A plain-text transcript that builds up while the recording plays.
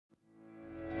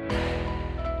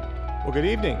Well, good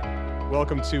evening.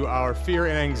 Welcome to our Fear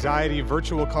and Anxiety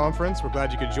virtual conference. We're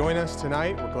glad you could join us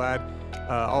tonight. We're glad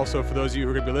also for those of you who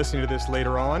are going to be listening to this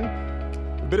later on.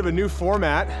 A bit of a new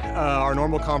format. Our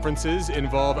normal conferences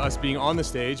involve us being on the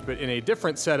stage, but in a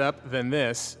different setup than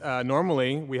this.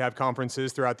 Normally, we have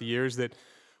conferences throughout the years that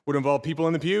would involve people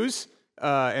in the pews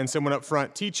and someone up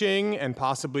front teaching and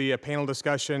possibly a panel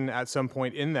discussion at some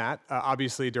point in that.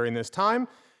 Obviously, during this time,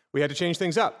 we had to change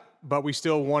things up. But we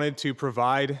still wanted to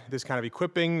provide this kind of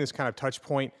equipping, this kind of touch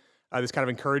point, this kind of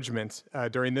encouragement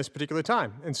during this particular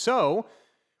time. And so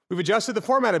we've adjusted the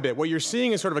format a bit. What you're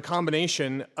seeing is sort of a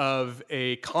combination of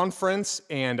a conference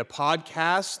and a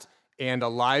podcast and a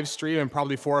live stream and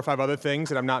probably 4 or 5 other things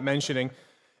that I'm not mentioning.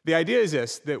 The idea is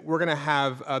this, that we're going to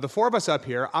have the 4 of us up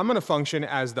here. I'm going to function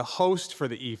as the host for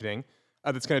the evening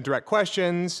that's going to direct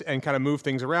questions and kind of move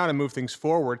things around and move things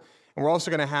forward. And we're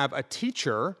also going to have a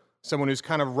teacher, someone who's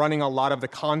kind of running a lot of the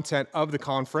content of the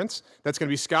conference. That's going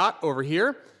to be Scott over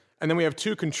here. And then we have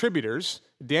 2 contributors,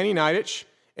 Danny Nidich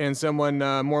and someone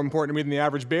more important to me than the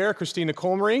average bear, Christina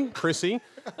Colmery, Chrissy.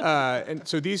 And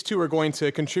so these 2 are going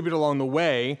to contribute along the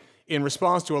way in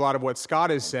response to a lot of what Scott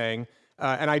is saying.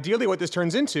 And ideally what this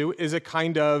turns into is a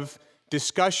kind of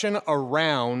discussion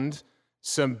around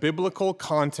some biblical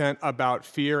content about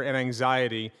fear and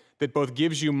anxiety that both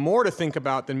gives you more to think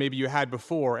about than maybe you had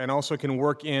before, and also can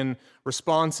work in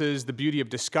responses, the beauty of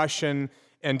discussion,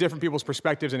 and different people's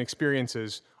perspectives and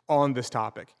experiences on this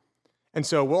topic. And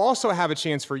so we'll also have a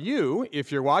chance for you,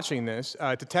 if you're watching this,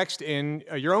 to text in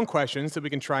your own questions that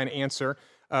we can try and answer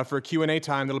for a Q&A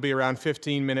time that'll be around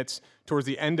 15 minutes towards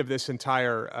the end of this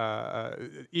entire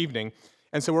evening.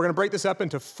 And so we're going to break this up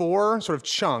into 4 sort of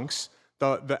chunks.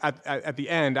 At the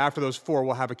end, after those 4,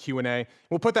 we'll have a Q&A.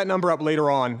 We'll put that number up later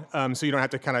on, so you don't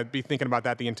have to kind of be thinking about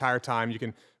that the entire time. You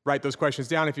can write those questions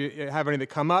down if you have any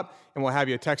that come up, and we'll have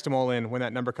you text them all in when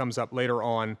that number comes up later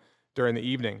on during the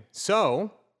evening. So,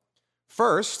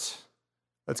 first,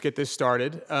 let's get this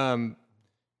started.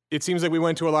 It seems like we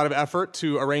went to a lot of effort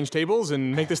to arrange tables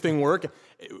and make this thing work.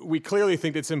 We clearly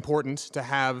think it's important to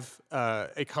have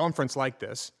a conference like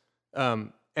this.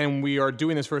 And we are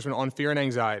doing this first one on fear and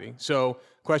anxiety. So,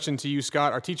 question to you,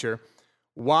 Scott, our teacher.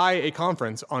 Why a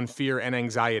conference on fear and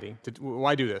anxiety?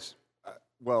 Why do this?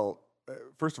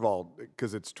 First of all,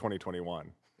 because it's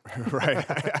 2021,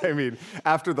 right? I mean,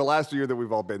 after the last year that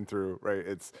we've all been through, right?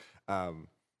 It's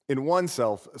in one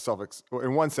sense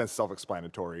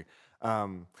self-explanatory.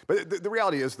 But the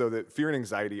reality is, though, that fear and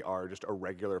anxiety are just a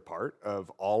regular part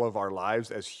of all of our lives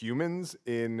as humans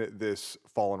in this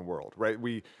fallen world, right?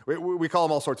 We call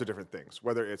them all sorts of different things,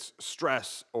 whether it's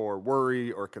stress or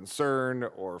worry or concern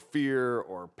or fear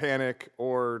or panic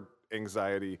or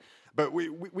anxiety. But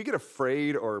we get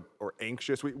afraid or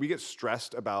anxious. We get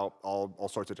stressed about all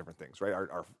sorts of different things, right?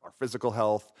 Our physical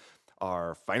health,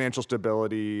 our financial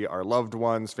stability, our loved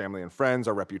ones, family and friends,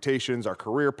 our reputations, our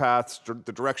career paths,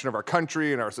 the direction of our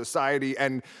country and our society.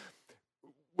 And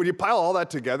when you pile all that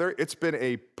together, it's been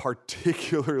a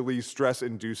particularly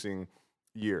stress-inducing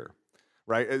year,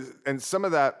 right? And some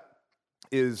of that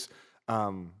is,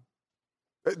 the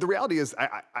reality is,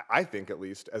 I think at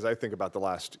least, as I think about the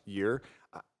last year,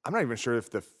 I'm not even sure if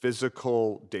the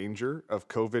physical danger of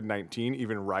COVID-19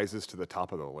 even rises to the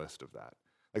top of the list of that.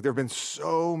 Like, there have been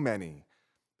so many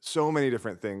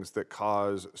different things that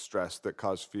cause stress, that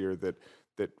cause fear, that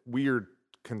we are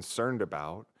concerned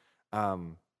about.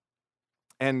 And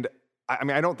I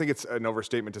mean, I don't think it's an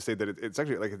overstatement to say that it's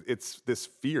actually like it's this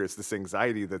fear, it's this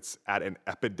anxiety that's at an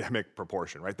epidemic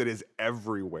proportion, right? That is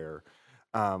everywhere.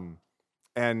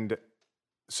 And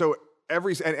so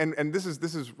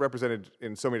this is represented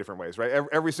in so many different ways, right?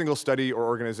 Every single study or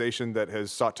organization that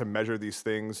has sought to measure these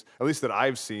things, at least that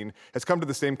I've seen, has come to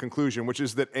the same conclusion, which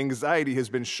is that anxiety has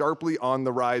been sharply on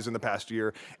the rise in the past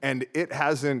year, and it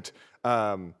hasn't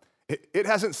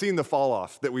seen the fall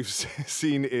off that we've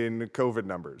seen in COVID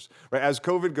numbers, right? As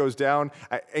COVID goes down,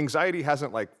 anxiety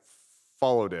hasn't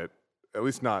followed it, at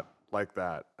least not like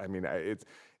that. I mean,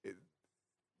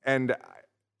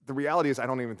 the reality is, I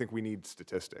don't even think we need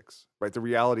statistics, right? The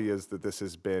reality is that this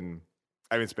has been,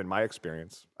 it's been my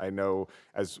experience. I know,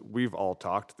 as we've all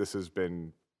talked, this has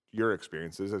been your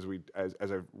experiences as we've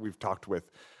talked with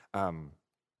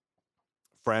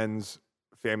friends,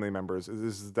 family members.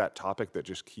 This is that topic that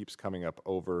just keeps coming up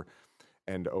over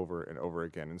and over and over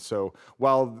again. And so,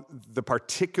 while the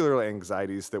particular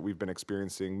anxieties that we've been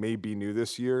experiencing may be new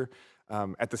this year,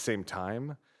 at the same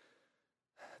time,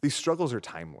 these struggles are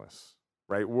timeless.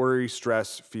 Right? Worry,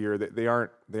 stress, fear, they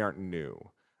aren't new.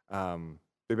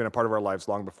 They've been a part of our lives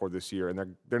long before this year,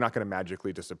 and they're not going to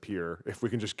magically disappear if we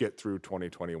can just get through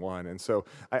 2021. And so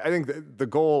I think the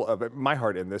goal of my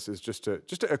heart in this is just to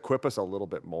equip us a little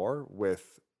bit more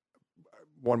with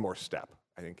one more step,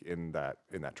 I think, in that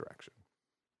direction.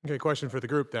 Okay, question for the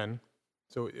group then.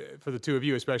 So for the two of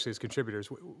you, especially as contributors,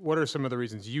 what are some of the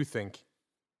reasons you think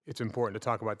it's important to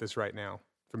talk about this right now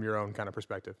from your own kind of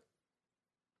perspective?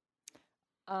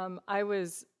 I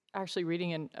was actually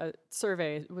reading a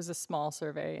survey. It was a small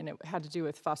survey, and it had to do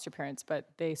with foster parents, but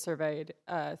they surveyed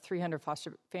 300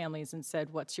 foster families and said,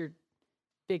 what's your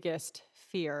biggest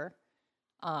fear?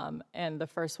 And the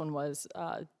first one was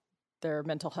their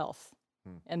mental health.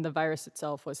 And the virus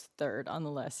itself was third on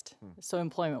the list. So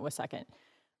employment was second.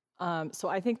 So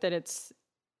I think that it's,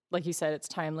 like you said, it's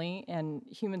timely, and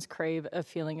humans crave a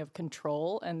feeling of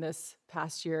control. And this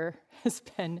past year has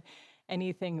been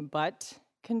anything but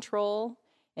control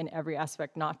in every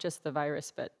aspect, not just the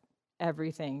virus, but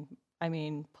everything. I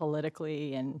mean,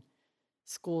 politically, and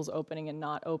schools opening and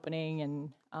not opening,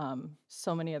 and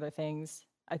so many other things.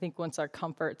 I think once our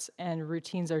comforts and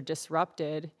routines are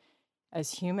disrupted, as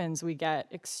humans, we can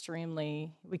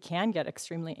get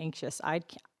extremely anxious.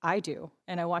 I do,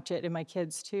 and I watch it in my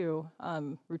kids too.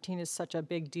 Routine is such a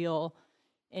big deal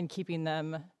in keeping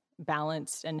them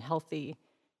balanced and healthy.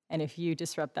 And if you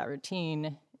disrupt that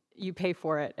routine, you pay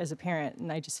for it as a parent.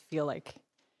 And I just feel like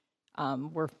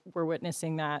we're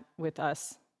witnessing that with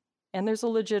us. And there's a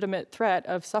legitimate threat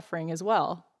of suffering as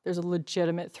well. There's a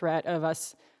legitimate threat of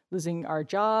us losing our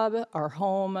job, our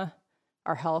home,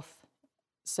 our health.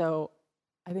 So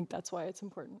I think that's why it's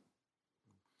important.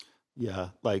 Yeah,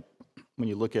 like when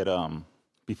you look at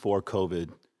before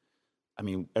COVID, I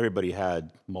mean, everybody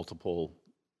had multiple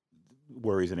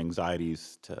worries and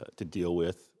anxieties to deal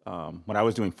with. When I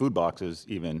was doing food boxes,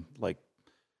 even like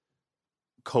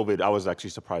COVID, I was actually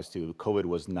surprised too. COVID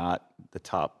was not the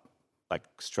top like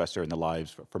stressor in the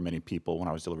lives for many people when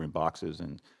I was delivering boxes.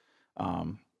 And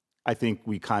I think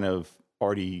we kind of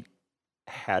already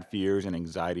had fears and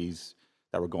anxieties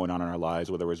that were going on in our lives,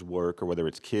 whether it's work or whether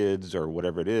it's kids or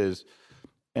whatever it is.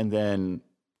 And then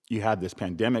you had this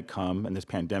pandemic come, and this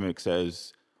pandemic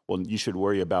says, well, you should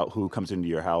worry about who comes into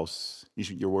your house.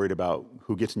 You're worried about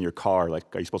who gets in your car. Like,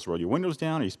 are you supposed to roll your windows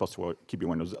down? Are you supposed to keep your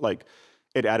windows? Like,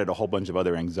 it added a whole bunch of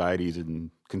other anxieties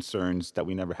and concerns that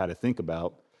we never had to think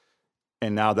about.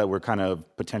 And now that we're kind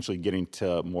of potentially getting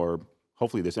to more,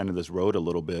 hopefully this end of this road a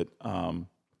little bit,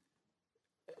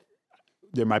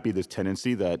 there might be this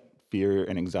tendency that fear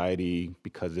and anxiety,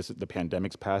 because the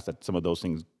pandemic's passed, that some of those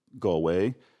things go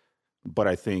away. But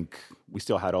I think we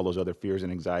still had all those other fears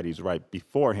and anxieties right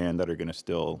beforehand that are going to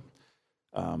still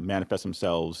manifest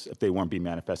themselves if they weren't being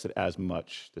manifested as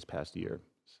much this past year.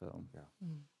 So yeah,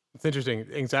 it's interesting.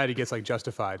 Anxiety gets like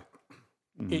justified.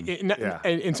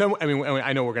 In some, I mean,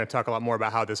 I know we're going to talk a lot more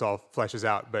about how this all fleshes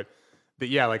out, but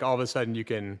yeah, like all of a sudden you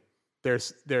can.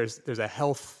 There's a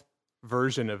health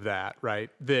version of that, right?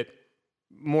 That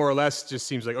more or less just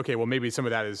seems like, okay, well, maybe some of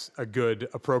that is a good,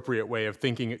 appropriate way of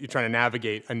thinking. You're trying to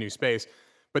navigate a new space,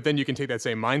 but then you can take that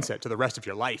same mindset to the rest of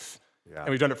your life. Yeah. And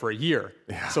we've done it for a year.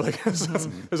 Yeah. So like,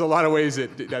 there's a lot of ways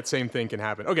that same thing can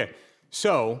happen. Okay,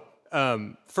 so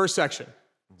first section.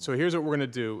 So here's what we're going to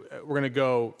do. We're going to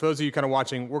go, for those of you kind of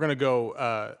watching, we're going to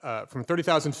go from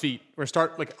 30,000 feet. We're going to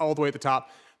start like all the way at the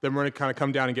top. Then we're going to kind of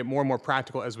come down and get more and more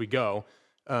practical as we go.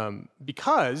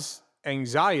 Because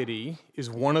anxiety is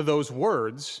one of those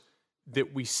words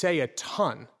that we say a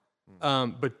ton,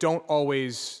 but don't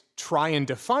always try and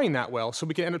define that well. So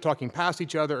we can end up talking past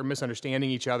each other or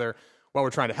misunderstanding each other while we're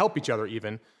trying to help each other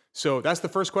even. So that's the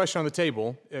first question on the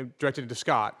table, directed to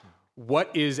Scott.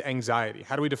 What is anxiety?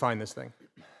 How do we define this thing?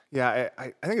 Yeah,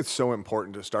 I think it's so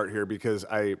important to start here because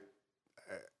I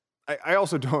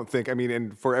also don't think, I mean,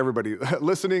 and for everybody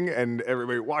listening and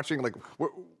everybody watching, like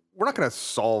we're not going to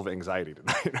solve anxiety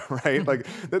tonight, right? Like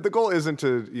the goal isn't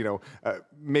to,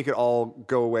 make it all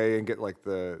go away and get like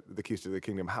the keys to the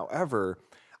kingdom. However,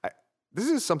 this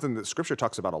is something that Scripture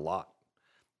talks about a lot.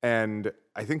 And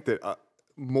I think that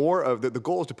more of the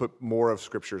goal is to put more of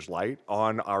Scripture's light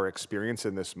on our experience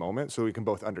in this moment so we can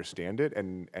both understand it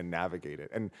and navigate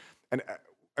it. And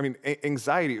I mean,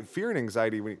 anxiety, fear and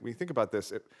anxiety, when you think about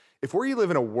this, if we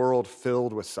live in a world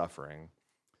filled with suffering,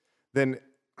 then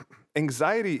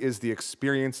anxiety is the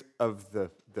experience of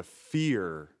the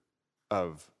fear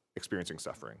of experiencing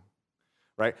suffering,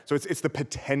 right? So it's the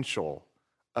potential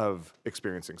of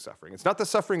experiencing suffering. It's not the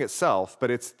suffering itself, but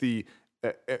it's the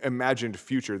imagined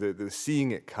future, the seeing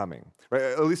it coming, right?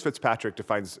 Elise Fitzpatrick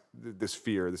defines this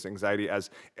fear, this anxiety, as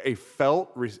a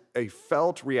felt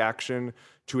reaction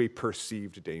to a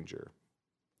perceived danger.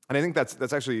 And I think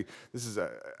that's actually, this is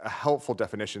a helpful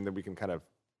definition that we can kind of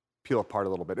peel apart a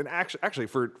little bit. And actually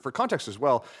for context as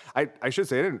well, I should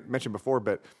say, I didn't mention before,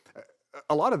 but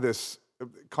a lot of this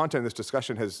content, this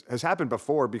discussion has happened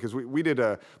before, because we did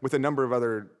with a number of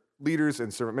other leaders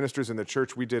and servant ministers in the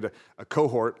church, we did a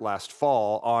cohort last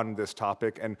fall on this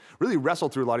topic and really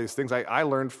wrestled through a lot of these things. I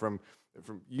learned from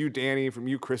you, Danny, from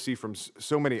you, Chrissy, from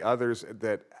so many others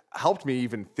that helped me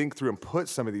even think through and put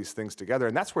some of these things together.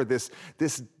 And that's where this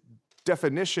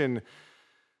definition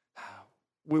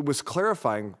was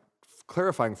clarifying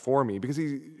for me, because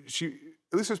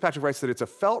Elyse Fitzpatrick writes that it's a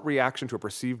felt reaction to a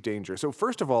perceived danger. So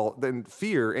first of all, then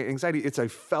fear, anxiety, it's a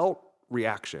felt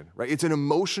reaction, right? It's an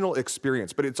emotional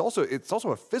experience, but it's also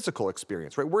a physical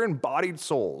experience, right? We're embodied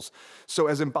souls. So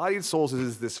as embodied souls, it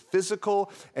is this physical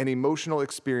and emotional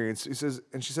experience. She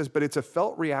says, but it's a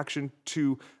felt reaction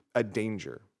to a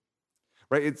danger,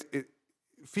 right?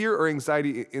 Fear or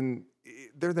anxiety,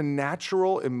 they're the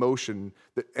natural emotion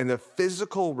and the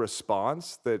physical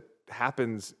response that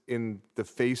happens in the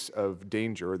face of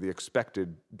danger, or the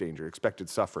expected danger, expected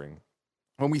suffering.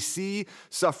 When we see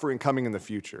suffering coming in the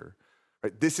future,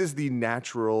 right, this is the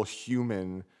natural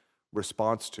human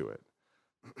response to it.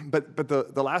 But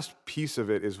the last piece of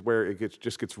it is where it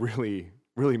just gets really,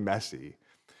 really messy,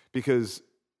 because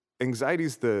anxiety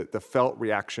is the felt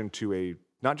reaction to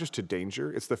not just to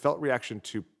danger, it's the felt reaction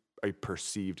to a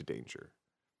perceived danger.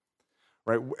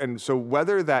 Right? And so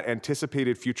whether that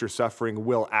anticipated future suffering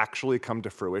will actually come to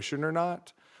fruition or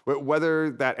not, whether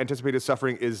that anticipated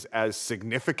suffering is as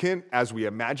significant as we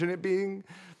imagine it being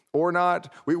or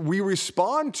not, we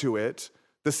respond to it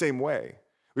the same way.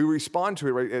 We respond to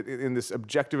it, right, in this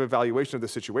objective evaluation of the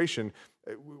situation.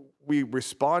 We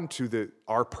respond to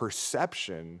our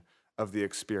perception of the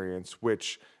experience,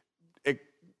 which it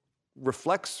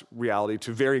reflects reality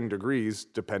to varying degrees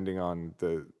depending on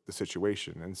the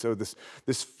situation. And so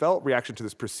this felt reaction to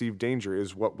this perceived danger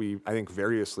is what we, I think,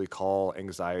 variously call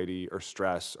anxiety or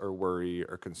stress or worry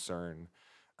or concern,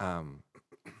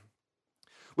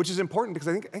 which is important, because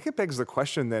I think it begs the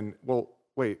question then, well,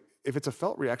 wait, if it's a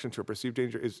felt reaction to a perceived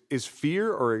danger, is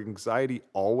fear or anxiety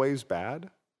always bad?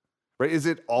 Right? Is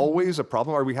it always a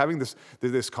problem? Are we having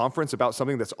this conference about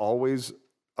something that's always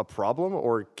a problem,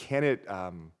 or can it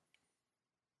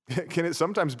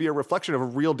sometimes be a reflection of a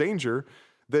real danger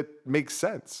that makes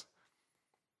sense?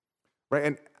 Right?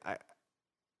 And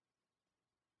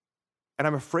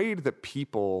I'm afraid that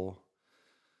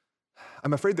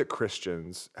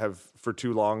Christians have for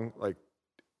too long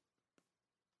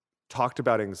talked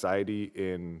about anxiety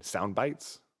in sound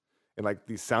bites. And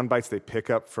these sound bites they pick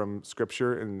up from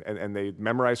Scripture and they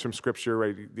memorize from Scripture,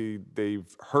 right?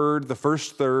 They've heard the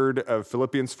first third of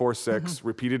Philippians 4:6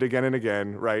 repeated again and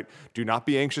again, right? Do not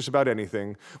be anxious about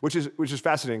anything, which is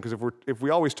fascinating, because if we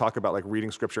always talk about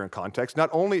reading Scripture in context, not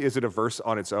only is it a verse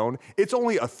on its own, it's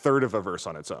only a third of a verse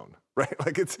on its own, right?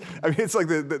 It's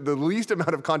the least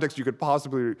amount of context you could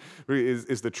possibly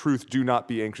is the truth. Do not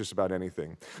be anxious about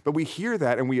anything. But we hear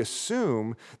that and we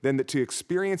assume then that to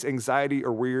experience anxiety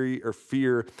or worry or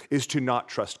fear is to not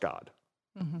trust God.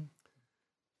 Mm-hmm.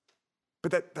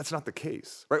 But that's not the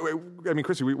case, right? I mean,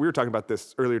 Chrissy, we were talking about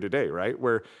this earlier today, right?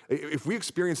 Where if we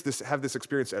have this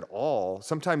experience at all,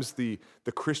 sometimes the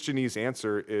Christianese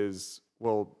answer is,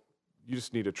 well, you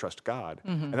just need to trust God.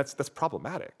 Mm-hmm. And that's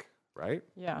problematic, right?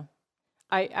 Yeah.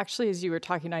 I actually, as you were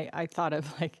talking, I thought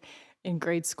of in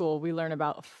grade school, we learn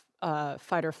about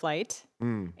fight or flight.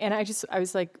 Mm. And I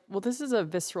was like, well, this is a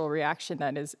visceral reaction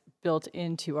that is built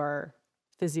into our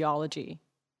physiology.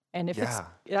 And if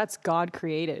that's God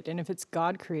created, and if it's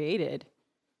God created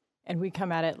and we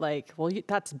come at it well,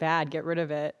 that's bad, get rid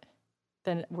of it,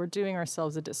 then we're doing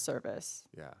ourselves a disservice.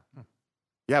 Yeah.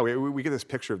 Yeah, we get this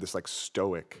picture of this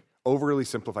stoic, overly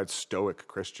simplified stoic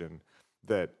Christian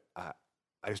that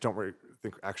I just don't really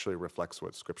think actually reflects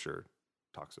what Scripture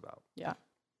talks about. Yeah.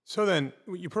 So then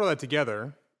you put all that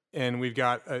together, and we've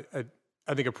got,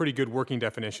 I think, a pretty good working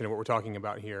definition of what we're talking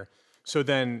about here. So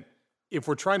then if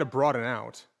we're trying to broaden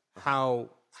out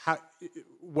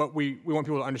what we want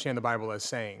people to understand the Bible as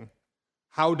saying,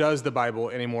 how does the Bible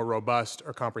in a more robust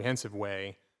or comprehensive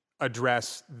way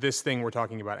address this thing we're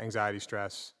talking about, anxiety,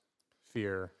 stress,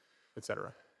 fear,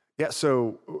 etc.? Yeah,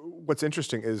 so what's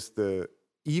interesting is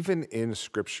even in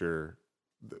Scripture,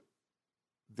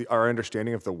 our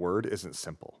understanding of the word isn't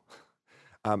simple.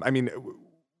 I mean,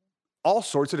 all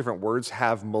sorts of different words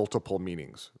have multiple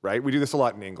meanings, right? We do this a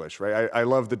lot in English, right? I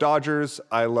love the Dodgers.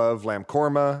 I love lamb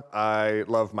korma. I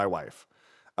love my wife.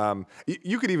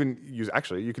 You could even use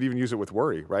it with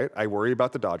worry, right? I worry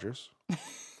about the Dodgers.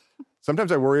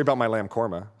 Sometimes I worry about my lamb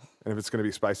korma and if it's going to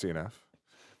be spicy enough.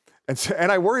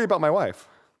 And I worry about my wife.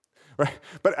 right?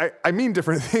 But I mean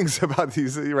different things about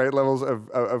these, right, levels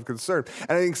of concern.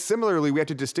 And I think similarly, we have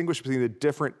to distinguish between the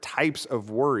different types of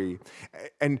worry,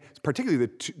 and particularly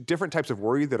the different types of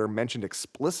worry that are mentioned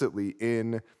explicitly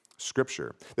in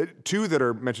Scripture. Two that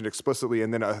are mentioned explicitly,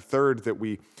 and then a third that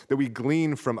we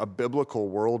glean from a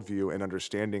biblical worldview and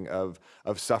understanding of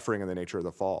suffering and the nature of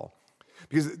the fall.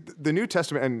 Because the New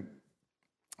Testament, and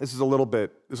this is a little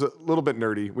bit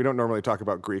nerdy. We don't normally talk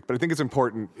about Greek, but I think it's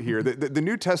important here. The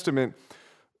New Testament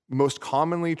most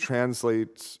commonly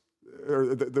translates,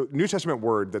 or the New Testament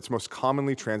word that's most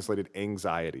commonly translated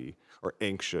anxiety or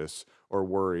anxious or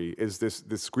worry is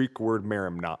this Greek word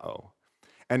merimnao.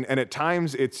 And at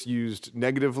times it's used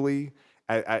negatively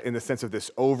in the sense of this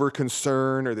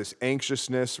over-concern or this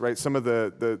anxiousness, right? Some of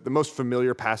the most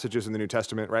familiar passages in the New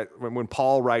Testament, right? When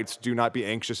Paul writes, do not be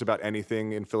anxious about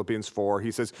anything in Philippians 4,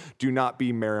 he says, do not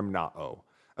be merimnao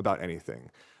about anything.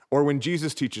 Or when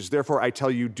Jesus teaches, therefore I tell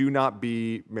you, do not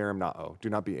be merimnao, do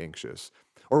not be anxious.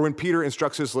 Or when Peter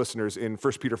instructs his listeners in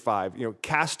 1 Peter 5,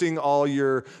 casting all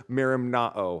your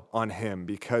merimnao on him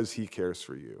because he cares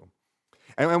for you.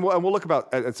 And we'll look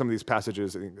at some of these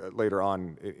passages later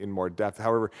on in more depth.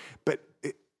 However, but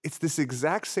it's this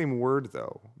exact same word,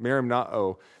 though,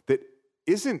 merimnao, that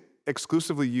isn't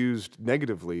exclusively used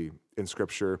negatively in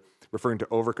Scripture, referring to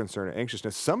over-concern and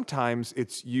anxiousness. Sometimes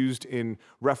it's used in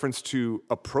reference to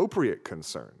appropriate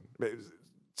concern.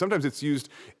 Sometimes it's used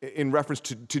in reference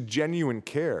to genuine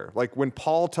care. Like when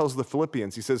Paul tells the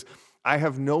Philippians, he says, I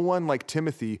have no one like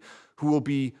Timothy who will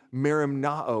be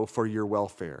merimnao for your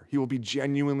welfare. He will be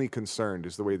genuinely concerned,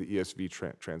 is the way the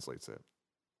ESV translates it.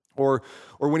 Or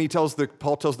when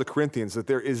Paul tells the Corinthians that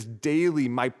there is daily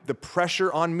the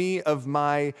pressure on me of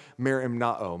my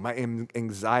merimnao, my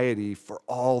anxiety for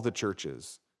all the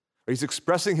churches. He's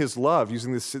expressing his love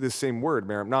using this same word,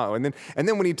 merimnao. And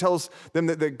then when he tells them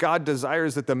that God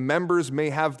desires that the members may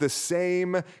have the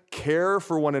same care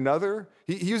for one another,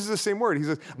 he uses the same word. He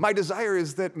says, my desire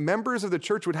is that members of the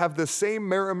church would have the same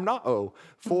merimnao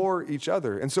for each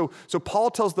other. And so Paul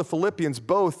tells the Philippians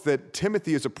both that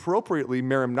Timothy is appropriately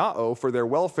merimnao for their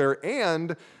welfare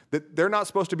and that they're not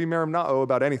supposed to be merimnao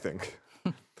about anything.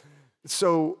 Which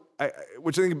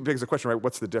I think begs the question, right?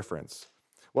 What's the difference?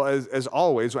 Well, as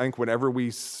always, I think whenever we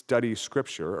study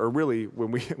Scripture, or really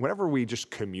whenever we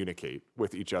just communicate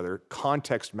with each other,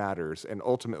 context matters, and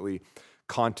ultimately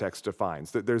context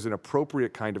defines. That there's an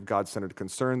appropriate kind of God-centered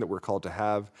concern that we're called to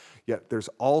have, yet there's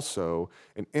also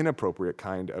an inappropriate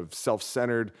kind of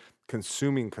self-centered,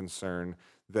 consuming concern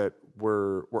that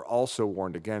we're also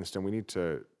warned against, and we need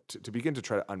to begin to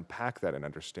try to unpack that and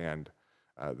understand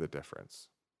the difference.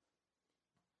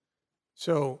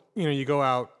 So, you go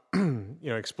out,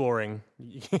 exploring,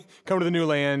 you come to the new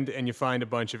land and you find a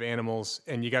bunch of animals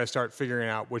and you got to start figuring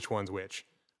out which one's which,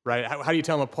 right? How do you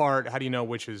tell them apart? How do you know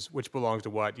which belongs to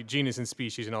what? Genus and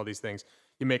species and all these things.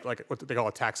 You make like what they call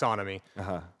a taxonomy.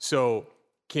 Uh-huh. So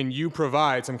can you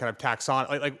provide some kind of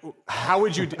taxonomy? Like how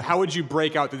would you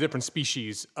break out the different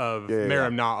species of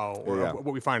merimnao or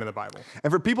what we find in the Bible?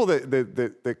 And for people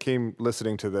that came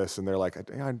listening to this and they're like,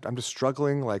 I'm just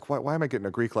struggling. Like, why am I getting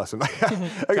a Greek lesson?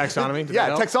 Taxonomy?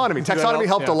 Taxonomy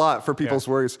helped a lot for people's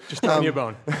worries. Just throwing you a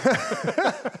bone.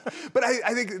 But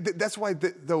I think that's why,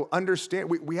 though, understand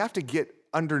we have to get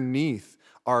underneath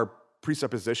our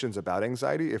presuppositions about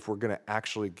anxiety if we're going to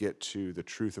actually get to the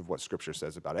truth of what Scripture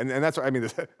says about it, and that's what I mean.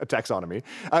 A taxonomy,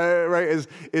 right,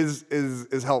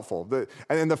 is helpful.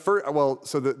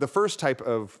 The first type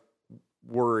of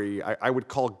worry I would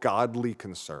call godly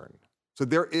concern. So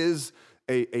there is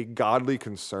a godly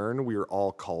concern we are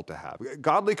all called to have.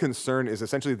 Godly concern is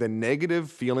essentially the negative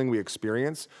feeling we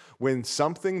experience when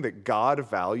something that God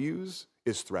values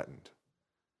is threatened.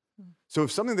 So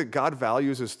if something that God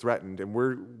values is threatened and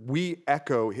we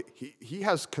echo, he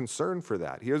has concern for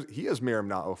that. He has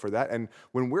merimnao for that. And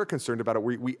when we're concerned about it,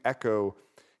 we echo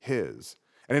his.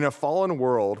 And in a fallen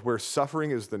world where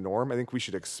suffering is the norm, I think we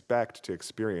should expect to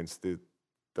experience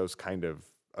those kind of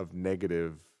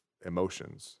negative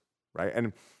emotions, right?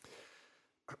 And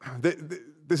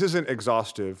this isn't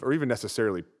exhaustive or even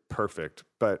necessarily perfect,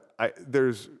 but I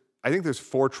think there's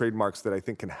 4 trademarks that I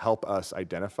think can help us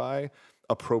identify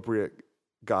appropriate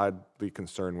godly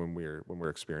concern when we're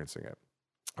experiencing it.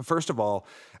 First of all,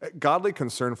 godly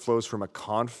concern flows from a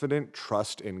confident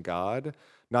trust in God,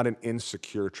 not an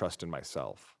insecure trust in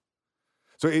myself.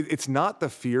 So it's not the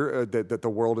fear that the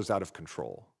world is out of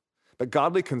control, but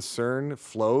godly concern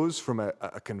flows from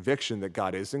a conviction that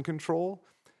God is in control,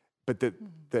 but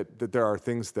that there are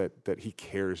things that he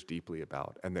cares deeply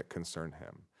about and that concern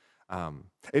him.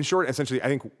 In short, essentially, I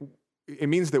think it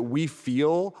means that we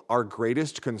feel our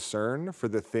greatest concern for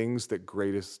the things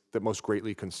that most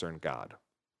greatly concern God.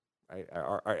 Right?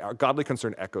 Our godly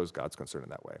concern echoes God's concern in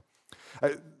that way.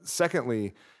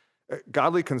 Secondly,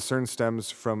 godly concern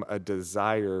stems from a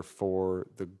desire for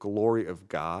the glory of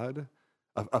God,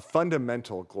 a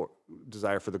fundamental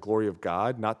desire for the glory of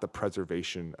God, not the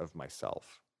preservation of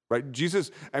myself. Right?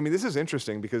 Jesus, I mean, this is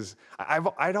interesting because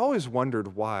I'd always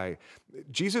wondered why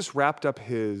Jesus wrapped up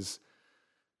his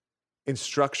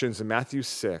instructions in Matthew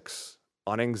 6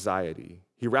 on anxiety.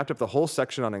 He wrapped up the whole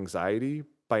section on anxiety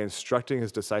by instructing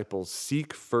his disciples,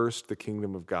 seek first the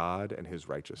kingdom of God and his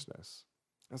righteousness.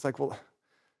 I was like, well,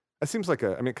 that seems like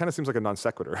it kind of seems like a non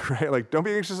sequitur, right? Like, don't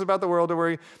be anxious about the world, don't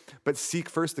worry, but seek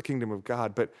first the kingdom of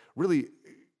God. But really,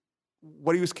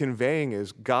 what he was conveying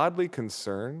is godly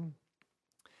concern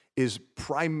is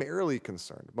primarily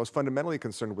concerned, most fundamentally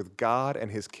concerned with God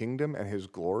and his kingdom and his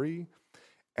glory,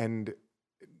 and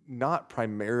not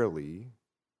primarily,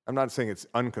 I'm not saying it's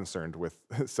unconcerned with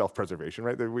self-preservation,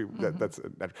 right?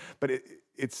 But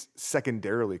it's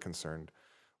secondarily concerned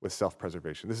with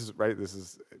self-preservation. This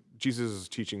is Jesus'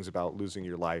 teachings about losing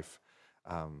your life.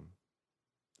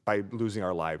 By losing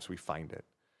our lives, we find it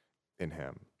in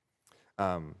him.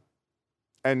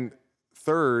 And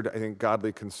third, I think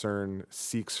godly concern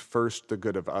seeks first the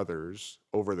good of others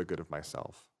over the good of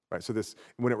myself. Right. So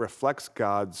when it reflects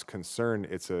God's concern,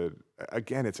 it's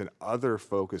an other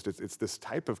focused. It's this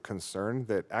type of concern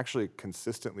that actually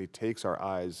consistently takes our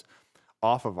eyes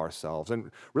off of ourselves. And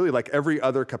really, like every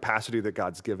other capacity that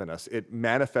God's given us, it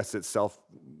manifests itself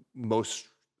most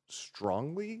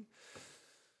strongly. Is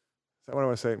that what I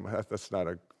want to say? That's not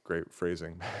a great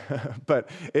phrasing, but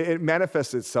it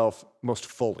manifests itself most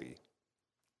fully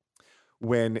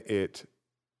when it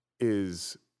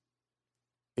is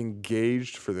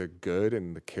engaged for the good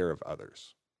and the care of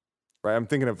others, right? I'm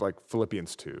thinking of like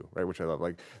Philippians 2, right, which I love.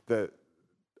 Like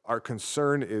our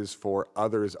concern is for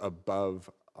others above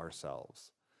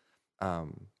ourselves.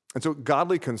 And so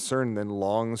godly concern then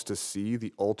longs to see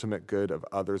the ultimate good of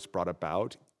others brought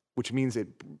about, which means it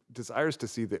desires to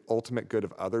see the ultimate good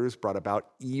of others brought about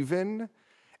even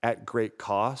at great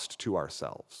cost to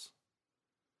ourselves.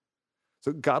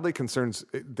 So godly concern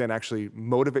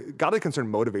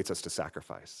motivates us to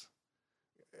sacrifice.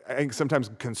 I think sometimes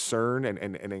concern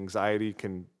and anxiety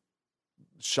can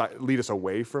lead us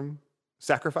away from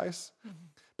sacrifice,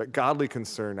 but godly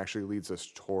concern actually leads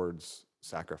us towards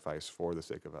sacrifice for the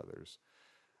sake of others.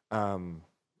 And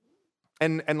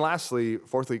lastly,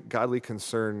 fourthly, godly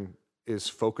concern is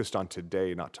focused on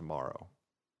today, not tomorrow,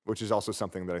 which is also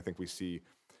something that I think we see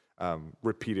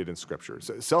repeated in Scripture.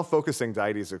 So self-focused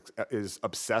anxiety is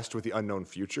obsessed with the unknown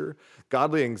future.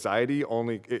 Godly anxiety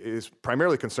is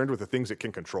primarily concerned with the things it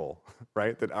can control,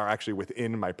 right? That are actually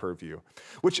within my purview.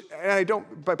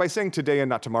 By saying today and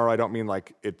not tomorrow, I don't mean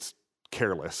like it's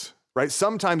careless, right?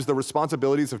 Sometimes the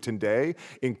responsibilities of today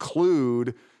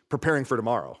include preparing for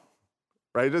tomorrow,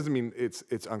 right? It doesn't mean it's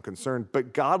unconcerned,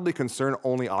 but godly concern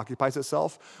only occupies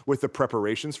itself with the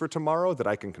preparations for tomorrow that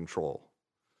I can control.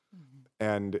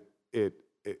 And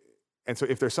so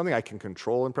if there's something I can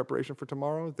control in preparation for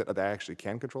tomorrow, that I actually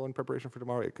can control in preparation for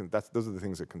tomorrow, those are the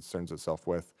things it concerns itself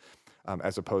with,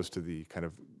 as opposed to the kind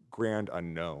of grand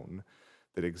unknown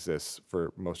that exists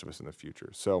for most of us in the future.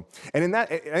 So, and I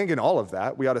think in all of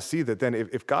that, we ought to see that then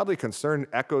if godly concern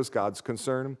echoes God's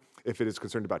concern, if it is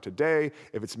concerned about today,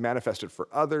 if it's manifested for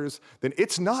others, then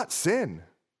it's not sin.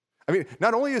 I mean,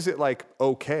 not only is it like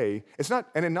okay, not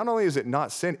only is it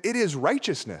not sin, it is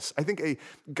righteousness. I think a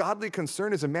godly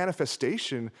concern is a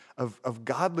manifestation of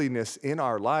godliness in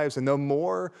our lives. And the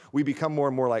more we become more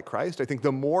and more like Christ, I think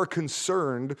the more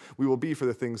concerned we will be for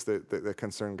the things that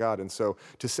concern God. And so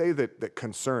to say that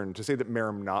concern, to say that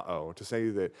merimnao, to say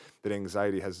that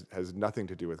anxiety has nothing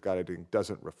to do with God, I think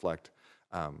doesn't reflect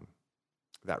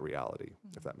that reality,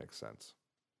 if that makes sense.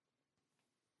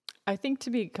 I think, to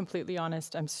be completely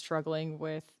honest, I'm struggling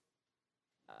with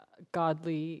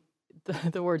godly,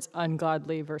 the words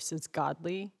ungodly versus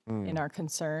godly in our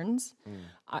concerns.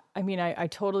 I mean, I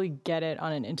totally get it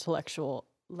on an intellectual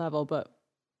level, but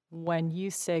when you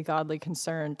say godly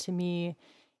concern, to me,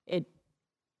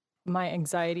 my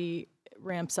anxiety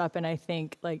ramps up, and I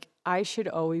think, like, I should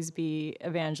always be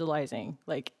evangelizing.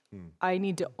 Like, I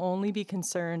need to only be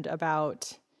concerned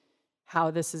about how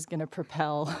this is going to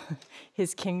propel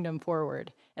his kingdom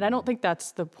forward. And I don't think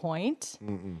that's the point.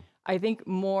 I think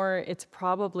more it's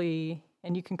probably,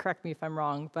 and you can correct me if I'm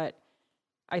wrong, but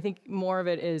I think more of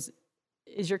it is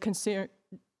your concern,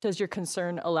 does your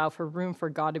concern allow for room for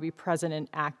God to be present and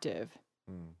active?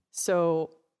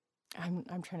 So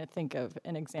I'm trying to think of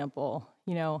an example.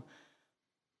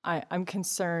 I'm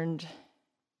concerned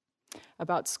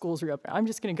about schools reopening. I'm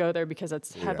just going to go there because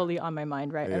that's heavily on my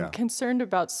mind, right? Yeah. I'm concerned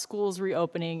about schools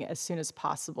reopening as soon as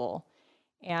possible.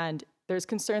 And there's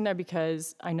concern there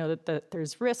because I know that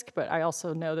there's risk, but I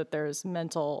also know that there's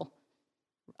mental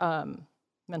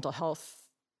health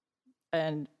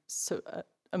and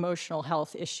emotional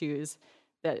health issues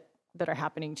that are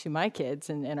happening to my kids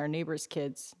and our neighbors'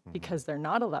 kids because they're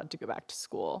not allowed to go back to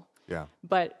school. Yeah.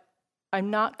 But I'm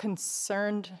not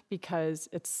concerned because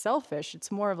it's selfish.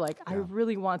 It's more of like, I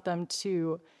really want them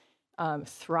to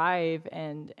thrive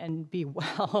and be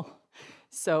well.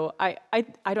 So I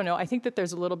don't know. I think that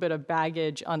there's a little bit of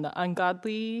baggage on the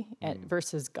ungodly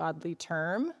versus godly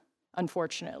term,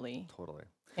 unfortunately. Totally.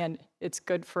 And it's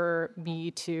good for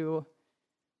me to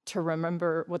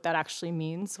remember what that actually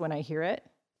means when I hear it.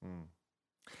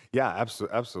 Yeah,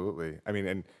 absolutely. I mean,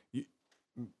 and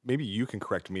maybe you can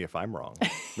correct me if I'm wrong.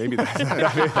 Maybe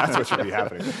that's what should be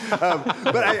happening.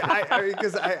 But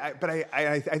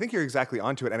I think you're exactly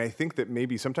onto it. And I think that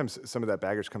maybe sometimes some of that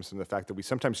baggage comes from the fact that we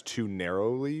sometimes too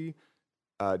narrowly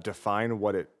define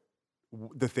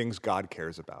the things God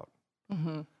cares about.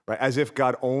 Right? As if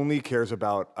God only cares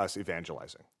about us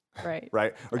evangelizing. Right.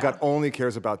 Right? Or God only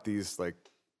cares about these like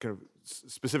kind of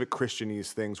specific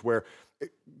Christianese things where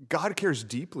God cares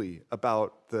deeply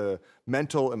about the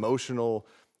mental, emotional,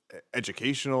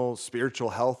 educational,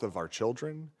 spiritual health of our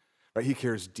children. Right? He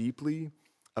cares deeply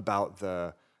about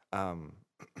the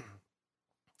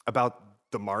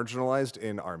marginalized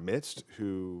in our midst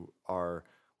who are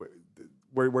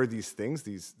where these things,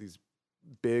 these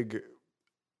big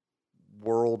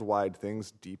worldwide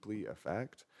things deeply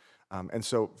affect. And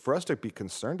so for us to be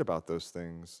concerned about those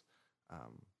things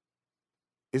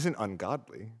isn't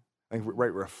ungodly. I think,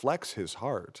 right, reflects his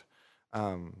heart.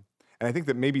 And I think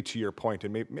that maybe to your point,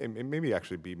 and maybe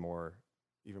actually be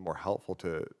even more helpful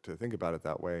to think about it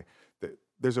that way, that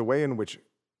there's a way in which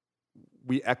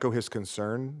we echo his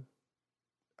concern,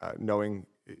 knowing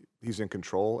he's in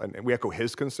control, and we echo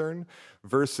his concern,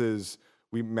 versus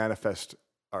we manifest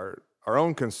our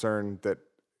own concern that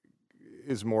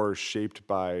is more shaped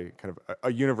by kind of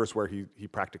a universe where he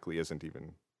practically isn't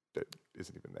even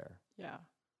there. Yeah.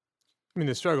 I mean,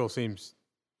 the struggle seems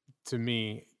to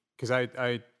me, because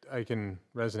I can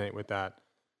resonate with that.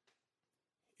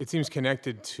 It seems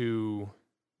connected to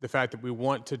the fact that we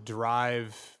want to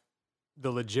drive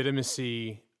the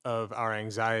legitimacy of our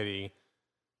anxiety,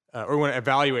 or we want to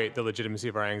evaluate the legitimacy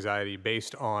of our anxiety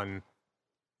based on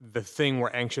the thing we're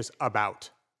anxious about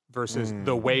versus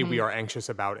the way we are anxious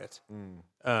about it.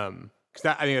 Because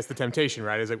I think that's the temptation,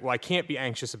 right? It's like, well, I can't be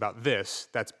anxious about this,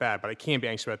 that's bad, but I can be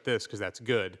anxious about this because that's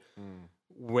good.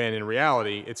 When in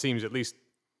reality, it seems at least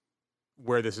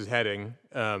where this is heading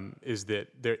is that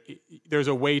there's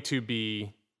a way to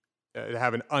be to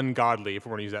have an ungodly, if we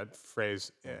want to use that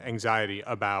phrase, anxiety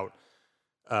about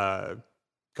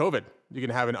COVID. You can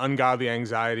have an ungodly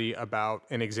anxiety about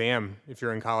an exam if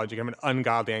you're in college. You can have an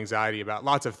ungodly anxiety about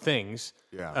lots of things.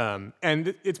 Yeah.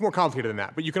 And it's more complicated than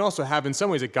that. But you can also have, in some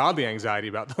ways, a godly anxiety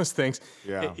about those things.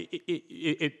 Yeah.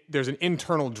 There's an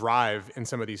internal drive in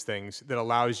some of these things that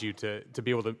allows you to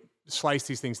be able to slice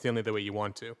these things thinly the way you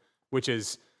want to, which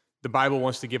is the Bible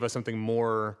wants to give us something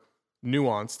more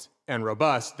nuanced and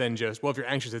robust than just, well, if you're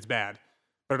anxious, it's bad.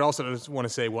 But it also doesn't want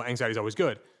to say, well, anxiety is always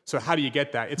good. So how do you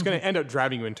get that? It's going to end up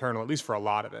driving you internal, at least for a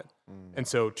lot of it. And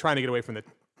so trying to get away from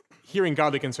hearing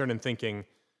godly concern and thinking,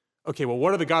 okay, well,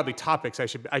 what are the godly topics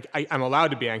I'm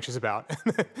allowed to be anxious about?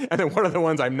 And then what are the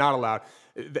ones I'm not allowed?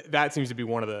 That seems to be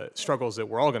one of the struggles that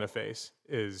we're all going to face,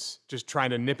 is just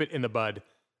trying to nip it in the bud.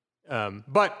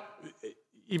 But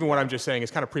even what I'm just saying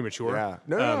is kind of premature. Yeah.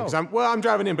 No. Because I'm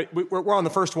driving in, but we're on the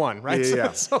first one, right?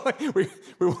 Yeah. So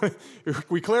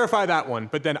we clarify that one,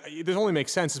 but then it only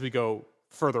makes sense as we go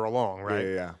further along, right?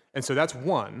 Yeah. And so that's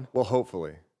one. Well,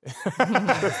 hopefully.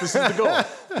 This is the goal.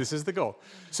 This is the goal.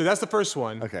 So that's the first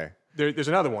one. Okay. There's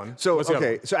another one. So What's the other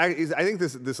okay. one? So I think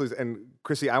this is, and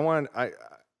Chrissy, I want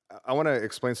to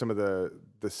explain some of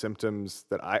the symptoms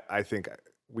that I think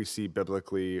we see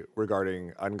biblically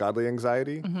regarding ungodly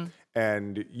anxiety,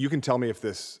 and you can tell me if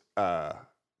this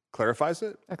clarifies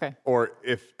it. Okay. Or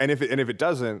if it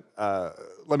doesn't,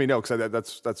 let me know, because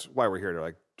that's why we're here,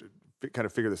 to kind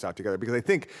of figure this out together. Because I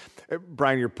think,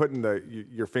 Brian, you're putting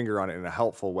your finger on it in a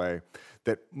helpful way.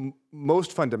 That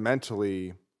most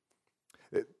fundamentally,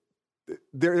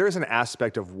 there is an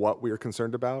aspect of what we are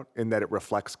concerned about in that it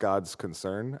reflects God's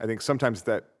concern. I think sometimes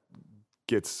that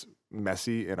gets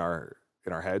messy in our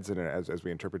heads, and as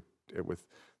we interpret it with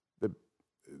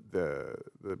the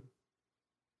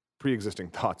pre-existing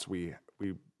thoughts we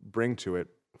bring to it.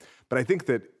 But I think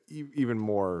that even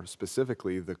more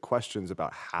specifically, the questions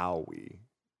about how we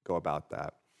go about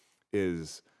that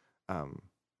is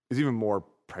even more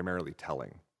primarily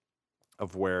telling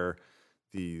of where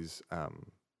these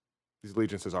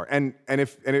allegiances are. And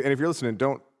if you're listening,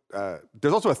 don't.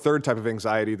 There's also a third type of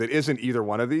anxiety that isn't either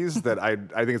one of these that I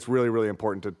think it's really, really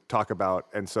important to talk about.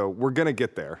 And so we're going to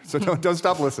get there. So don't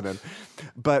stop listening.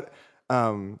 But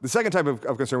the second type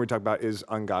of concern we talk about is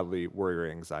ungodly worry or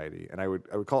anxiety. And I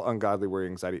would call ungodly worry or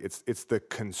anxiety, it's the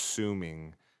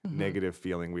consuming negative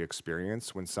feeling we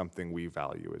experience when something we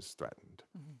value is threatened.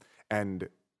 And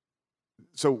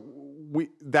so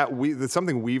that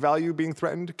something we value being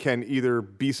threatened can either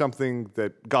be something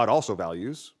that God also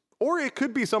values, or it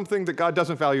could be something that God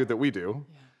doesn't value that we do,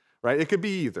 right? It could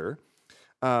be either.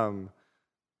 But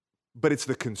it's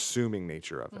the consuming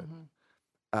nature of it.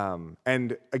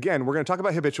 And again, we're going to talk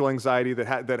about habitual anxiety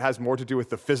that has more to do with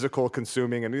the physical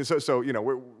consuming, and so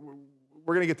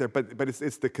we're going to get there. But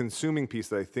it's the consuming piece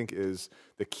that I think is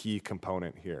the key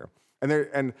component here.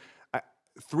 And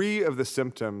three of the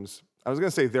symptoms. I was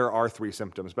going to say there are three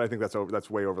symptoms, but I think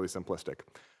that's way overly simplistic.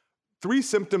 Three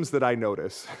symptoms that I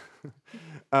notice,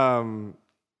 and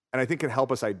I think can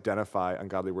help us identify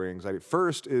ungodly worry and anxiety.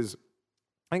 First is,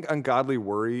 I think ungodly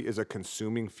worry is a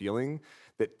consuming feeling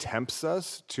that tempts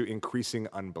us to increasing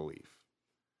unbelief.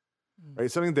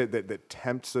 Right? Something that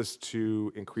tempts us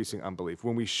to increasing unbelief.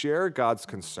 When we share God's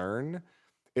concern,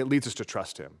 it leads us to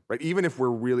trust him. Right? Even if we're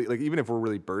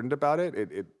really burdened about it,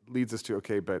 it leads us to,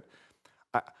 okay, but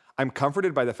I'm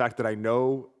comforted by the fact that I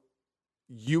know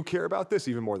you care about this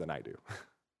even more than I do.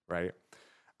 Right?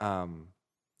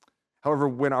 However,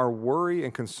 when our worry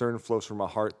and concern flows from a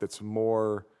heart that's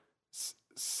more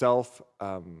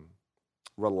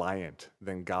self-reliant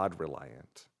than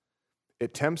God-reliant,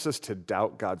 it tempts us to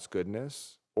doubt God's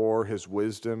goodness or his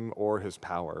wisdom or his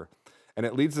power. And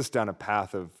it leads us down a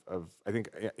path of I think,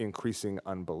 increasing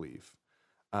unbelief.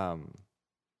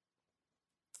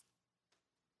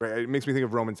 Right? It makes me think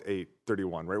of Romans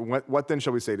 8:31, right? What then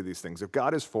shall we say to these things? If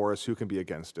God is for us, who can be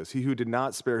against us? He who did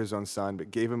not spare his own son,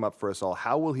 but gave him up for us all,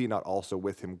 how will he not also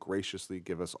with him graciously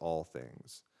give us all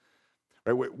things?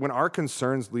 Right? When our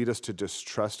concerns lead us to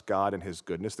distrust God and his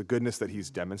goodness, the goodness that he's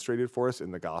demonstrated for us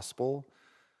in the gospel,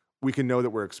 we can know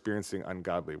that we're experiencing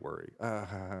ungodly worry.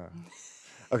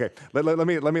 Okay, let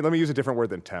me use a different word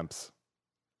than tempts.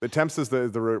 The tempts is the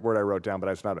word I wrote down, but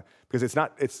it's not, because it's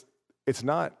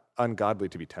not ungodly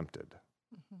to be tempted,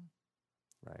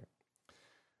 right?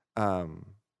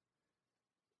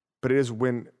 But it is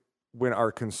when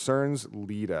our concerns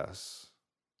lead us,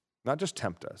 not just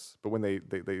tempt us, but when they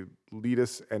lead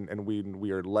us and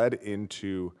we are led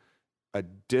into a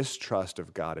distrust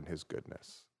of God and his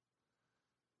goodness,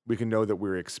 we can know that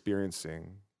we're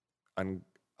experiencing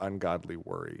ungodly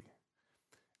worry.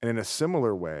 And in a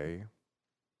similar way,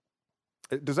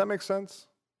 does that make sense?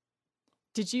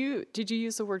 Did you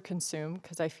use the word consume?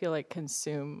 Because I feel like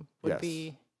consume would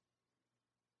be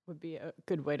a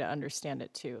good way to understand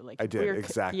it too. Like I did,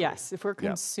 exactly. Yes, if we're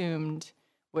consumed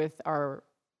with our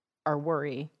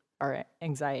worry, our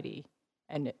anxiety,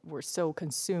 and we're so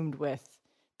consumed with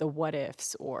the what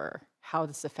ifs or how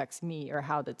this affects me or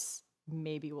how that's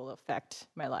maybe will affect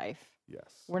my life.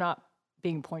 Yes. We're not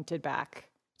being pointed back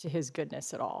to his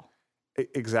goodness at all.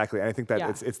 Exactly. And I think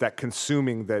that it's that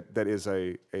consuming that is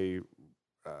a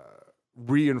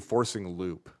reinforcing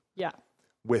loop. Yeah.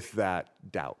 With that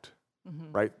doubt,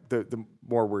 right? The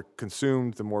more we're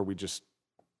consumed, the more we just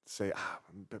say,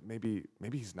 but maybe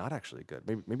he's not actually good.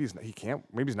 Maybe he's not,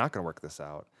 maybe he's not going to work this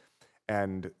out,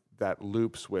 and that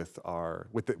loops with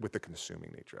the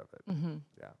consuming nature of it.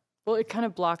 Yeah. Well, it kind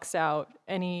of blocks out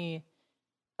any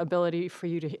ability for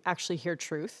you to actually hear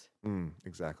truth.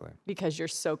 Exactly. Because you're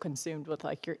so consumed with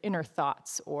like your inner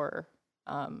thoughts or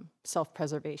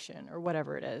self-preservation or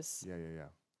whatever it is. Yeah.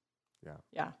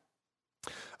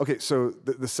 Okay, so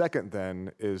the second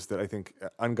then is that I think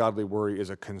ungodly worry is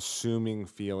a consuming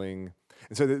feeling.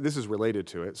 And so this is related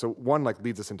to it. So one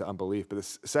leads us into unbelief, but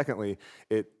secondly,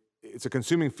 it's a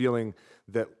consuming feeling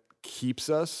that keeps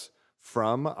us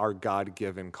from our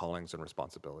God-given callings and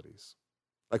responsibilities.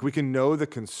 Like we can know the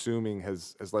consuming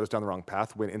has led us down the wrong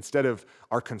path when instead of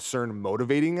our concern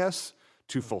motivating us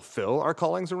to fulfill our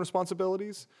callings and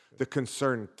responsibilities, the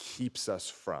concern keeps us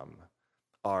from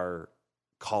our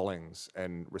callings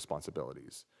and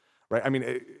responsibilities, right? I mean,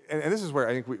 and this is where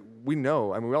I think we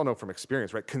know, I mean, we all know from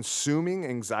experience, right? Consuming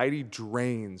anxiety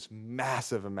drains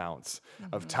massive amounts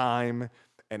of time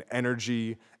and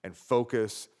energy and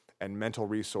focus and mental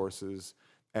resources,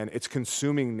 and its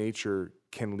consuming nature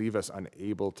can leave us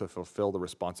unable to fulfill the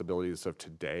responsibilities of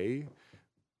today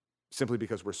simply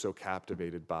because we're so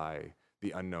captivated by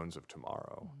the unknowns of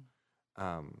tomorrow.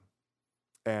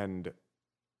 And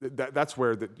that's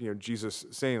where Jesus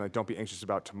saying, like, don't be anxious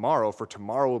about tomorrow, for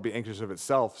tomorrow will be anxious of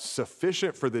itself.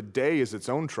 Sufficient for the day is its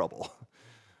own trouble,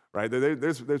 right?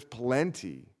 There's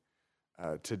plenty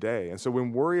today. And so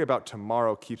when worry about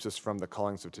tomorrow keeps us from the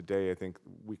callings of today, I think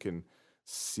we can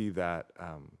see that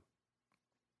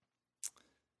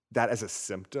that as a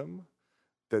symptom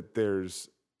that there's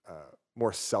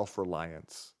more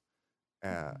self-reliance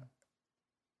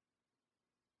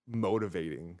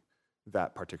motivating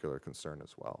that particular concern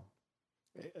as well.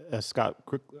 Scott,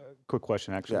 quick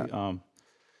question, actually. Yeah.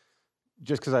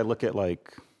 Just because I look at,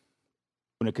 like,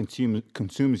 when it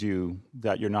consumes you,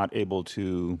 that you're not able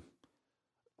to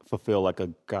fulfill, like, a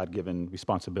God-given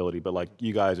responsibility, but, like,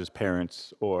 you guys as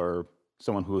parents or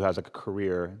someone who has, like, a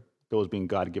career, those being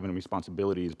God-given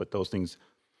responsibilities, but those things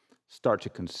start to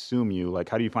consume you. Like,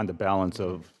 how do you find the balance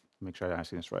of, make sure I'm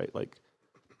asking this right, like,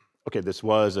 okay, this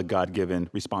was a God-given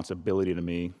responsibility to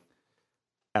me,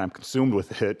 and I'm consumed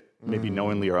with it, maybe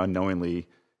knowingly or unknowingly,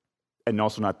 and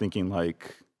also not thinking,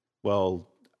 like, well,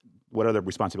 what other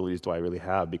responsibilities do I really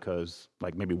have? Because,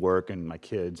 like, maybe work and my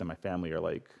kids and my family are,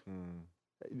 like,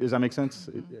 does that make sense?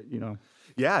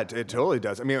 Yeah, it totally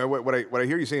does. I mean, what I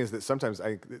hear you saying is that sometimes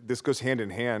this goes hand in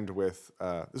hand with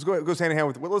well,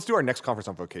 let's do our next conference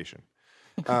on vocation.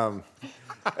 That's what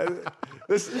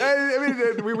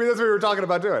we were talking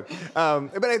about doing.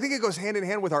 But I think it goes hand in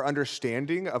hand with our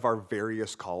understanding of our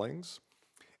various callings.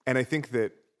 And I think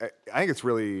it's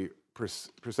really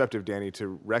perceptive, Danny,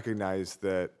 to recognize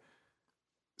that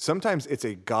sometimes it's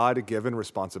a God-given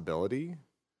responsibility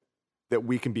that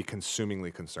we can be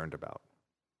consumingly concerned about.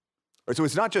 So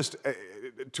it's not just,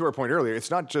 to our point earlier,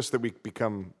 it's not just that we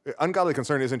become, ungodly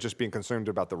concern isn't just being concerned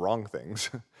about the wrong things,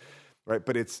 right?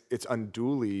 But it's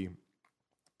unduly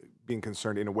being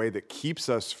concerned in a way that keeps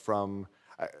us from,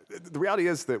 the reality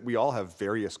is that we all have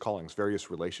various callings, various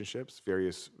relationships,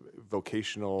 various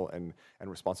vocational and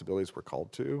responsibilities we're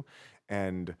called to.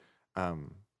 And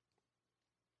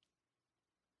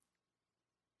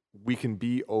we can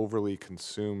be overly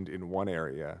consumed in one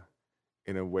area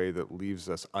in a way that leaves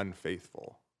us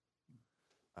unfaithful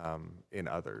in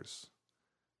others.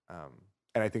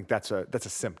 And I think that's a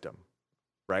symptom,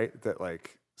 right? That,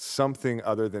 like, something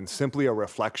other than simply a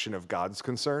reflection of God's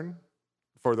concern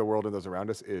for the world and those around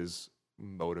us is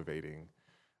motivating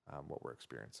what we're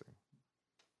experiencing.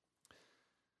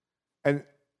 And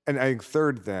I think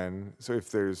third then, so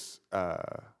if there's,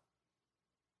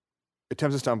 it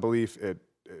tempts us to unbelief, it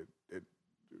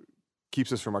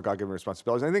keeps us from our God-given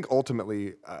responsibilities. And I think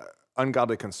ultimately,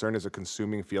 ungodly concern is a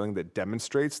consuming feeling that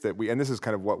demonstrates that and this is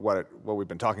kind of what we've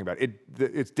been talking about,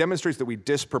 it demonstrates that we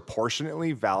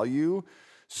disproportionately value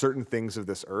certain things of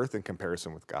this earth in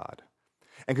comparison with God.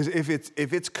 And because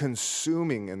if it's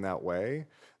consuming in that way,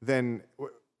 then,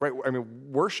 right, I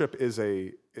mean, worship is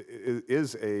a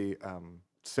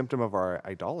symptom of our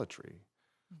idolatry,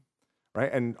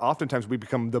 right? And oftentimes we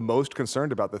become the most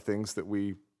concerned about the things that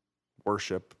we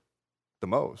worship the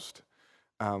most.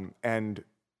 And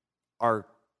our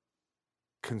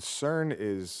concern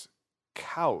is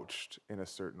couched in a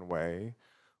certain way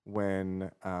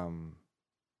when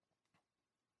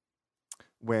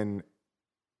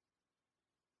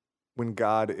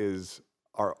God is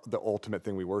the ultimate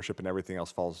thing we worship and everything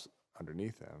else falls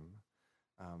underneath him.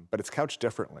 But it's couched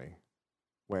differently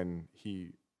when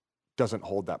he doesn't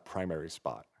hold that primary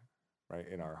spot, right,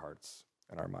 in our hearts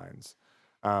and our minds.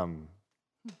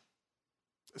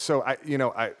 So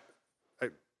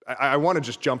I want to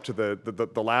just jump to the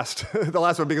last the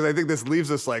last one, because I think this leaves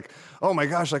us like, oh my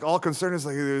gosh, like all concern is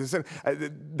like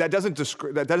that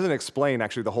doesn't explain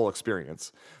actually the whole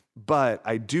experience. But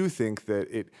I do think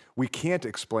that we can't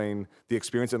explain the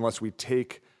experience unless we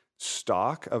take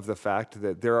stock of the fact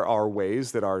that there are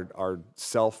ways that our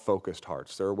self-focused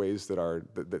hearts, there are ways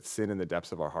that sin in the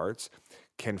depths of our hearts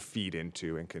can feed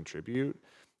into and contribute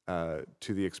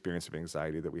to the experience of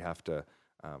anxiety that we have to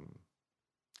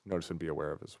notice and be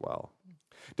aware of as well.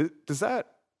 Does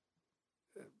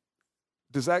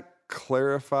that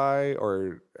clarify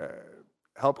or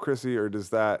help, Chrissy, or does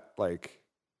that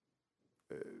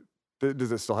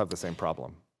does it still have the same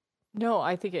problem? No,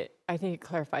 I think it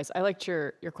clarifies. I liked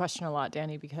your question a lot,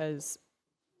 Danny, because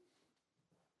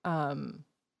I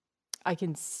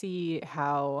can see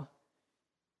how,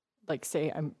 like,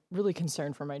 say I'm really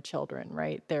concerned for my children,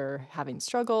 right? They're having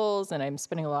struggles and I'm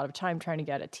spending a lot of time trying to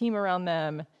get a team around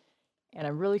them, and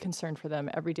I'm really concerned for them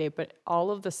every day. But all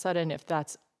of a sudden, if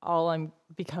that's all I'm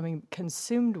becoming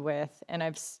consumed with, and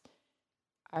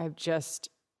I've just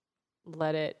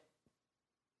let it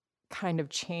kind of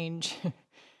change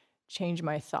change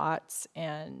my thoughts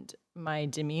and my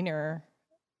demeanor,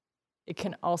 it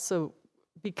can also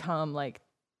become like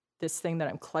this thing that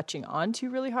I'm clutching onto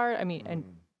really hard. I mean, and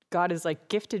God has like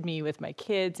gifted me with my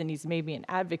kids and he's made me an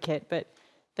advocate, but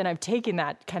then I've taken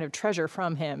that kind of treasure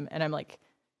from him and I'm like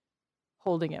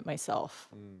holding it myself.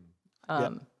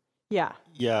 Yeah.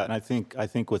 Yeah, and I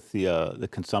think with the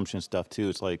consumption stuff too,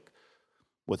 it's like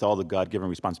with all the God-given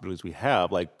responsibilities we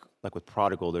have, like with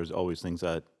Prodigal, there's always things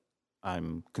that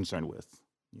I'm concerned with,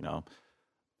 you know.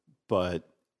 But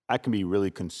I can be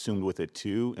really consumed with it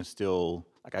too, and still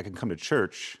like I can come to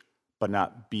church but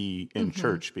not be in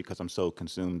church because I'm so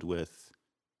consumed with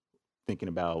thinking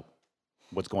about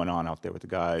what's going on out there with the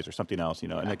guys or something else, you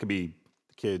know. And it can be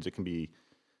the kids, it can be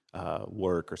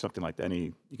work or something like that.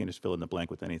 You can just fill in the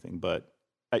blank with anything. But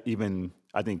I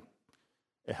think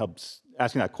it helps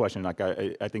asking that question. Like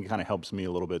I think it kind of helps me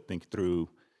a little bit think through.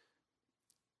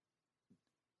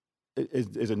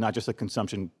 Is it not just a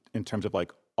consumption in terms of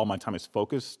like all my time is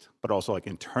focused, but also like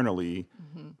internally,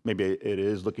 maybe it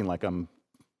is looking like I'm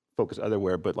focused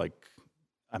otherwhere, but like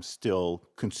I'm still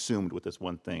consumed with this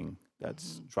one thing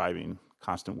that's driving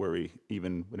constant worry,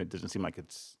 even when it doesn't seem like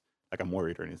it's like I'm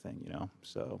worried or anything, you know?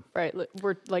 So. Right.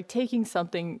 We're like taking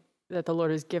something that the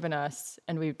Lord has given us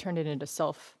and we've turned it into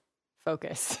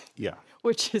self-focus. Yeah.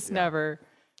 Which is never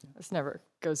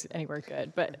goes anywhere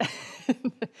good. But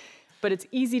but it's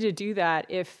easy to do that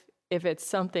if it's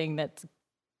something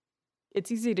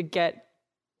it's easy to get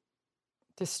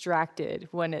distracted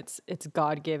when it's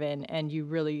God-given and you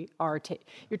really are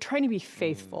you're trying to be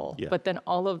faithful, but then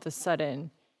all of a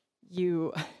sudden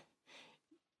you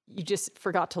just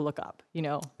forgot to look up, you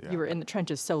know. You were in the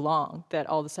trenches so long that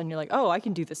all of a sudden you're like, oh, I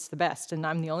can do this the best and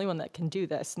I'm the only one that can do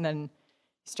this. And then you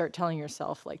start telling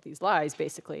yourself like these lies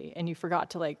basically, and you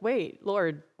forgot to like, wait,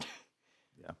 Lord,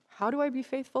 how do I be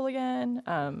faithful again?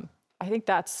 I think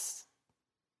that's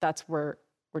where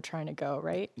we're trying to go,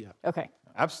 right? Yeah. Okay.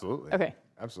 Absolutely. Okay.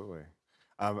 Absolutely.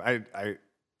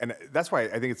 And that's why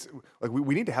I think it's like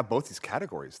we need to have both these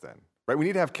categories then, right? We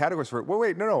need to have categories for,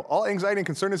 wait, no, all anxiety and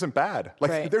concern isn't bad.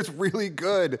 Like there's really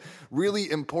good, really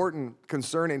important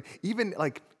concern, and even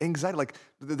like anxiety, like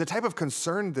the type of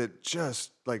concern that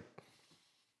just like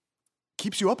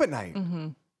keeps you up at night,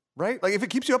 right? Like if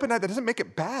it keeps you up at night, that doesn't make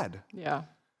it bad. Yeah.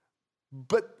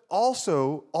 But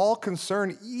also all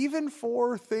concern, even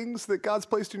for things that God's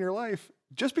placed in your life,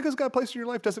 just because God placed it in your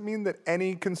life doesn't mean that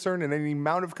any concern and any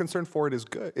amount of concern for it is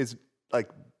good, is like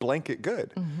blanket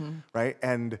good, right?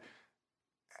 And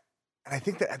I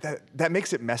think that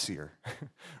makes it messier,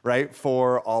 right?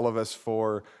 For all of us,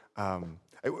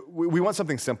 we want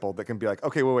something simple that can be like,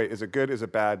 okay, wait, is it good? Is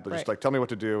it bad? But just like tell me what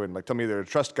to do and like tell me either to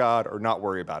trust God or not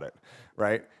worry about it,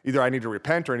 right? Either I need to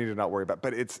repent or I need to not worry about it.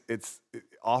 But it's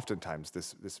oftentimes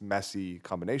this messy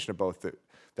combination of both that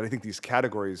I think these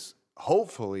categories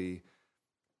hopefully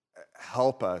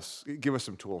help us, give us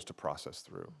some tools to process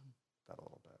through that a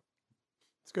little bit.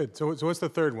 It's good. So what's the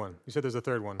third one? You said there's a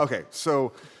third one. Okay,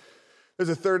 so there's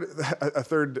a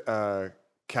third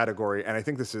category, and I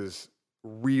think this is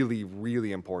really,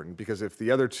 really important because if the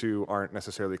other two aren't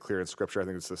necessarily clear in Scripture, I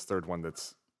think it's this third one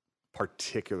that's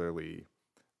particularly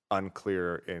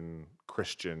unclear in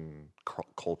Christian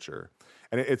culture,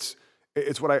 and it's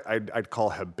what I'd call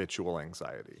habitual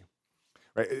anxiety,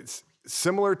 right? It's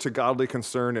similar to godly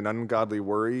concern and ungodly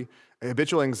worry.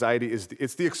 Habitual anxiety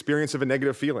it's the experience of a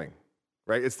negative feeling,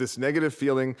 right? It's this negative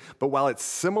feeling, but while it's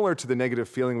similar to the negative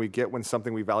feeling we get when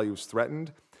something we value is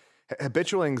threatened,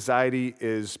 habitual anxiety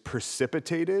is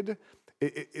precipitated.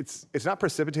 It's not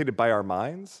precipitated by our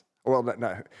minds, or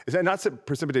well, it's not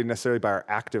precipitated necessarily by our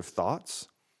active thoughts,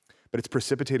 but it's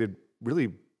precipitated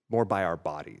really more by our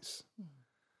bodies.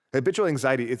 Habitual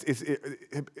anxiety is the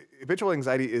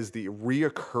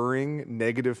reoccurring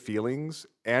negative feelings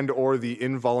and or the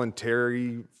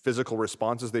involuntary physical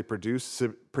responses they produce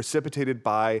precipitated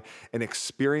by an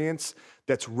experience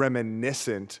that's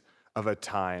reminiscent of a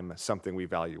time something we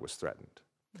value was threatened.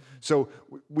 So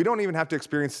we don't even have to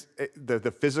experience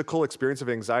the physical experience of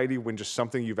anxiety when just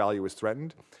something you value is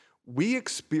threatened. We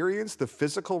experience the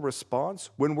physical response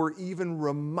when we're even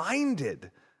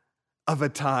reminded of a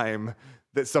time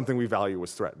that something we value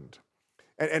was threatened.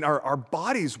 And our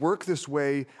bodies work this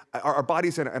way, our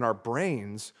bodies and our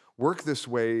brains work this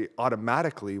way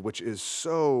automatically, which is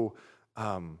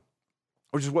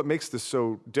what makes this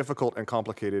so difficult and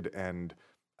complicated and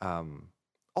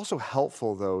also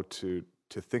helpful, though, to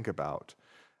think about.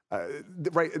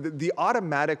 The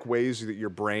automatic ways that your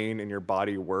brain and your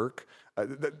body work,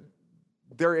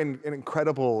 they're in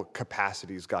incredible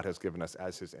capacities God has given us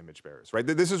as his image bearers, right?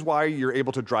 This is why you're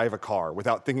able to drive a car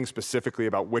without thinking specifically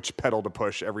about which pedal to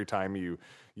push every time you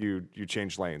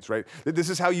change lanes, right? This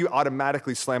is how you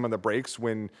automatically slam on the brakes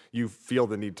when you feel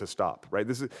the need to stop, right?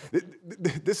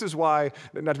 This is why,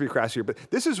 not to be crass here, but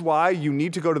this is why you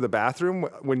need to go to the bathroom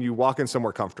when you walk in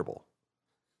somewhere comfortable.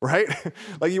 Right?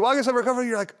 Like you walk in somewhere comfortable,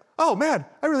 you're like, oh man,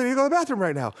 I really need to go to the bathroom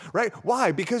right now, right?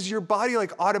 Why? Because your body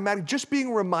automatically, just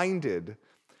being reminded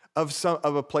of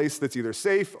a place that's either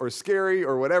safe or scary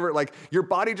or whatever, like your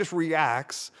body just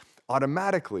reacts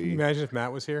automatically. Can you imagine if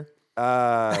Matt was here?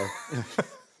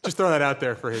 Just throw that out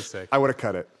there for his sake. I would have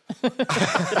cut it.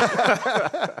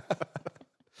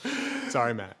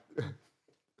 Sorry, Matt.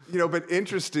 But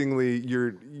interestingly,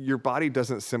 your body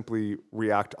doesn't simply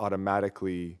react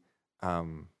automatically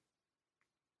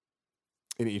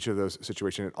in each of those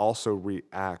situations. It also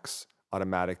reacts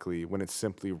automatically when it's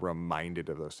simply reminded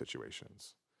of those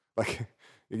situations. Like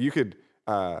you could,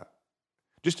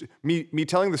 just me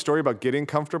telling the story about getting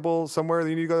comfortable somewhere that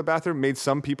you need to go to the bathroom made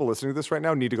some people listening to this right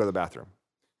now need to go to the bathroom,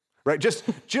 right? Just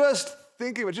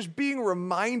thinking about, just being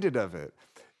reminded of it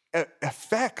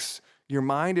affects your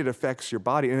mind, it affects your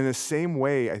body. And in the same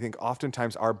way, I think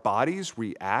oftentimes our bodies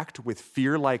react with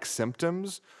fear-like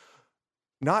symptoms,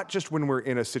 not just when we're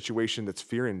in a situation that's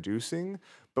fear-inducing,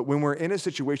 but when we're in a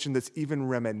situation that's even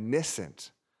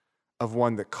reminiscent of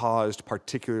one that caused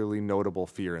particularly notable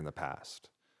fear in the past.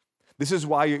 This is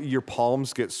why your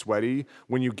palms get sweaty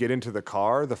when you get into the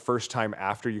car the first time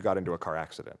after you got into a car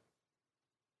accident,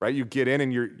 right? You get in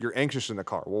and you're anxious in the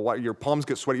car. Well, your palms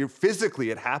get sweaty. Physically,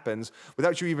 it happens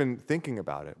without you even thinking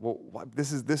about it. Well,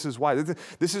 this is why.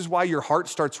 This is why your heart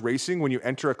starts racing when you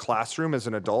enter a classroom as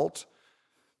an adult,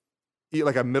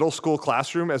 like a middle school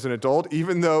classroom as an adult,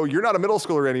 even though you're not a middle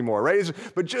schooler anymore, right?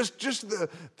 But just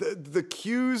the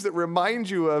cues that remind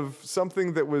you of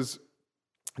something that was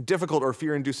difficult or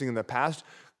fear-inducing in the past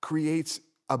creates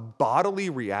a bodily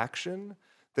reaction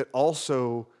that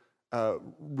also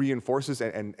reinforces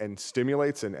and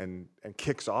stimulates and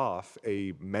kicks off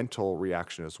a mental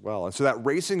reaction as well. And so that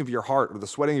racing of your heart or the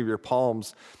sweating of your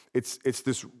palms, it's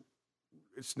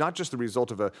not just the result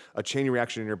of a chain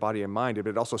reaction in your body and mind, but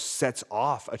it also sets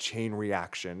off a chain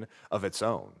reaction of its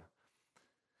own.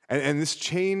 And this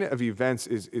chain of events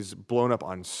is blown up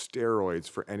on steroids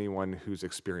for anyone who's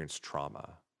experienced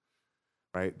trauma,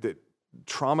 right? That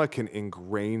trauma can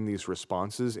ingrain these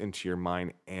responses into your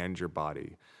mind and your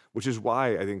body, which is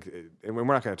why I think, and we're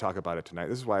not going to talk about it tonight,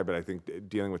 this is why, but I think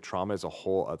dealing with trauma is a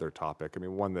whole other topic. I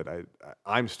mean, one that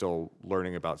I'm still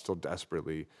learning about, still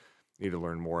desperately need to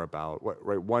learn more about,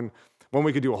 right? One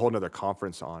we could do a whole nother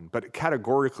conference on, but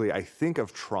categorically, I think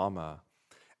of trauma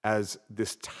as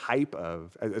this type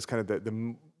of, as kind of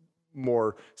the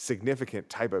more significant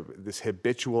type of this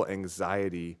habitual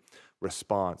anxiety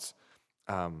response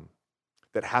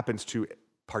that happens to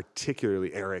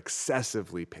particularly or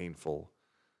excessively painful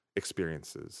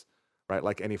experiences, right?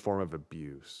 Like any form of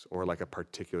abuse or like a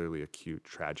particularly acute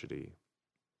tragedy.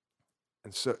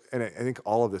 And I think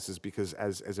all of this is because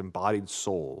as embodied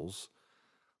souls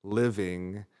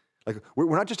living, like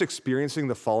we're not just experiencing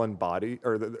the fallen body,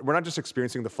 or we're not just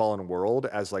experiencing the fallen world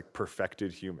as like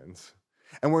perfected humans.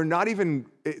 And we're not even,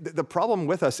 the problem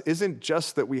with us isn't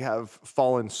just that we have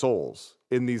fallen souls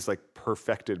in these like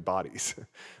perfected bodies,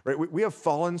 right? We have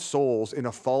fallen souls in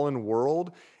a fallen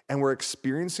world, and we're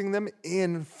experiencing them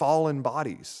in fallen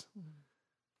bodies.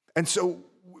 And so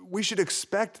we should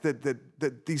expect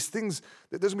that these things,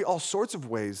 that there's gonna be all sorts of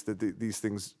ways that these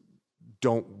things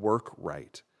don't work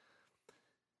right.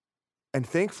 And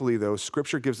thankfully, though,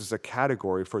 Scripture gives us a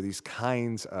category for these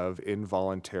kinds of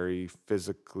involuntary,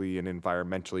 physically and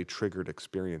environmentally triggered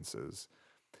experiences.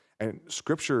 And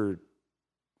Scripture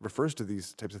refers to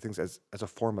these types of things as a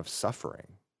form of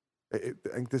suffering. I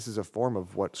think this is a form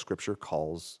of what Scripture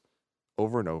calls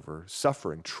over and over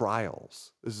suffering,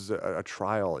 trials. This is a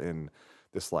trial in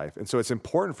this life. And so it's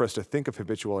important for us to think of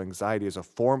habitual anxiety as a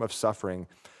form of suffering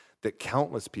that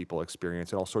countless people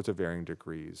experience in all sorts of varying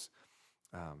degrees.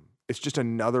 It's just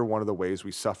another one of the ways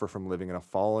we suffer from living in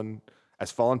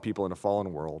as fallen people in a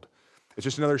fallen world. It's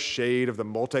just another shade of the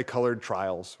multicolored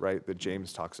trials, right, that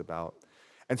James talks about.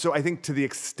 And so I think to the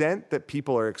extent that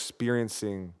people are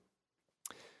experiencing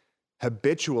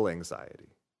habitual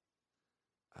anxiety,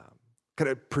 kind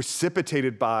of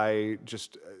precipitated by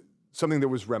just something that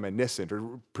was reminiscent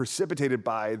or precipitated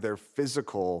by their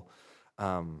physical,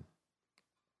 a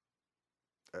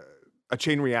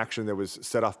chain reaction that was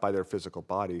set off by their physical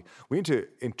body, we need to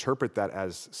interpret that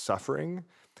as suffering.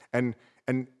 And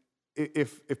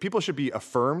if people should be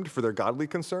affirmed for their godly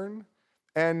concern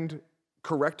and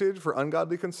corrected for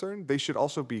ungodly concern, they should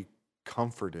also be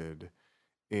comforted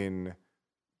in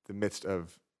the midst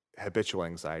of habitual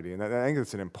anxiety. And I think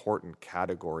it's an important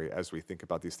category as we think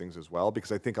about these things as well,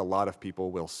 because I think a lot of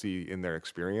people will see in their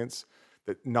experience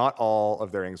that not all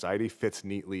of their anxiety fits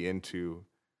neatly into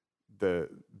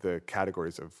the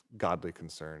categories of godly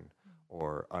concern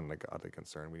or ungodly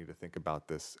concern. We need to think about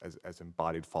this as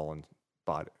embodied fallen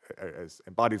body, as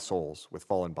embodied souls with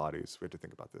fallen bodies. We have to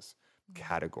think about this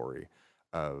category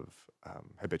of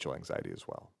habitual anxiety as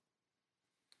well.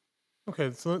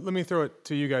 Okay, so let me throw it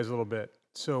to you guys a little bit.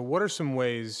 So what are some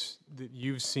ways that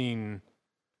you've seen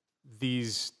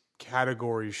these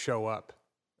categories show up?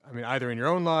 I mean, either in your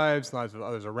own lives, lives of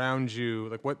others around you,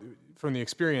 like what, from the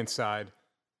experience side,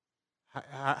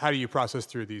 how do you process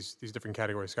through these different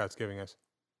categories Scott's giving us?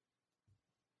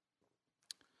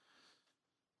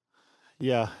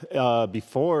 Yeah,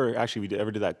 before actually we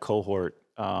ever did that cohort,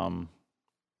 I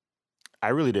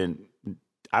really didn't.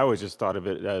 I always just thought of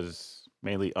it as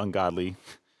mainly ungodly.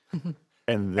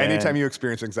 And then, anytime you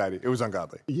experience anxiety, it was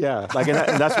ungodly. yeah, like and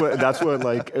that's what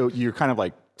like you're kind of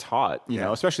like taught, you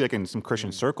know, especially like in some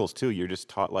Christian circles too. You're just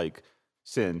taught like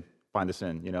sin, find the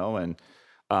sin, you know, and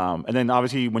then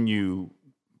obviously when you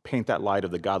paint that light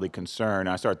of the godly concern,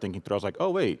 I started thinking through. I was like, oh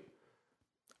wait,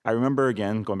 I remember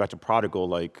again going back to Prodigal,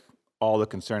 like all the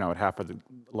concern I would have for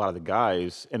a lot of the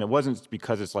guys, and it wasn't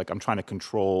because it's like I'm trying to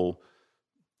control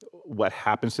what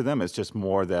happens to them. It's just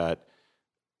more that,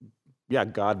 yeah,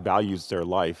 God values their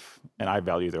life, and I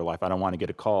value their life. I don't want to get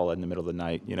a call in the middle of the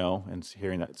night, you know, and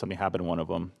hearing that something happened to one of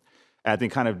them. And I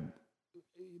think kind of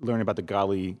learning about the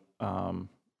godly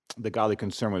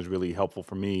concern was really helpful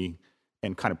for me,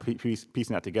 and kind of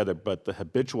piecing that together. But the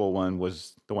habitual one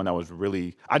was the one that was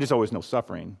really, I just always know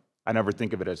suffering. I never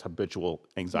think of it as habitual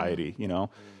anxiety, you know?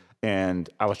 And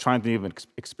I was trying to think of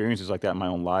experiences like that in my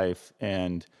own life.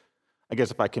 And I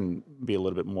guess if I can be a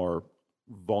little bit more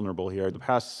vulnerable here, the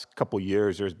past couple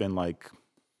years, there's been like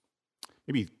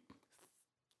maybe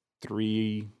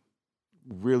 3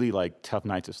 really like tough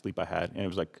nights of sleep I had. And it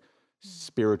was like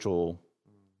spiritual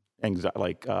anxiety,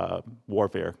 like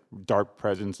warfare, dark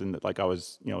presence. And like I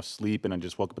was, you know, asleep and I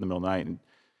just woke up in the middle of the night and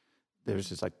there was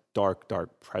this like dark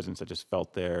presence that just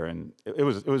felt there. And it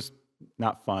was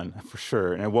not fun for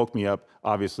sure. And it woke me up,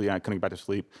 obviously, and I couldn't get back to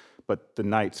sleep. But the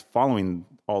nights following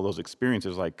all those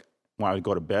experiences, like when I would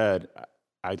go to bed,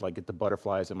 I'd like get the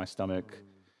butterflies in my stomach.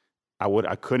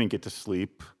 I couldn't get to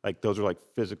sleep. Like those are like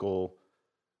physical.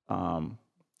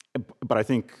 But I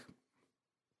think,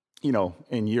 you know,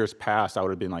 in years past, I would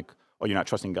have been like, oh, you're not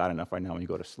trusting God enough right now when you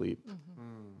go to sleep,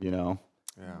 you know?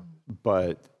 Yeah.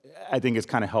 But I think it's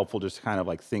kind of helpful just to kind of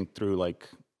like think through like,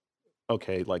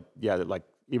 okay, like, yeah, that like,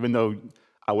 even though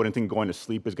I wouldn't think going to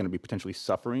sleep is going to be potentially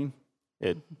suffering,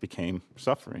 it became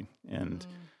suffering. And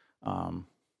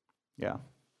yeah.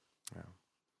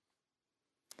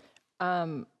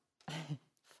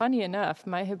 Funny enough,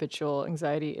 my habitual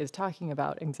anxiety is talking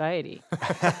about anxiety.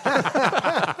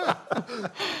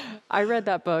 I read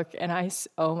that book and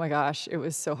oh my gosh, it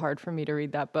was so hard for me to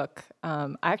read that book.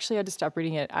 I actually had to stop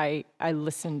reading it. I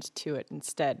listened to it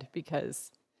instead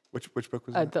because Which book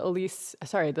was that? the Elise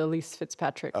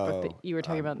Fitzpatrick book that you were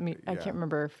talking about. I can't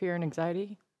remember, Fear and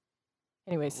Anxiety.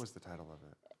 Anyways, What was the title of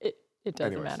it? it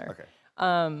doesn't matter. Okay.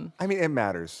 I mean, it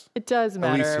matters. It does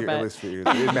matter, At least for you,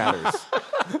 it matters.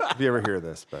 If you ever hear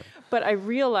this, but I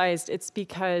realized it's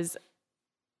because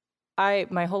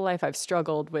my whole life I've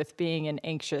struggled with being an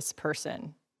anxious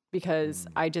person because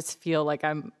I just feel like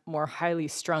I'm more highly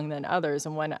strung than others.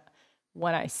 And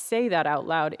when I say that out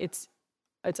loud, it's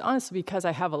honestly because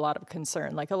I have a lot of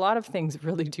concern. Like a lot of things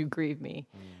really do grieve me.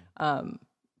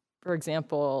 For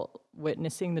example,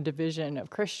 witnessing the division of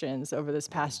Christians over this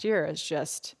past year has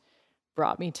just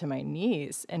brought me to my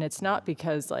knees. And it's not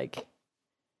because like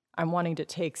I'm wanting to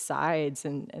take sides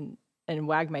and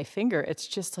wag my finger. It's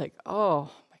just like,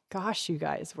 oh my gosh, you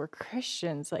guys, we're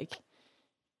Christians. Like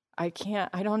I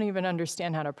don't even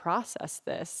understand how to process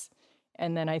this.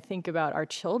 And then I think about our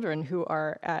children who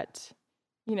are at,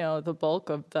 you know, the bulk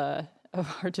of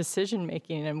our decision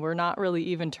making, and we're not really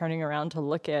even turning around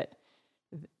to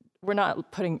we're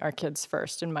not putting our kids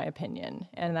first, in my opinion.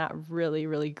 And that really,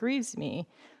 really grieves me.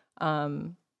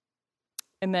 And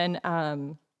then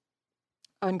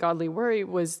ungodly worry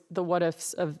was the what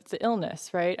ifs of the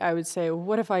illness, right? I would say,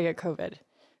 what if I get COVID?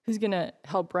 Who's going to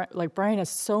help Brian? Like Brian has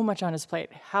so much on his plate.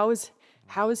 How is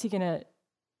he going to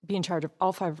be in charge of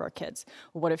all 5 of our kids?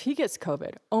 What if he gets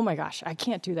COVID? Oh my gosh, I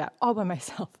can't do that all by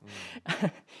myself.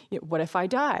 What if I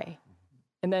die?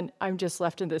 And then I'm just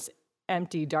left in this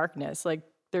empty darkness. Like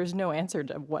there's no answer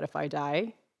to what if I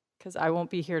die, because I won't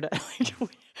be here to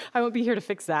I won't be here to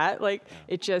fix that. Like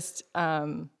it just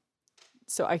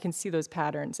so I can see those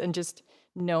patterns, and just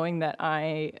knowing that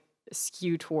I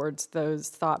skew towards those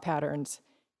thought patterns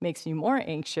makes me more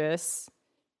anxious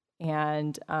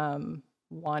and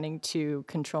wanting to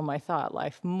control my thought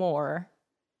life more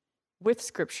with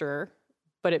scripture,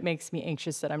 but it makes me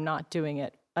anxious that I'm not doing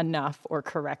it enough or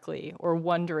correctly, or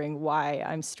wondering why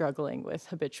I'm struggling with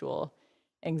habitual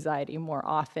anxiety more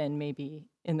often, maybe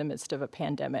in the midst of a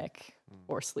pandemic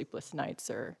or sleepless nights,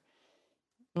 or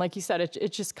like you said,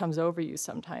 it just comes over you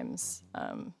sometimes.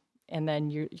 And then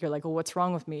you're like, well, what's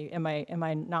wrong with me? Am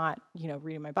I not,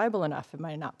 reading my Bible enough? Am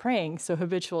I not praying? So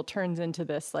habitual turns into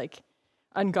this like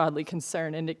ungodly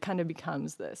concern, and it kind of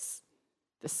becomes this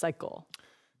cycle.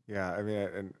 Yeah, I mean,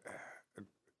 and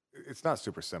it's not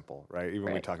super simple, right? Even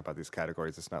when we talk about these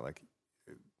categories, it's not like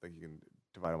you can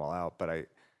divide them all out. But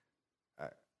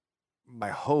my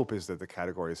hope is that the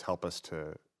categories help us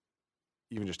to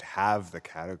even just have the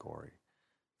category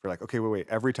for like, okay, wait,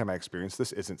 every time I experience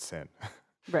this isn't sin.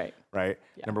 Right. Right?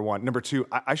 Yeah. Number one. Number two,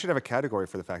 I should have a category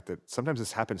for the fact that sometimes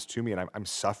this happens to me and I'm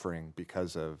suffering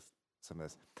because of some of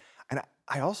this. And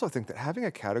I also think that having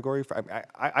a category for,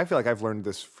 I feel like I've learned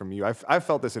this from you. I've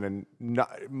felt this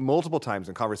multiple times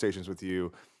in conversations with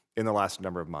you in the last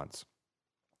number of months.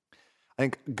 I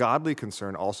think godly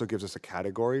concern also gives us a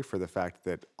category for the fact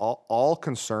that all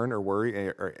concern or worry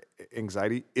or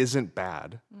anxiety isn't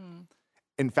bad.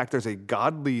 In fact, there's a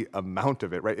godly amount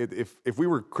of it, right? If we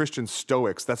were Christian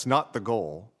Stoics, that's not the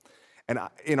goal. And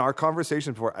in our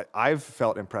conversation before, I've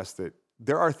felt impressed that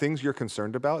there are things you're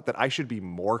concerned about that I should be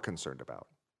more concerned about.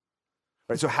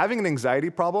 Right? So having an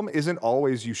anxiety problem isn't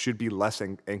always you should be less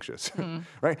anxious,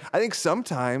 right? I think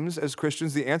sometimes as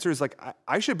Christians, the answer is like,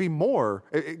 I should be more.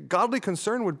 Godly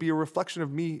concern would be a reflection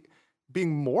of me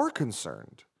being more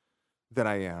concerned than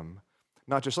I am,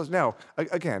 not just less. Now,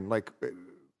 again, like,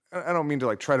 I don't mean to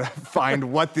like try to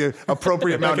find what the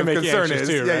appropriate amount of concern is.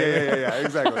 Too, right? Yeah,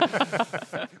 exactly.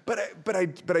 but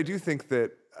I do think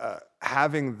that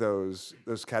having those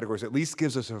categories at least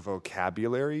gives us a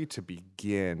vocabulary to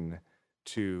begin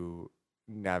to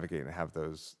navigate and have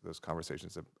those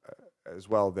conversations as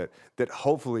well. That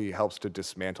hopefully helps to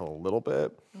dismantle a little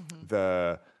bit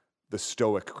the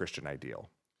Stoic Christian ideal.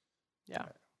 Yeah.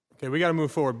 Okay, we got to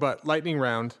move forward, but lightning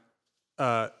round.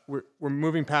 We're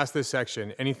moving past this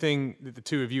section. Anything that the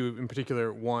two of you in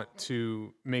particular want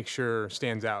to make sure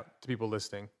stands out to people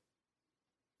listening?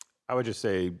 I would just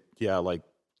say,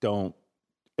 it's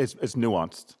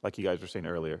nuanced, like you guys were saying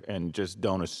earlier, and just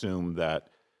don't assume that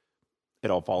it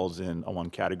all falls in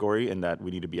one category, and that we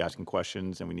need to be asking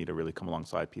questions and we need to really come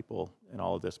alongside people in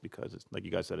all of this, because it's like you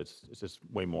guys said, it's just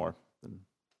way more than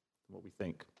what we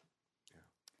think.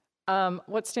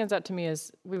 What stands out to me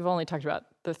is we've only talked about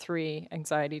the 3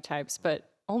 anxiety types, but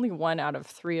only 1 out of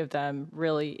 3 of them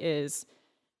really is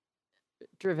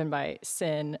driven by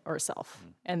sin or self.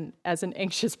 And as an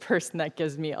anxious person, that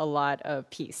gives me a lot of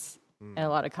peace and a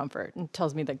lot of comfort, and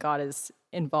tells me that God is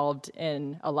involved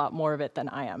in a lot more of it than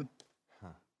I am.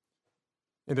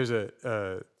 And there's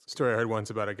a story I heard once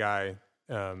about a guy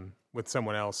with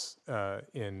someone else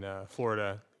in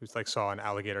Florida who's like saw an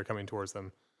alligator coming towards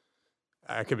them.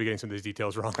 I could be getting some of these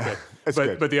details wrong,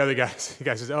 but the other guy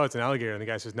says, "Oh, it's an alligator," and the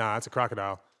guy says, "Nah, it's a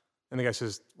crocodile." And the guy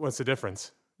says, "What's the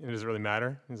difference? Does it really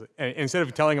matter?" He's like, and instead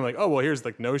of telling him like, "Oh, well, here's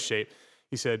like nose shape,"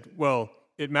 he said, "Well,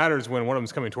 it matters when one of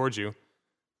them's coming towards you,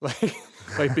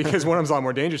 like because one of them's a lot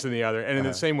more dangerous than the other." And in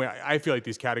the same way, I feel like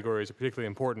these categories are particularly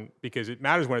important because it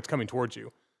matters when it's coming towards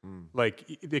you. Like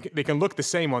they can look the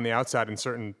same on the outside in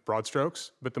certain broad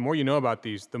strokes, but the more you know about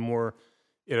these, the more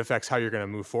it affects how you're going to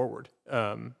move forward.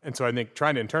 And so I think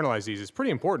trying to internalize these is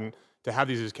pretty important to have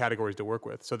these as categories to work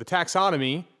with. So the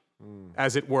taxonomy,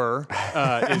 as it were,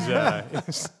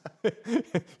 is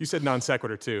you said non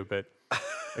sequitur too, but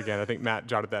again, I think Matt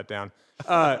jotted that down.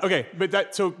 Okay,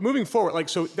 but so moving forward, like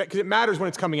so that because it matters when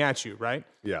it's coming at you, right?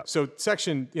 Yeah. So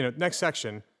next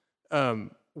section,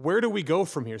 where do we go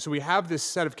from here? So we have this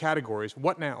set of categories.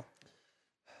 What now?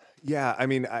 Yeah, I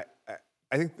mean, I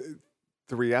think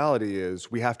the reality is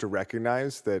we have to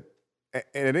recognize that at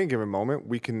any given moment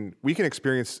we can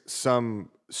experience some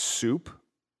soup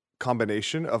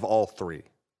combination of all 3,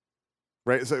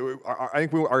 right? So I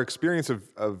think our experience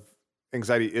of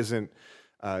anxiety isn't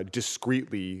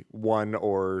discretely one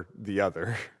or the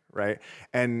other, right?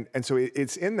 And so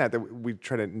it's in that we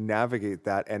try to navigate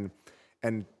that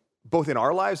and both in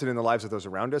our lives and in the lives of those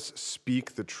around us,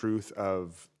 speak the truth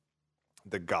of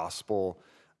the gospel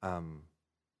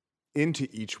into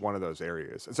each one of those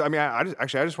areas. And so, I mean, I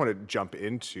just want to jump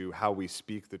into how we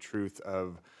speak the truth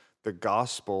of the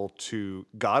gospel to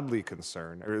godly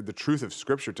concern, or the truth of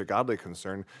Scripture to godly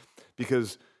concern,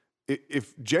 because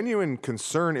if genuine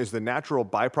concern is the natural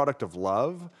byproduct of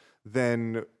love,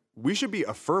 then we should be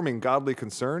affirming godly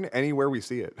concern anywhere we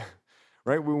see it,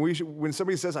 right? When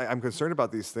somebody says, I'm concerned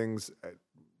about these things,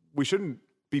 we shouldn't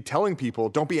be telling people,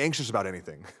 don't be anxious about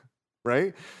anything,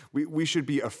 right? We should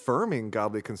be affirming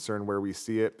godly concern where we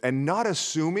see it and not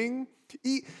assuming,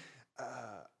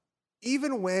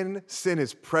 even when sin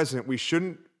is present, we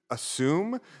shouldn't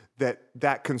assume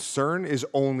that concern is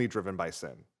only driven by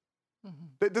sin.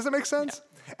 Does that make sense?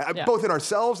 Yeah. Both in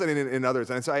ourselves and in others.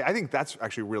 And so I think that's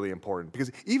actually really important, because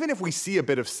even if we see a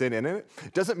bit of sin in it,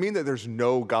 it doesn't mean that there's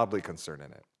no godly concern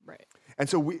in it. Right. And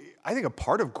so I think a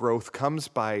part of growth comes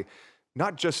by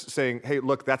not just saying, hey,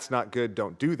 look, that's not good,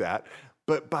 don't do that,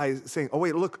 but by saying, oh,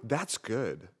 wait, look, that's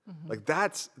good. Like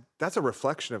that's a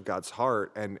reflection of God's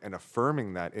heart, and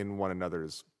affirming that in one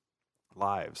another's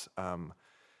lives.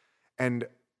 And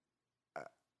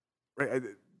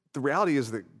the reality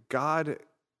is that God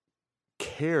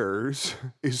cares,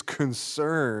 is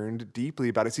concerned deeply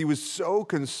about us. He was so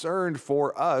concerned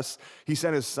for us, he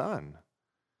sent his son.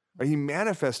 Right? He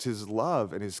manifests his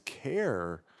love and his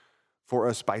care for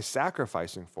us by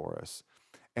sacrificing for us.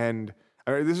 And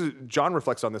John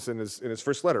reflects on this in his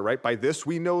first letter, right? By this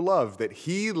we know love, that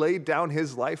he laid down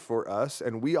his life for us,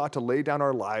 and we ought to lay down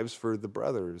our lives for the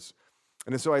brothers.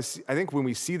 And so I think when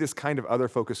we see this kind of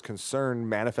other-focused concern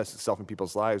manifest itself in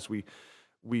people's lives,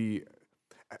 I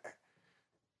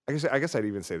guess I'd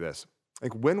even say this.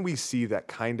 Like, when we see that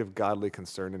kind of godly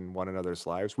concern in one another's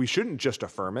lives, we shouldn't just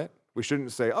affirm it. We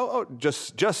shouldn't say,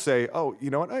 just say, oh,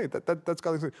 you know what, hey, that's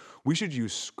godly concern. We should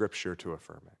use Scripture to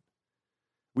affirm it.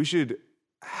 We should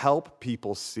help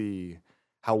people see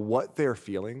how what they're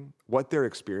feeling, what they're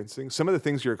experiencing, some of the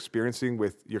things you're experiencing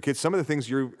with your kids, some of the things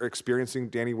you're experiencing,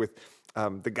 Danny, with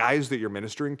the guys that you're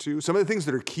ministering to, some of the things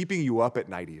that are keeping you up at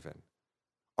night even,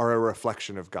 are a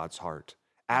reflection of God's heart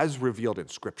as revealed in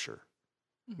Scripture,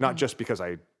 not just because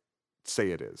I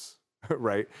say it is,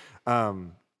 right?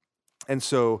 And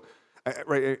so,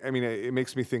 right, I mean, it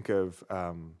makes me think of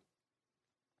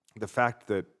the fact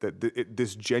that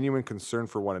this genuine concern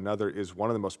for one another is one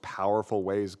of the most powerful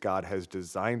ways God has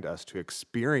designed us to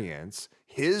experience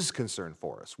his concern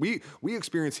for us. We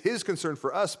experience his concern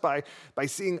for us by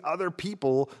seeing other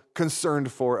people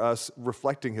concerned for us,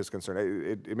 reflecting his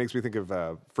concern. It makes me think of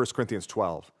 1 Corinthians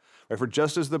 12. Right? For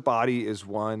just as the body is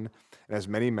one and has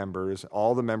many members,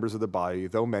 all the members of the body,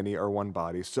 though many, are one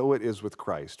body, so it is with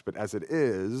Christ. But as it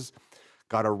is,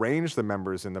 God arranged the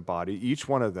members in the body, each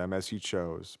one of them as he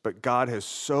chose. But God has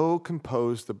so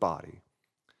composed the body,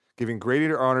 giving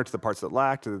greater honor to the parts that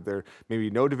lacked, that there may be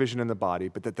no division in the body,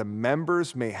 but that the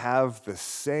members may have the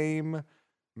same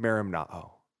merimnao,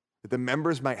 that the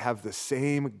members might have the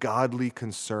same godly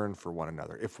concern for one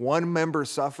another. If one member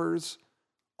suffers,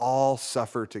 all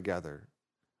suffer together.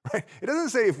 Right? It doesn't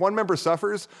say if one member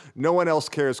suffers, no one else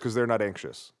cares because they're not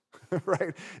anxious. Right?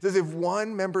 It says if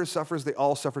one member suffers, they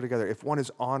all suffer together. If one is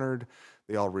honored,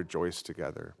 they all rejoice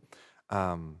together.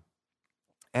 And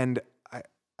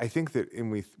I think that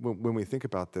when we think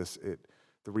about this,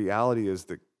 the reality is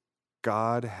that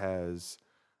God has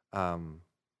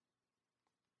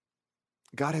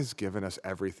given us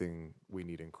everything we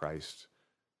need in Christ.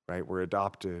 Right? We're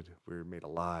adopted, we're made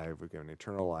alive, we're given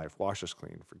eternal life, washed us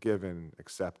clean, forgiven,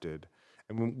 accepted.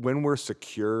 And when we're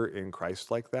secure in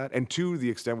Christ like that, and to the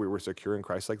extent we were secure in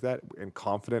Christ like that and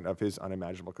confident of his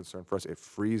unimaginable concern for us, it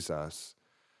frees us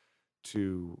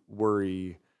to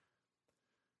worry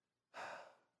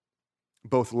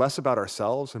both less about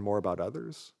ourselves and more about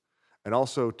others, and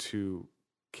also to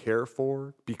care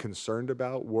for, be concerned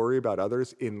about, worry about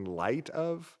others in light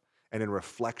of and in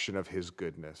reflection of his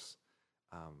goodness.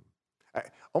 I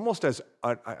want to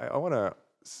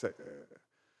say,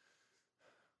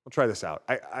 we'll try this out.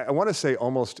 I want to say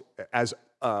almost as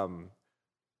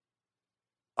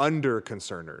under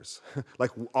concerners.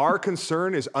 Like our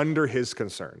concern is under his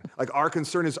concern. Like our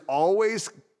concern is always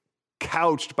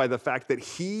couched by the fact that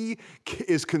he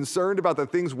is concerned about the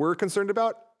things we're concerned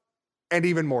about, and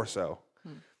even more so.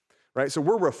 Right? So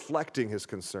we're reflecting his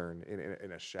concern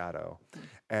in a shadow.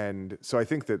 And so I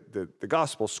think that the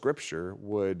gospel Scripture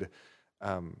would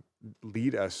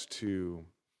lead us to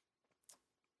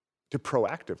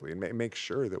proactively and make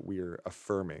sure that we're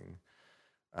affirming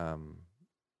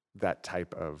that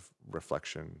type of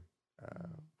reflection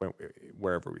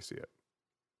wherever we see it.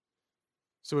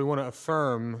 So we want to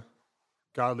affirm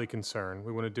godly concern.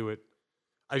 We want to do it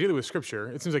ideally with Scripture,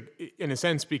 it seems like, in a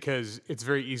sense, because it's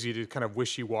very easy to kind of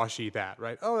wishy-washy that,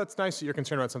 right? Oh, that's nice that you're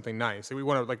concerned about something nice. And we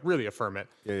want to like really affirm it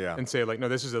and say like, no,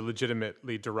 this is a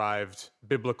legitimately derived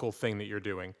biblical thing that you're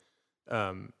doing.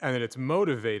 And that it's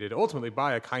motivated ultimately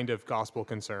by a kind of gospel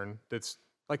concern that's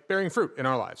like bearing fruit in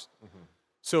our lives.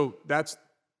 So that's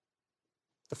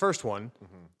the first one.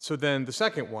 So then the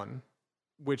second one,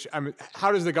 which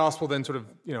how does the gospel then sort of,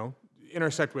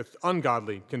 intersect with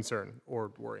ungodly concern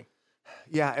or worry?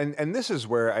 Yeah, and this is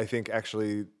where I think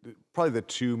actually probably the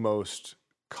two most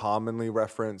commonly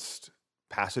referenced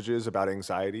passages about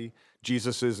anxiety,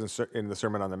 Jesus is in the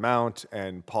Sermon on the Mount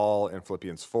and Paul in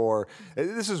Philippians 4.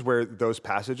 This is where those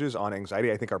passages on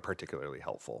anxiety I think are particularly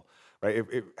helpful, right?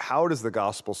 How does the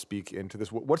gospel speak into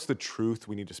this? What's the truth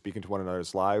we need to speak into one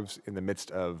another's lives in the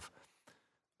midst of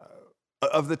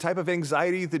the type of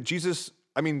anxiety that Jesus,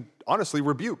 honestly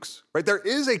rebukes, right? There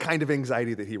is a kind of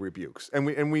anxiety that he rebukes.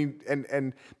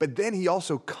 But then he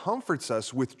also comforts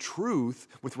us with truth,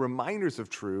 with reminders of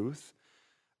truth,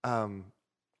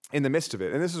 in the midst of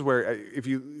it. And this is where, if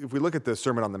we look at the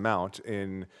Sermon on the Mount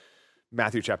in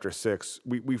Matthew chapter 6,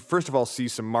 we first of all see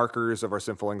some markers of our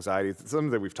sinful anxiety, some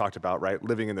that we've talked about, right?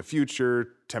 Living in the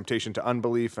future, temptation to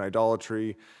unbelief and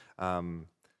idolatry.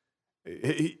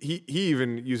 He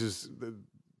even uses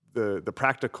the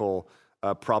practical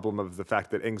problem of the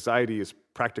fact that anxiety is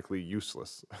practically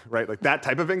useless, right? Like that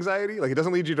type of anxiety, like it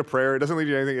doesn't lead you to prayer, it doesn't lead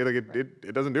you to anything,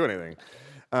 it doesn't do anything.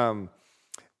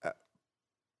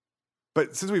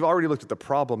 But since we've already looked at the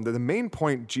problem, the main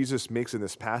point Jesus makes in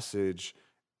this passage,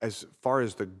 as far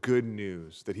as the good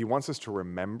news that he wants us to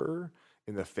remember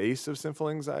in the face of sinful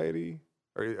anxiety,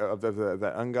 or of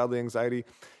that ungodly anxiety,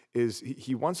 is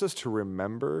he wants us to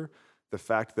remember the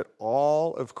fact that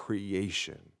all of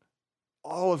creation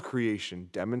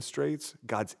demonstrates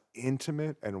God's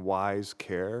intimate and wise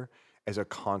care as a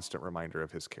constant reminder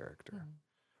of his character.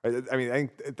 Right? I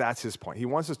think that's his point. He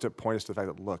wants us to point us to the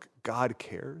fact that, look, God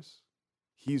cares.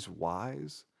 He's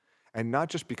wise, and not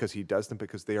just because he does them,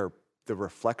 because they are the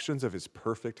reflections of his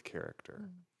perfect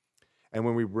character. And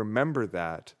when we remember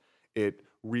that, it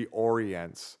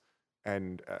reorients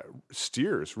and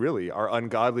steers, really, our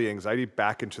ungodly anxiety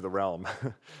back into the realm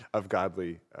of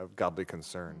godly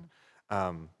concern.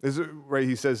 Right?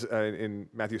 He says in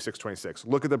Matthew 6:26,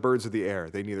 look at the birds of the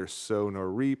air. They neither sow nor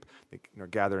reap, nor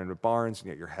gather into barns, and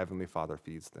yet your heavenly Father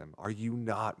feeds them. Are you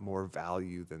not more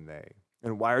value than they?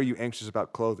 And why are you anxious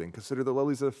about clothing? Consider the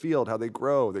lilies of the field, how they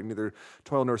grow. They neither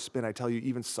toil nor spin. I tell you,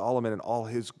 even Solomon in all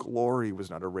his glory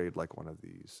was not arrayed like one of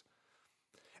these.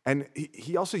 And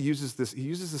he also uses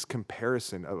this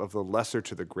comparison of the lesser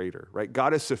to the greater, right?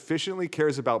 God is sufficiently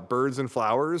cares about birds and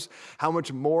flowers. How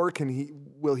much more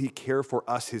will he care for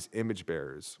us, his image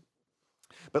bearers?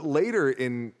 But later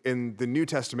in the New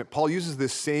Testament, Paul uses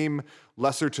this same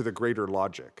lesser to the greater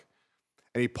logic.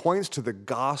 And he points to the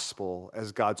gospel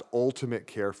as God's ultimate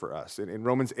care for us. In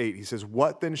Romans 8, he says,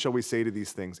 what then shall we say to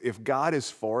these things? If God is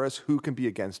for us, who can be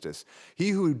against us?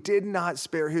 He who did not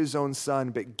spare his own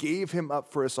son, but gave him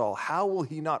up for us all, how will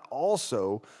he not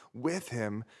also with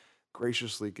him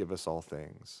graciously give us all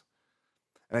things?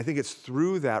 And I think it's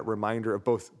through that reminder of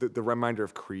both the reminder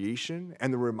of creation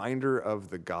and the reminder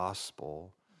of the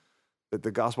gospel that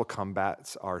the gospel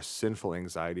combats our sinful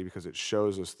anxiety, because it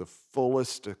shows us the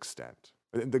fullest extent.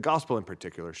 The gospel in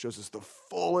particular shows us the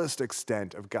fullest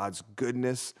extent of God's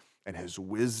goodness and his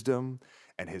wisdom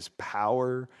and his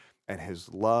power and his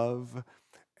love.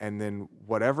 And then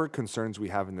whatever concerns we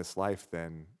have in this life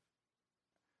then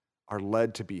are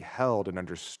led to be held and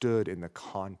understood in the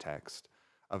context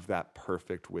of that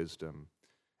perfect wisdom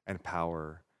and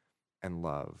power and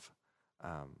love.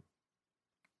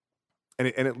 And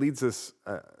it leads us,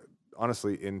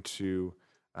 honestly, into...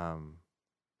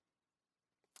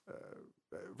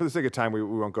 for the sake of time, we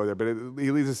won't go there, but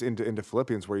he leads us into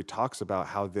Philippians, where he talks about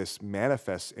how this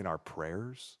manifests in our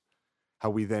prayers,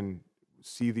 how we then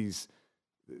see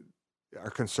our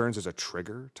concerns as a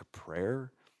trigger to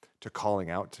prayer, to calling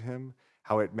out to him,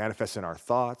 how it manifests in our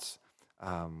thoughts,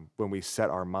 when we set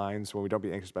our minds, when we don't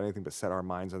be anxious about anything, but set our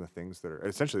minds on the things that are,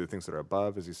 essentially the things that are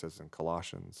above, as he says in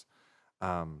Colossians.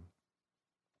 And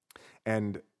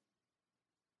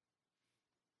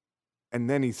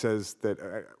then he says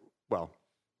that,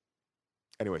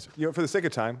 anyways, for the sake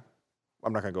of time,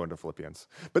 I'm not going to go into Philippians.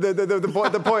 But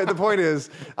the point is,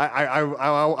 I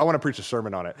want to preach a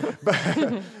sermon on it.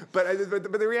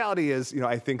 But the reality is,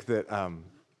 I think that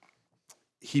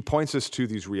he points us to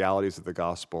these realities of the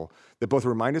gospel that both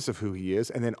remind us of who he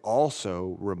is, and then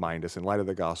also remind us, in light of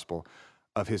the gospel,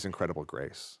 of his incredible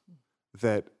grace.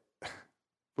 That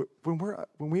when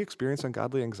we experience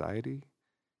ungodly anxiety,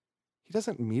 he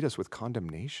doesn't meet us with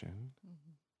condemnation.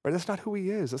 Right? That's not who he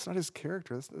is. That's not his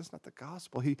character. That's not the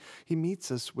gospel. He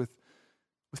meets us with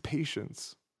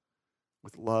patience,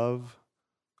 with love,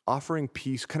 offering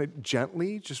peace, kind of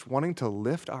gently, just wanting to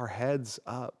lift our heads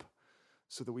up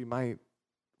so that we might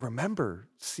remember,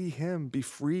 see him, be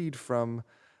freed from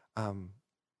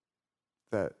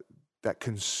that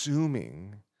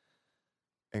consuming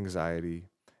anxiety,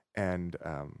 and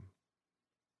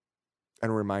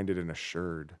reminded and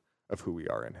assured of who we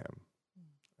are in him.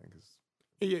 I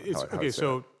think Okay,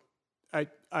 so I,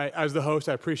 as the host,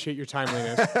 I appreciate your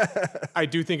timeliness. I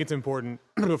do think it's important,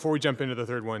 before we jump into the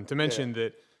third one, to mention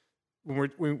that when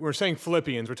we're saying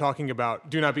Philippians, we're talking about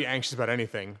do not be anxious about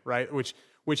anything, right? Which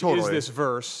Totally. is this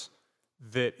verse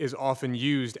that is often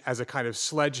used as a kind of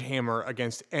sledgehammer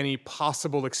against any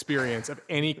possible experience of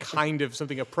any kind of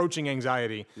something approaching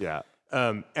anxiety. Yeah.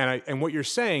 And what you're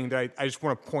saying that I just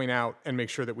want to point out and make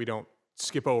sure that we don't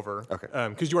skip over. Okay.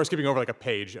 Because you are skipping over like a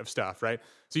page of stuff, right?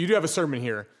 So you do have a sermon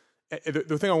here.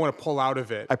 The thing I want to pull out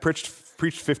of it. I preached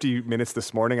 50 minutes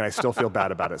this morning, and I still feel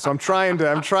bad about it. So I'm trying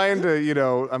to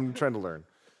learn.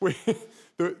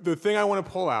 The thing I want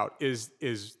to pull out is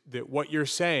that what you're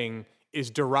saying is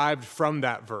derived from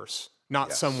that verse,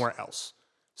 not somewhere else.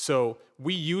 So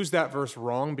we use that verse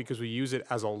wrong because we use it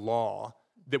as a law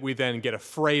that we then get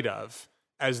afraid of,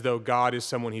 as though God is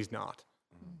someone he's not.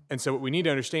 And so what we need to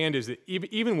understand is that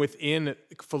even within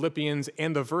Philippians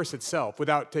and the verse itself,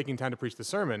 without taking time to preach the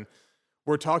sermon,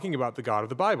 we're talking about the God of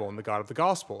the Bible and the God of the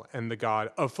gospel and the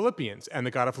God of Philippians and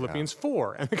the God of Philippians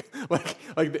 4. And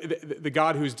the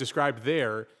God who's described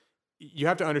there, you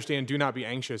have to understand, do not be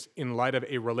anxious in light of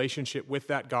a relationship with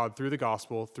that God through the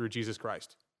gospel, through Jesus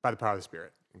Christ, by the power of the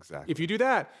Spirit. Exactly. If you do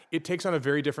that, it takes on a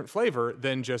very different flavor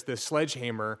than just this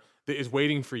sledgehammer that is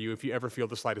waiting for you if you ever feel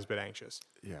the slightest bit anxious.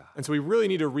 Yeah. And so we really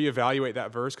need to reevaluate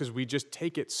that verse because we just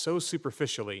take it so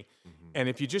superficially. And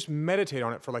if you just meditate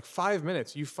on it for like 5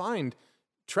 minutes, you find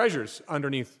treasures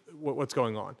underneath what's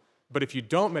going on. But if you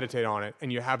don't meditate on it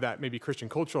and you have that maybe Christian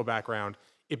cultural background,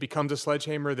 it becomes a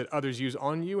sledgehammer that others use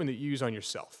on you and that you use on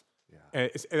yourself. Yeah.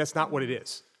 And that's not what it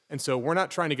is. And so we're not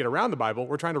trying to get around the Bible.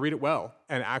 We're trying to read it well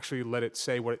and actually let it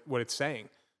say what it's saying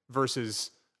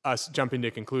versus us jumping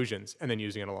to conclusions and then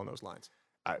using it along those lines.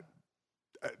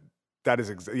 That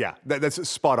is that's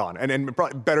spot on, and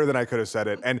probably better than I could have said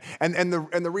it. And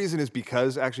the reason is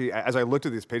because actually, as I looked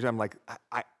at this page, I'm like,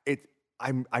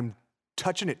 I'm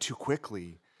touching it too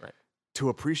quickly to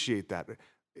appreciate that.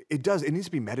 It needs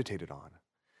to be meditated on.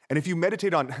 And if you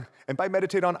meditate on, and by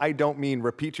meditate on, I don't mean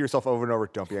repeat to yourself over and over,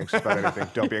 don't be anxious about anything,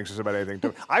 don't be anxious about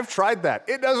anything. I've tried that.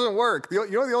 It doesn't work. You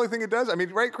know the only thing it does? I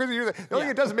mean, right, Chrissy, the only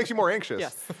thing it does, it makes you more anxious,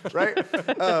 Yes. right?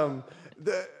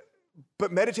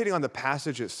 But meditating on the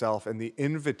passage itself and the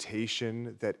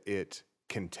invitation that it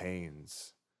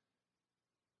contains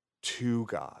to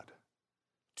God,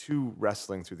 to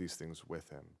wrestling through these things with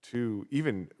him, to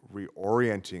even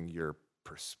reorienting your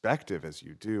perspective as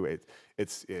you do,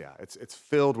 it's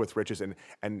filled with riches, and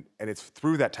it's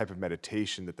through that type of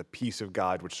meditation that the peace of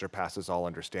God, which surpasses all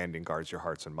understanding, guards your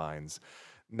hearts and minds,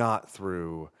 not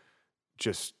through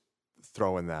just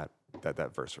throwing that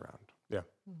verse around. Yeah.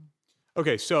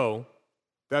 Okay, so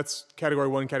that's category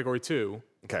 1, category 2.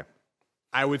 Okay.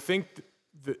 I would think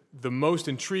the most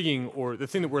intriguing, or the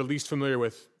thing that we're least familiar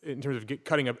with in terms of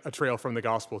cutting a trail from the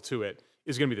gospel to it,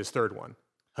 is going to be this third one,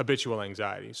 habitual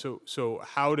anxiety. So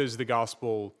how does the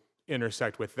gospel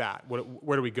intersect with that?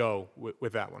 Where do we go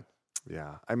with that one?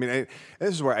 Yeah, I mean, this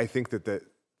is where I think that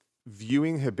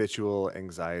viewing habitual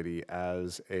anxiety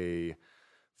as a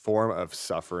form of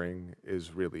suffering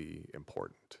is really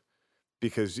important.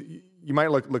 Because you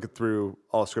might look it through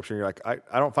all Scripture and you're like,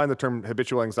 I don't find the term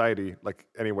habitual anxiety like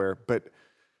anywhere, but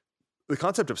the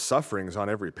concept of suffering is on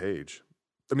every page.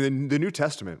 I mean, the New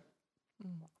Testament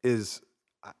is,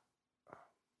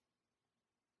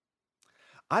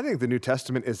 I think the New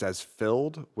Testament is as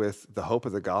filled with the hope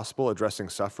of the gospel addressing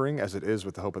suffering as it is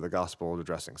with the hope of the gospel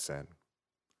addressing sin.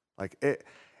 Like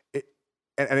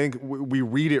and I think we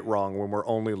read it wrong when we're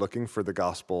only looking for the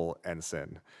gospel and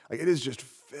sin. Like, it is just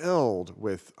filled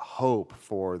with hope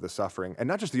for the suffering, and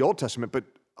not just the Old Testament, but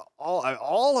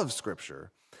all of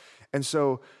Scripture. And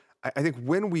so I think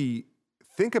when we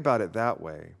think about it that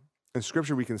way, in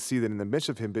Scripture we can see that in the midst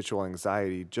of habitual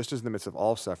anxiety, just as in the midst of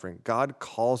all suffering, God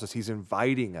calls us, he's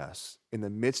inviting us in the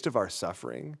midst of our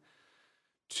suffering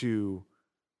to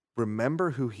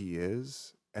remember who he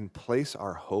is and place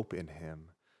our hope in him.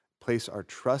 Place our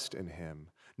trust in him,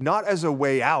 not as a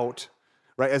way out,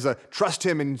 right? As a trust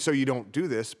him and so you don't do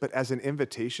this, but as an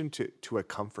invitation to a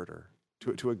comforter,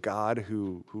 to a God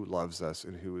who loves us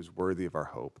and who is worthy of our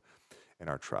hope and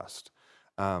our trust.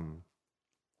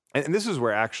 And this is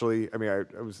where actually, I mean,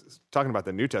 I was talking about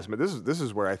the New Testament. This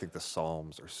is where I think the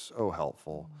Psalms are so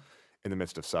helpful in the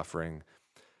midst of suffering.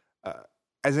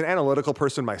 As an analytical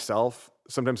person myself,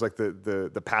 sometimes like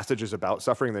the passages about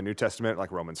suffering in the New Testament,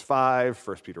 like Romans 5,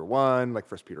 1 Peter 1,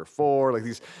 like 1 Peter 4, like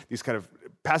these kind of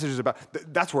passages about,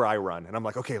 that's where I run. And I'm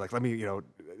like, okay, like let me,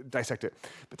 dissect it.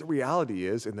 But the reality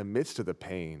is, in the midst of the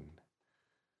pain,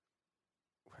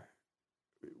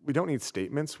 we don't need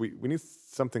statements. We need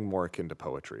something more akin to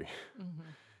poetry.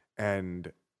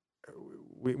 And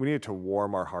we need to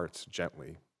warm our hearts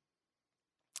gently,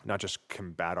 not just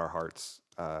combat our hearts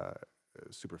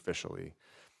superficially.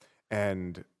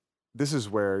 And this is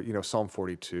where, Psalm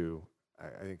 42,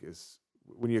 I think is,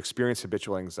 when you experience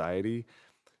habitual anxiety,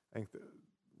 I think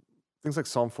things like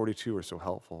Psalm 42 are so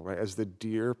helpful, right? As the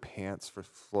deer pants for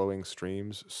flowing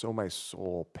streams, so my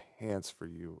soul pants for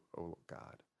you, O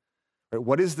God. Right?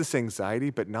 What is this anxiety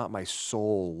but not my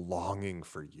soul longing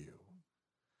for you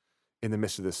in the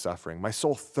midst of this suffering? My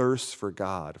soul thirsts for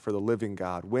God, for the living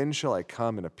God. When shall I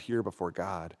come and appear before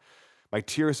God? My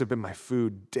tears have been my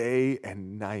food day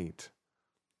and night,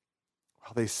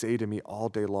 while they say to me all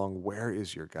day long, where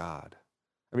is your God?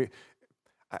 I mean,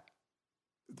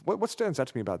 what stands out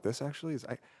to me about this actually is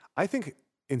I think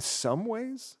in some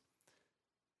ways,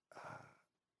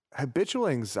 habitual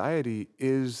anxiety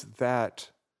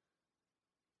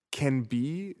can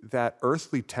be that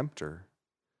earthly tempter.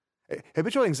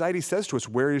 Habitual anxiety says to us,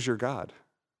 where is your God?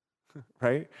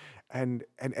 Right? And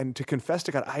to confess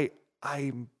to God,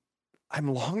 I'm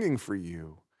longing for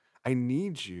you. I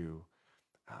need you.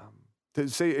 To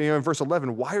say, in verse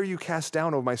 11, why are you cast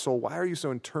down, O my soul? Why are you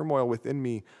so in turmoil within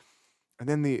me? And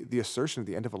then the assertion at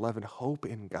the end of 11, hope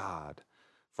in God,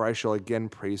 for I shall again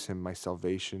praise him, my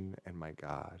salvation and my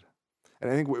God. And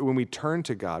I think when we turn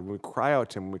to God, when we cry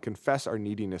out to him, when we confess our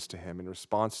neediness to him in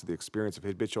response to the experience of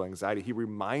habitual anxiety, he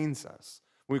reminds us.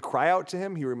 When we cry out to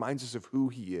him, he reminds us of who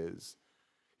he is.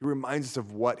 He reminds us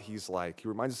of what he's like. He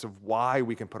reminds us of why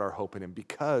we can put our hope in him,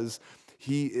 because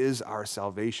he is our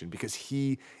salvation, because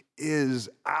he is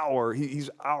he's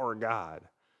our God.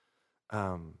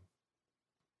 And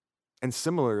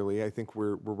similarly, I think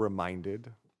we're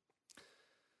reminded.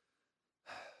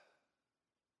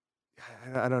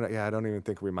 I don't even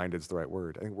think reminded is the right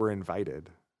word. I think we're invited.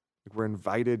 We're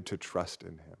invited to trust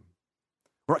in him.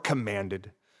 We're not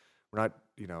commanded. We're not,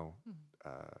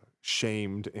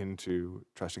 shamed into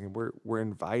trusting him. We're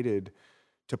invited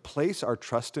to place our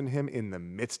trust in him in the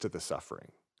midst of the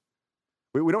suffering.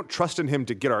 We don't trust in him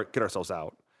to get ourselves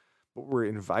out, but we're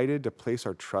invited to place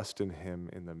our trust in him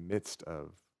in the midst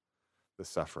of the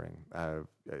suffering.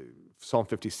 Psalm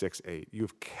 56:8,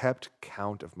 you've kept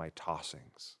count of my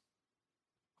tossings.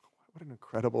 What an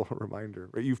incredible reminder,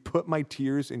 right? You've put my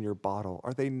tears in your bottle.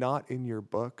 Are they not in your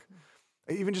book?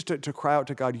 Even just to cry out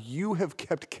to God, you have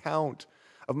kept count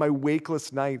of my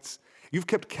wakeless nights. You've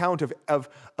kept count of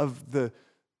the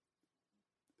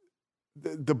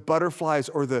butterflies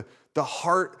or the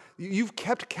heart. You've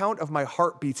kept count of my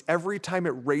heartbeats every time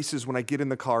it races when I get in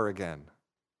the car again.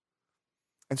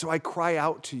 And so I cry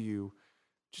out to you,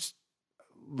 just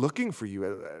looking for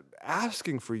you,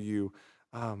 asking for you,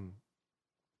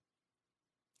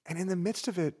 and in the midst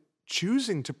of it,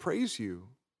 choosing to praise you,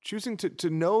 choosing to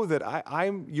know that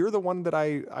you're the one that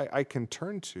I can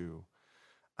turn to.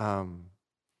 And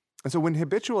so when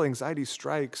habitual anxiety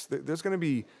strikes, there's going to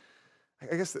be,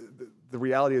 I guess the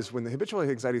reality is when the habitual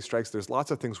anxiety strikes, there's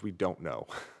lots of things we don't know,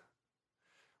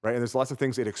 right? And there's lots of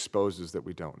things it exposes that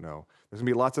we don't know. There's going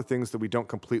to be lots of things that we don't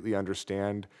completely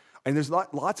understand. And there's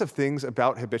lots of things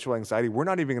about habitual anxiety we're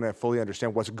not even going to fully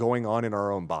understand what's going on in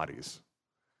our own bodies.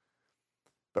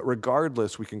 But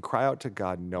regardless, we can cry out to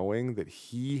God knowing that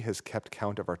he has kept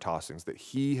count of our tossings, that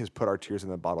he has put our tears in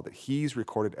the bottle, that he's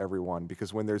recorded every one.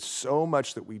 Because when there's so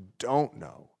much that we don't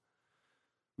know,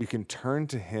 we can turn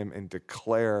to him and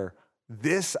declare,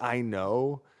 this I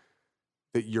know,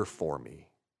 that you're for me.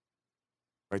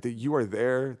 Right? That you are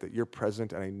there, that you're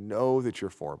present, and I know that you're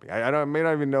for me. I may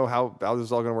not even know how this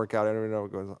is all going to work out. I don't even know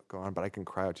what's going to go on, but I can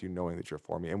cry out to you knowing that you're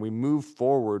for me. And we move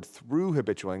forward through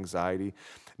habitual anxiety,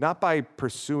 not by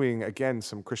pursuing, again,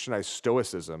 some Christianized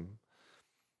stoicism,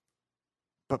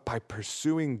 but by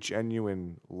pursuing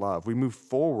genuine love. We move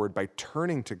forward by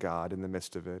turning to God in the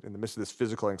midst of it, in the midst of this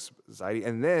physical anxiety,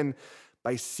 and then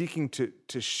by seeking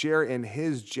to share in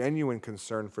his genuine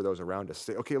concern for those around us.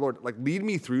 Say, okay, Lord, lead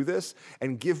me through this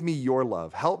and give me your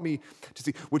love. Help me to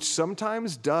see, which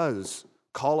sometimes does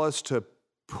call us to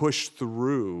push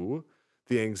through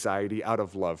the anxiety out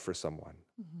of love for someone.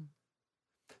 Mm-hmm.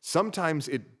 Sometimes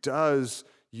it does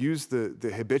use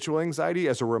the habitual anxiety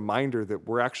as a reminder that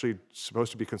we're actually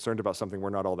supposed to be concerned about something we're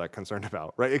not all that concerned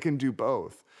about, right? It can do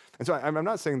both. And so I'm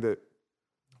not saying that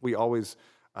we always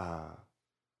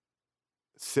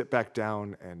sit back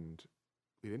down and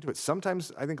lead into it.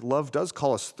 Sometimes I think love does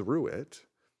call us through it,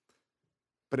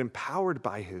 but empowered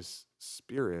by his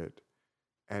Spirit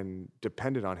and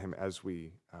dependent on him as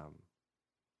we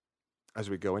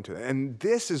go into it. And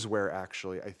this is where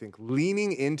actually I think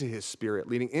leaning into his Spirit,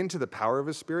 leaning into the power of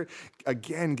his Spirit,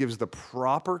 again gives the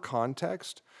proper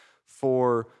context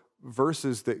for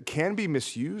verses that can be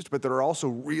misused, but that are also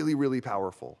really, really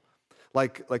powerful.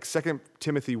 Like 2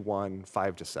 Timothy 1,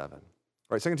 5-7.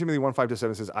 Right, 2 Timothy 1,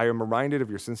 5-7 says, I am reminded of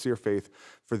your sincere faith.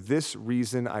 For this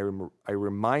reason, I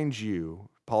remind you,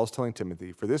 Paul's telling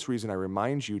Timothy, for this reason, I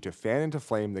remind you to fan into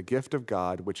flame the gift of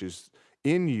God, which is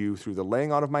in you through the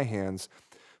laying on of my hands.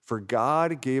 For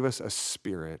God gave us a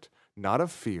spirit, not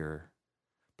of fear,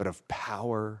 but of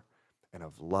power and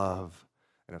of love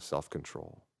and of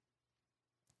self-control.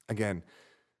 Again,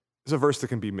 this is a verse that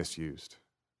can be misused.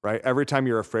 Right? Every time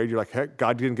you're afraid, you're like, heck,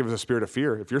 God didn't give us a spirit of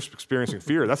fear. If you're experiencing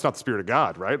fear, that's not the Spirit of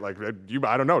God, right? Like,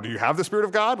 I don't know, do you have the Spirit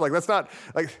of God? Like,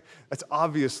 that's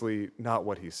obviously not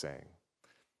what he's saying.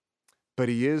 But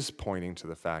he is pointing to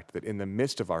the fact that in the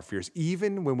midst of our fears,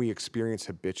 even when we experience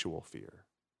habitual fear,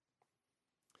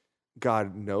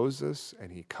 God knows us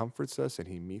and he comforts us and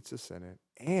he meets us in it.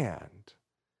 And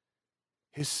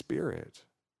his Spirit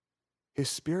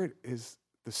is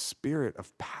the Spirit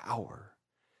of power.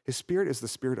 His Spirit is the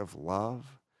Spirit of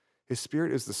love. His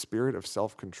Spirit is the Spirit of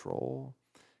self-control.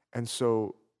 And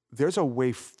so there's a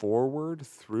way forward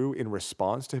through in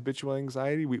response to habitual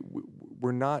anxiety. We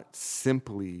don't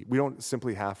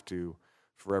simply have to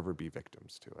forever be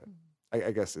victims to it.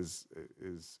 I guess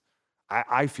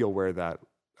I feel where that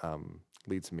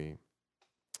leads me.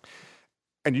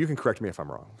 And you can correct me if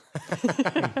I'm wrong.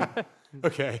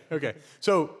 Okay.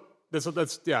 So that's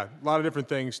a lot of different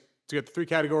things to get the three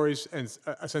categories and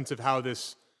a sense of how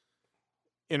this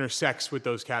intersects with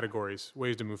those categories,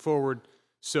 ways to move forward.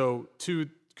 So to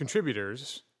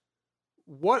contributors,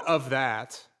 what of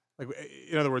that, like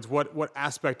in other words, what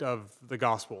aspect of the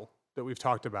gospel that we've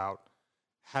talked about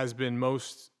has been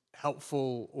most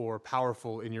helpful or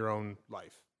powerful in your own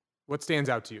life? What stands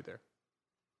out to you there?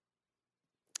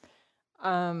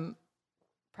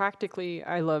 Practically,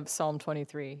 I love Psalm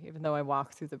 23, even though I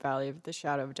walk through the valley of the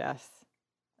shadow of death.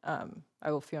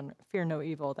 I will fear no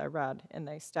evil, thy rod and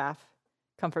thy staff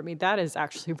comfort me. That is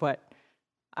actually what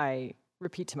I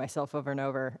repeat to myself over and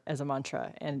over as a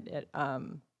mantra. And it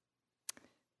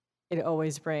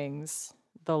always brings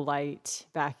the light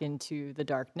back into the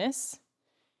darkness.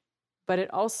 But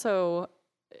it also,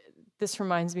 this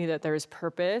reminds me that there's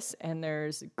purpose and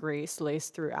there's grace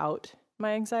laced throughout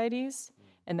my anxieties,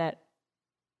 and that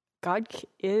God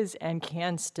is and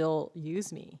can still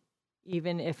use me,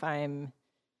 even if I'm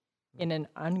in an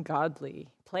ungodly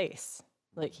place.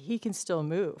 Like, he can still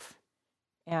move.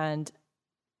 And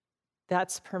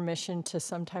that's permission to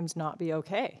sometimes not be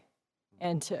okay.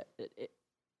 And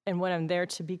when I'm there,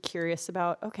 to be curious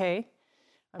about, okay,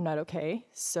 I'm not okay,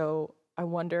 so I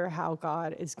wonder how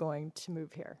God is going to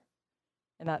move here.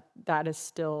 And that is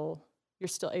still, you're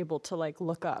still able to like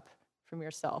look up from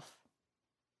yourself.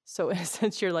 So in a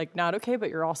sense, you're like not okay, but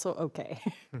you're also okay.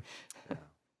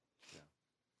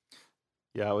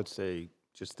 Yeah, I would say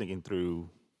just thinking through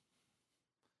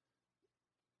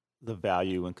the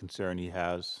value and concern he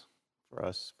has for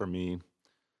us, for me.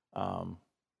 I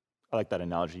like that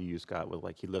analogy you used, Scott, with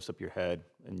like he lifts up your head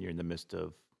and you're in the midst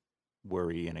of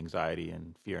worry and anxiety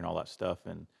and fear and all that stuff.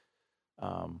 And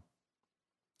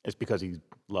it's because he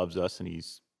loves us and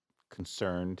he's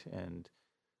concerned. And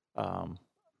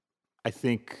I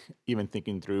think even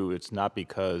thinking through, it's not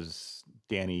because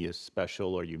Danny is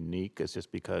special or unique. It's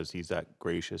just because he's that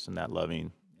gracious and that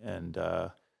loving. And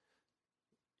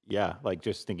like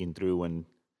just thinking through, when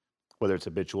whether it's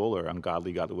habitual or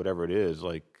ungodly, godly, whatever it is,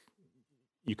 like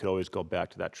you could always go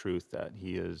back to that truth that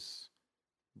he is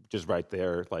just right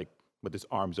there, like with his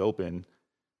arms open,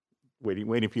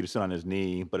 waiting for you to sit on his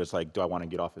knee. But it's like, do I want to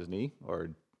get off his knee, or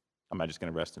am I just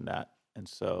going to rest in that? And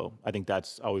so I think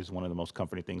that's always one of the most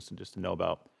comforting things to know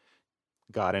about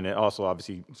God. And it also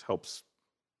obviously helps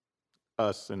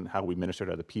us and how we minister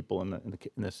to other people in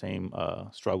the same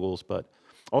struggles. But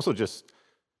also just,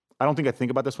 I don't think I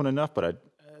think about this one enough, but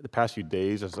the past few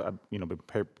days as I've been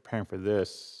preparing for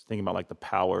this, thinking about like the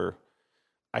power,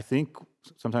 I think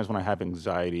sometimes when I have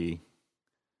anxiety,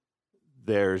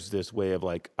 there's this way of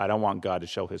like, I don't want God to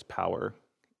show his power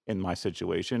in my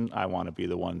situation. I want to be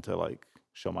the one to like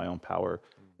show my own power.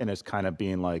 And it's kind of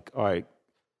being like, all right,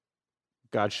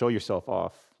 God, show yourself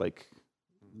off. Like,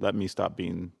 let me stop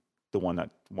being the one that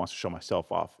wants to show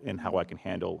myself off and how I can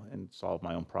handle and solve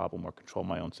my own problem or control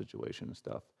my own situation and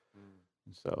stuff.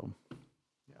 And so,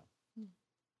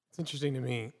 It's interesting to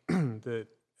me that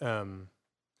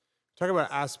talk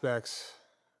about aspects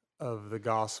of the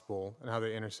gospel and how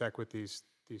they intersect with these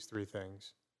three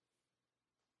things.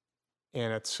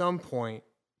 And at some point,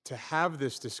 to have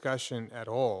this discussion at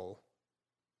all,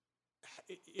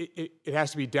 it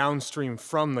has to be downstream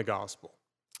from the gospel.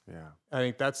 Yeah. I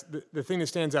think that's the thing that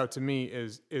stands out to me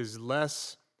is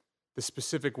less the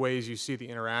specific ways you see the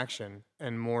interaction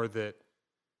and more that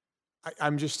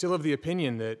I'm just still of the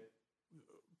opinion that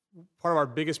part of our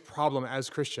biggest problem as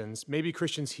Christians, maybe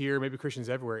Christians here, maybe Christians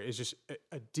everywhere, is just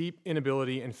a deep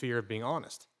inability and fear of being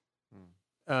honest.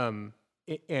 And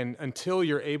until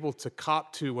you're able to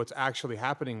cop to what's actually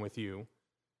happening with you,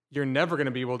 you're never going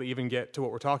to be able to even get to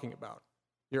what we're talking about.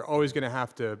 You're always going to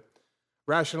have to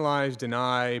rationalize,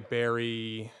 deny,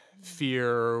 bury,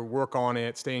 fear, work on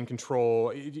it, stay in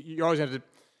control. You always have to,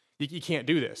 you can't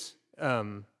do this.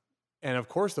 And of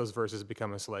course those verses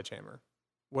become a sledgehammer.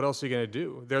 What else are you going to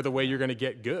do? They're the way you're going to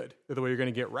get good. They're the way you're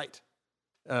going to get right.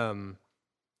 And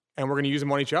we're going to use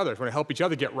them on each other. We're going to help each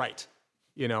other get right.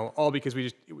 You know, all because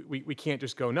we can't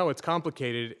just go, no, it's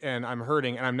complicated and I'm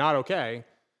hurting and I'm not okay.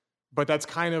 But that's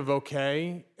kind of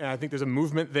okay. And I think there's a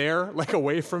movement there, like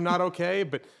away from not okay,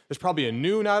 but there's probably a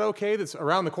new not okay that's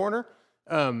around the corner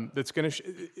that's going to,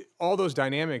 all those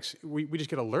dynamics, we just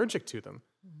get allergic to them.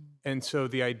 And so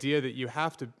the idea that you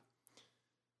have to,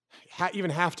 even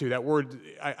have to, that word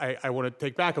I want to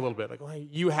take back a little bit. Like, well,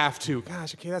 you have to.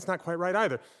 Gosh, okay, that's not quite right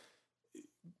either.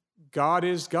 God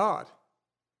is God.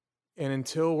 And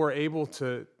until we're able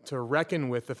to reckon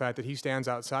with the fact that he stands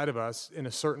outside of us in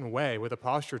a certain way with a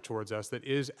posture towards us that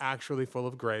is actually full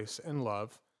of grace and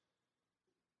love,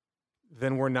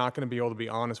 then we're not going to be able to be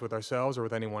honest with ourselves or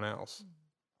with anyone else.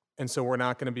 And so we're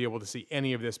not going to be able to see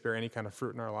any of this bear any kind of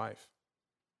fruit in our life.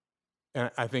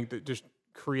 And I think that just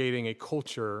creating a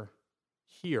culture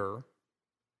here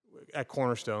at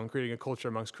Cornerstone, creating a culture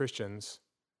amongst Christians,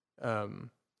 and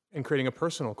creating a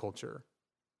personal culture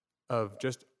of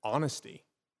just honesty.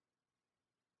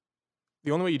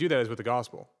 The only way you do that is with the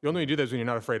gospel. The only way you do that is when you're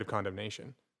not afraid of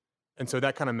condemnation. And so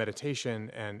that kind of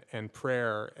meditation and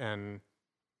prayer and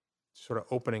sort of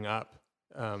opening up,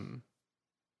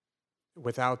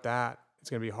 without that, it's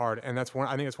going to be hard. And I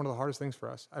think it's one of the hardest things for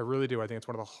us. I really do. I think it's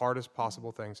one of the hardest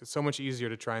possible things. It's so much easier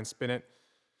to try and spin it.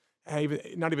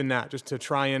 Not even that, just to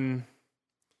try and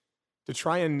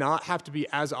not have to be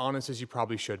as honest as you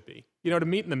probably should be. You know, to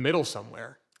meet in the middle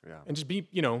somewhere. Yeah. And just be,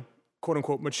 you know, quote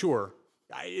unquote mature.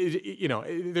 You know,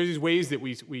 there's these ways that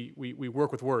we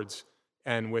work with words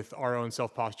and with our own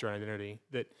self posture and identity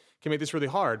that can make this really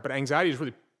hard. But anxiety just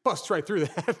really busts right through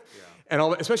that, yeah. And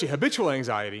especially habitual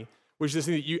anxiety, which is this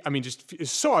thing that just is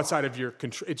so outside of your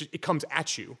control. It comes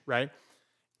at you, right?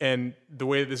 And the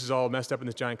way that this is all messed up in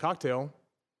this giant cocktail,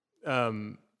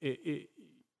 if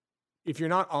you're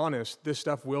not honest, this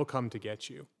stuff will come to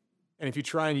get you. And if you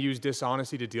try and use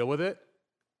dishonesty to deal with it,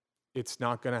 it's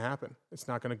not going to happen. It's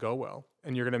not going to go well.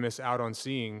 And you're going to miss out on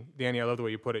seeing, Danny, I love the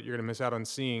way you put it, you're going to miss out on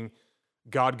seeing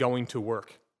God going to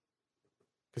work.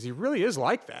 Because he really is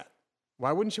like that.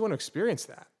 Why wouldn't you want to experience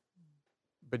that?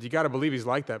 But you got to believe he's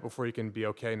like that before you can be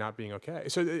okay not being okay.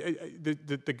 So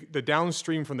the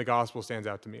downstream from the gospel stands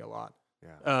out to me a lot.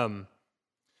 Yeah.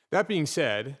 That being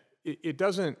said, it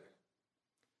doesn't,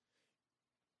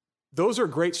 those are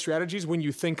great strategies when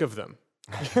you think of them.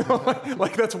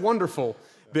 like that's wonderful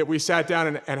that we sat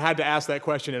down and had to ask that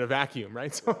question in a vacuum,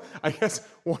 right? So I guess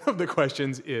one of the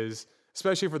questions is,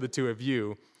 especially for the two of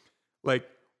you, like,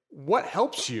 what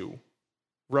helps you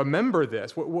remember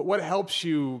this? What helps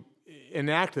you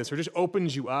enact this or just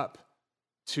opens you up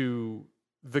to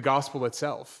the gospel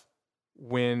itself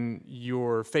when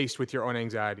you're faced with your own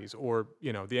anxieties or,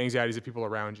 you know, the anxieties of people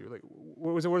around you? Like,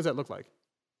 what does that look like?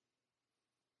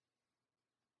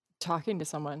 Talking to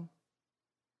someone.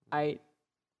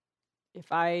 If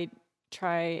I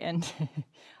try and,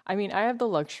 I mean, I have the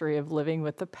luxury of living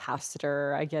with the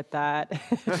pastor. I get that.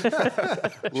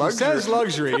 Luxury. Says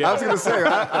luxury. Yeah. I was going to say,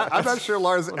 I'm not sure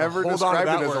Lars ever described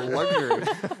it as a luxury.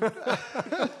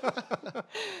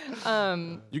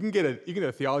 You can get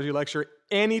a theology lecture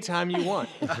anytime you want.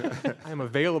 I am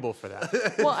available for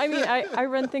that. Well, I mean, I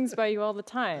run things by you all the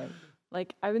time.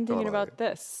 Like, I've been thinking about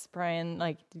this, Brian.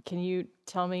 Like, can you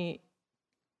tell me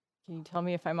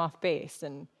if I'm off base?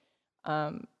 And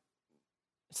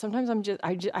sometimes I'm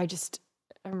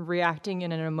reacting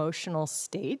in an emotional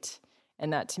state,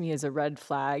 and that to me is a red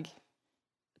flag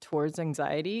towards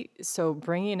anxiety. So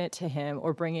bringing it to him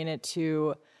or bringing it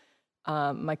to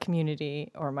my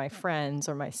community or my friends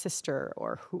or my sister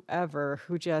or whoever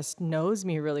who just knows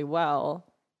me really well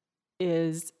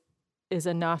is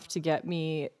enough to get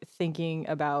me thinking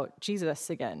about Jesus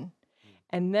again.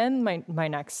 And then my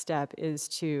next step is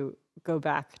to go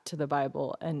back to the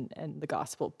Bible and the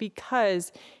gospel,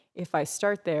 because if I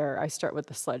start there, I start with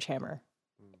the sledgehammer.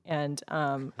 And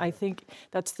I think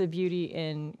that's the beauty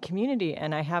in community.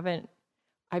 And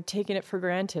I've taken it for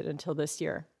granted until this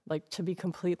year. Like, to be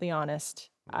completely honest,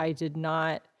 I did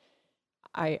not,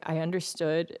 I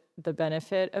understood the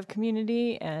benefit of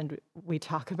community, and we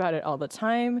talk about it all the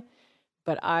time,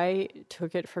 but I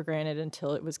took it for granted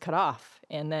until it was cut off.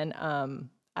 And then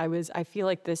I feel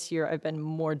like this year I've been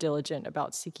more diligent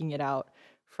about seeking it out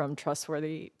from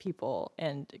trustworthy people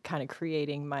and kind of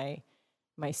creating my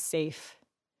safe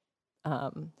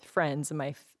friends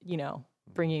and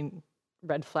bringing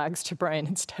red flags to Brian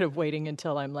instead of waiting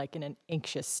until I'm like in an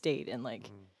anxious state and like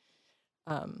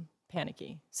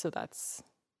panicky. So that's,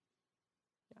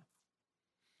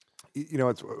 You know,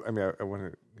 I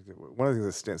want to, one of the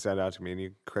things that stand out to me, and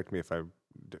you correct me if I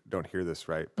don't hear this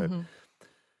right, but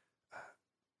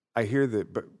I hear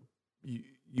that, but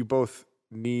you both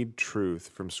need truth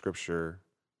from Scripture,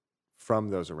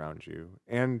 from those around you,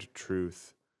 and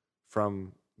truth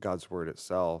from God's Word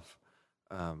itself.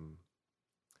 And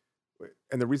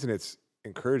the reason it's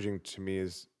encouraging to me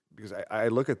is because I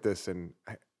look at this and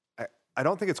I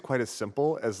don't think it's quite as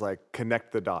simple as like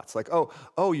connect the dots. Like,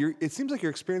 it seems like you're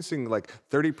experiencing like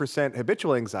 30%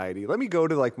 habitual anxiety. Let me go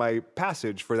to like my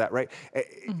passage for that, right?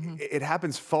 It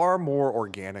happens far more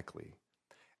organically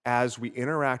as we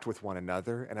interact with one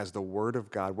another and as the Word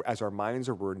of God, as our minds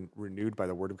are renewed by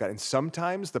the Word of God. And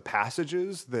sometimes the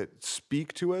passages that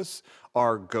speak to us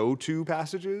are go-to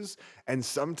passages, and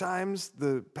sometimes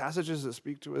the passages that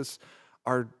speak to us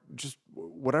are just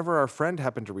whatever our friend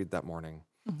happened to read that morning.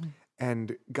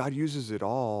 And God uses it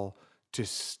all to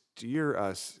steer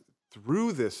us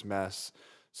through this mess,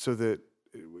 so that,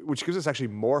 which gives us actually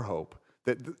more hope.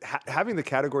 That having the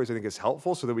categories, I think, is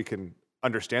helpful so that we can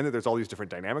understand that there's all these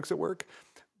different dynamics at work,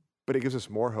 but it gives us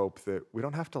more hope that we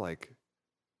don't have to like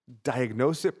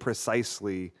diagnose it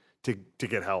precisely to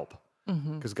get help,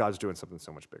 because God's doing something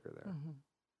so much bigger there.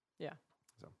 yeah.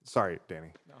 So, sorry,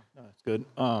 Danny. No, that's good.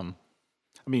 I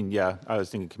mean, yeah, I was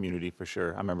thinking community for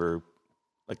sure. I remember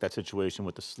like that situation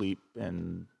with the sleep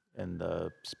and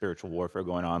the spiritual warfare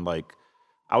going on. Like,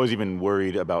 I was even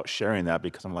worried about sharing that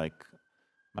because I'm like,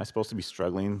 am I supposed to be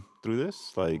struggling through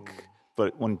this? Like,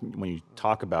 but when you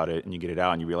talk about it and you get it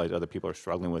out and you realize other people are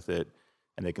struggling with it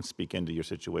and they can speak into your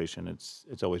situation,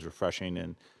 it's always refreshing.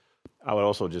 And I would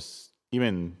also just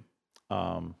even,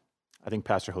 I think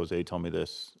Pastor Jose told me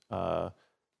this, and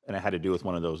it had to do with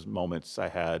one of those moments I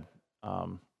had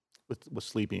with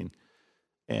sleeping.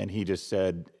 And he just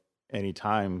said,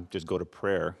 anytime, just go to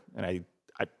prayer. And I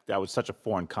that was such a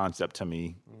foreign concept to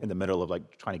me in the middle of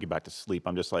like trying to get back to sleep.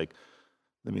 I'm just like,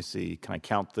 let me see, can I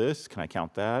count this? Can I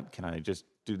count that? Can I just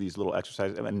do these little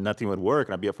exercises? And nothing would work.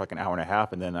 And I'd be up for like an hour and a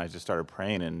half. And then I just started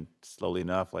praying, and slowly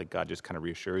enough, like God just kind of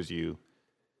reassures you,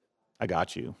 I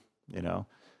got you, you know?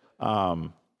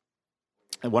 And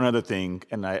one other thing,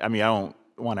 and I mean, I don't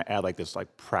want to add like this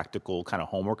like practical kind of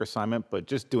homework assignment, but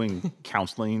just doing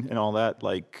counseling and all that,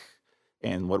 like,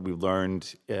 and what we've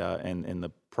learned in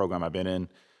the program I've been in,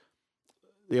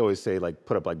 they always say like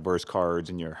put up like verse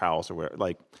cards in your house or where,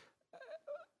 like,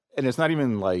 and it's not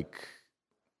even like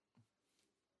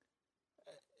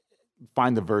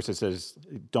find the verse that says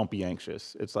don't be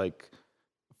anxious. It's like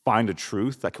find a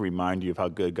truth that can remind you of how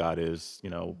good God is, you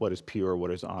know, what is pure,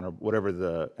 what is honor, whatever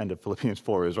the end of Philippians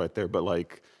 4 is right there. But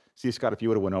like, see, Scott, if you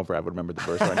would have went over, I would remember the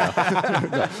verse right now.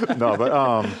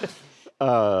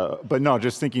 But no,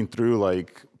 just thinking through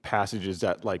like passages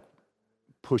that like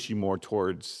push you more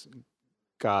towards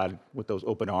God with those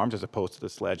open arms as opposed to the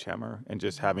sledgehammer, and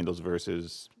just having those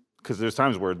verses. Because there's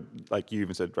times where, like you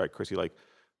even said, right, Chrissy, like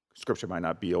Scripture might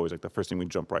not be always like the first thing we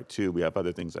jump right to. We have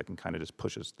other things that can kind of just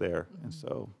push us there. And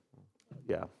so,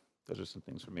 yeah, those are some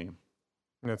things for me.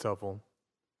 That's helpful.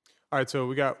 All right, so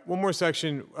we got one more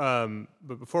section,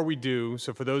 but before we do,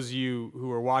 so for those of you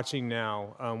who are watching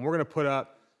now, we're going to put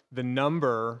up the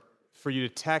number for you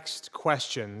to text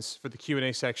questions for the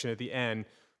Q&A section at the end.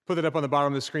 Put that up on the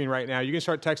bottom of the screen right now. You can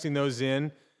start texting those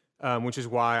in, which is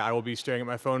why I will be staring at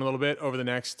my phone a little bit over the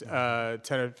next 10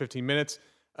 or 15 minutes.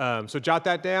 So jot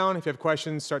that down. If you have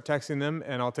questions, start texting them,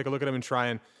 and I'll take a look at them and try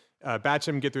and batch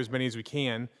them and get through as many as we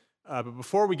can. But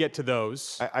before we get to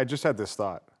those... I just had this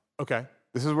thought. Okay.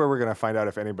 This is where we're going to find out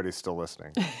if anybody's still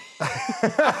listening.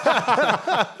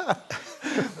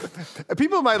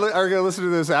 People are going to listen to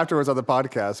this afterwards on the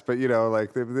podcast, but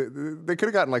like they could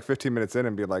have gotten like 15 minutes in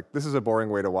and be like, "This is a boring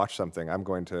way to watch something. I'm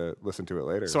going to listen to it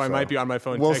later." So I might be on my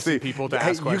phone we'll texting see. people to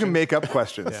Hey, ask questions. You can make up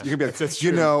questions. You can be like, That's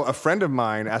true. a friend of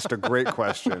mine asked a great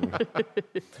question. All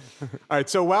right,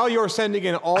 so while you're sending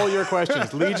in all your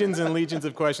questions, legions and legions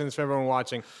of questions from everyone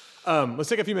watching, let's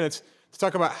take a few minutes to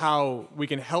talk about how we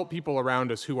can help people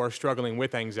around us who are struggling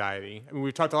with anxiety. I mean,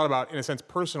 we've talked a lot about, in a sense,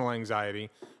 personal anxiety,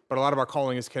 but a lot of our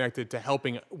calling is connected to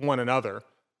helping one another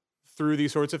through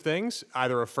these sorts of things,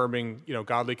 either affirming,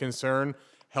 godly concern,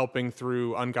 helping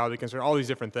through ungodly concern, all these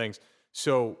different things.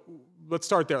 So let's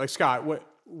start there. Like, Scott,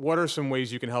 what are some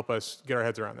ways you can help us get our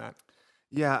heads around that?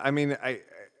 Yeah, I mean, I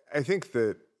think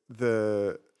that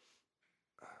the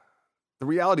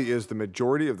reality is the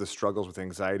majority of the struggles with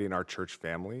anxiety in our church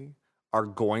family are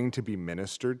going to be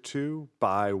ministered to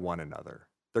by one another.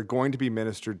 They're going to be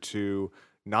ministered to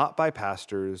not by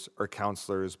pastors or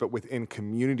counselors, but within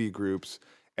community groups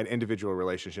and individual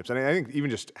relationships. And I think even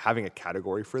just having a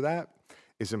category for that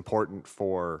is important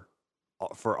for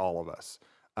all of us.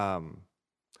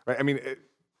 Right? I mean,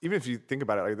 even if you think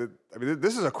about it,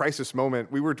 this is a crisis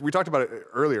moment. We talked about it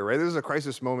earlier, right? This is a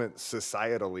crisis moment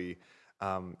societally,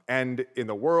 and in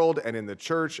the world and in the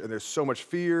church, and there's so much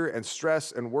fear and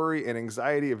stress and worry and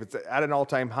anxiety if it's at an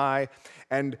all-time high.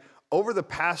 And over the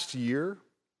past year,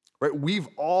 right, we've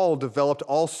all developed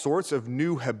all sorts of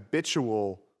new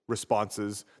habitual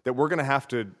responses that we're going to have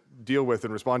to deal with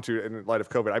and respond to in light of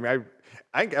COVID. I mean,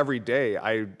 I think every day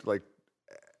I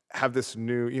have this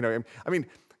new,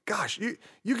 gosh,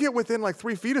 you get within like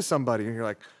 3 feet of somebody and you're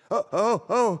like,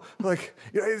 oh, like,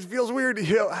 it feels weird.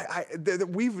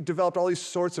 We've developed all these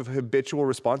sorts of habitual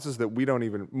responses that we don't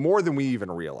even, more than we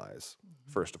even realize,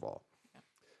 first of all.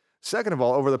 Second of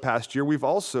all, over the past year, we've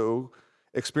also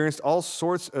experienced all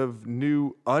sorts of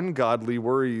new ungodly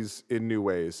worries in new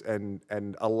ways and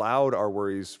allowed our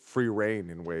worries free rein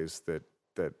in ways that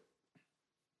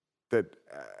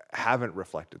haven't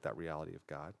reflected that reality of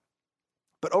God.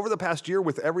 But over the past year,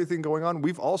 with everything going on,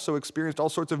 we've also experienced all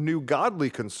sorts of new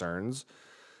godly concerns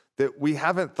that we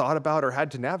haven't thought about or had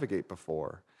to navigate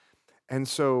before. And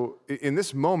so in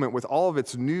this moment, with all of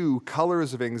its new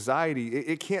colors of anxiety,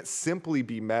 it can't simply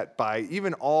be met by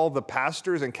even all the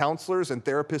pastors and counselors and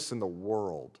therapists in the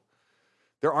world.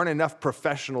 There aren't enough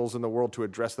professionals in the world to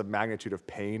address the magnitude of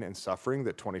pain and suffering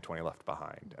that 2020 left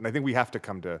behind. And I think we have to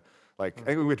come to, I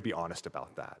think we have to be honest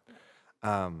about that.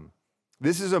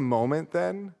 This is a moment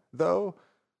then, though,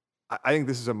 I think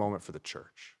this is a moment for the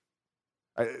church.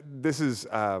 This is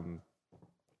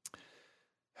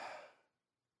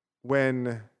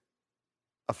when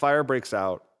a fire breaks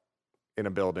out in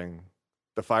a building,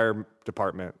 the fire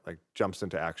department jumps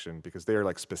into action because they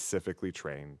are specifically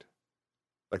trained.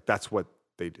 That's what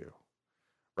they do,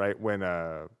 right? When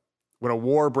a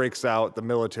war breaks out, the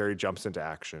military jumps into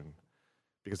action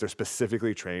because they're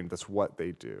specifically trained. That's what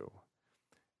they do.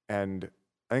 And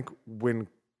I think when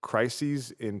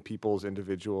crises in people's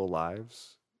individual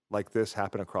lives like this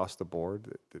happen across the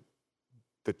board,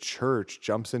 the church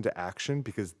jumps into action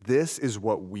because this is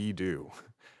what we do,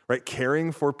 right?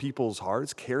 Caring for people's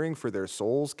hearts, caring for their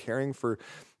souls, caring for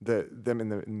them in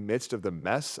the midst of the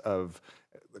mess of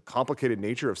the complicated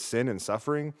nature of sin and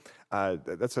suffering.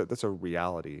 That's a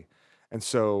reality. And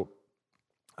so,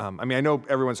 I know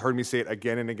everyone's heard me say it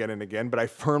again and again and again, but I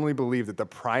firmly believe that the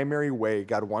primary way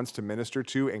God wants to minister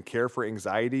to and care for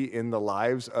anxiety in the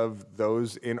lives of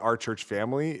those in our church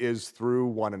family is through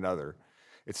one another.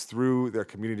 It's through their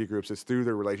community groups. It's through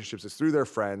their relationships. It's through their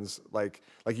friends, like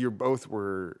you both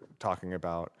were talking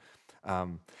about.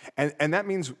 And that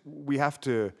means we have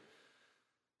to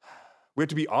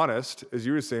be honest, as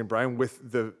you were saying, Brian,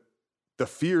 with the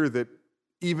fear that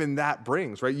even that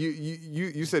brings, right?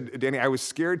 You said, Danny, I was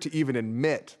scared to even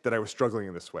admit that I was struggling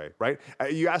in this way, right?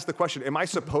 You asked the question, am I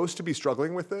supposed to be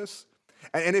struggling with this?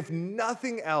 And if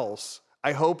nothing else,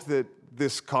 I hope that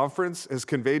this conference has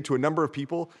conveyed to a number of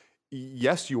people,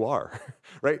 yes, you are,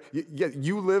 right?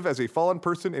 You live as a fallen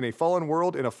person in a fallen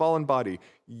world, in a fallen body.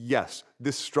 Yes,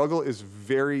 this struggle is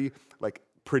very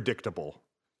predictable.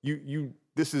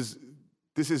 This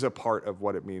is a part of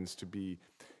what it means to be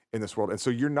in this world. And so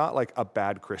you're not a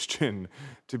bad Christian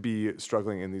to be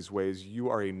struggling in these ways. You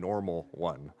are a normal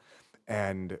one.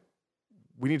 And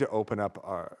we need to open up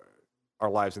our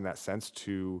lives in that sense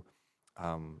to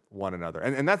one another.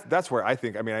 And that's where I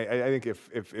think, I think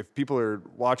if people are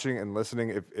watching and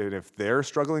listening, if they're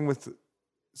struggling with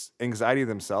anxiety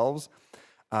themselves,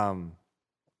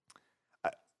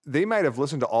 they might have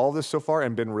listened to all of this so far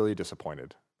and been really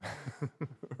disappointed.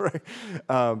 Right?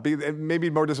 Maybe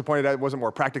more disappointed that it wasn't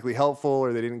more practically helpful,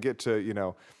 or they didn't get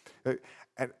to,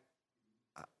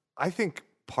 I think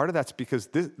part of that's because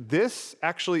this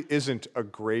actually isn't a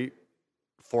great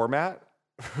format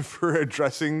for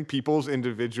addressing people's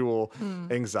individual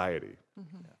anxiety.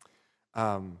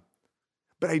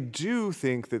 But I do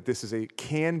think that this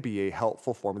can be a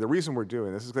helpful format. The reason we're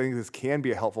doing this is I think this can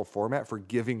be a helpful format for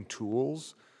giving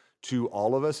tools to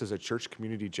all of us as a church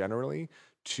community generally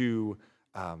to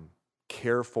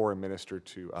care for and minister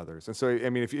to others. And so, I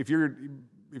mean, if you're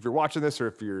watching this or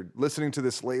if you're listening to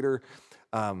this later,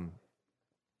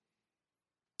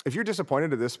 if you're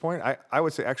disappointed at this point, I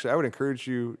would say, actually, I would encourage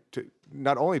you to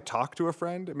not only talk to a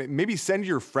friend, maybe send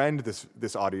your friend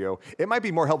this audio. It might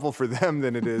be more helpful for them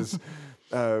than it is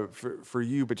for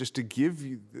you, but just to give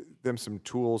them some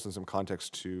tools and some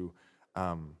context to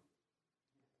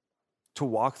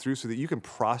walk through so that you can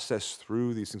process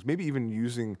through these things, maybe even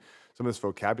using some of this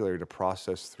vocabulary to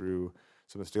process through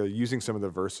some of this, using some of the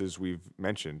verses we've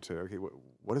mentioned to, okay,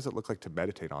 what does it look like to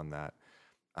meditate on that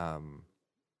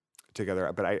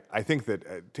together? But I think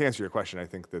that, to answer your question, I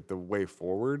think that the way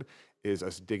forward is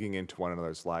us digging into one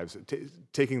another's lives,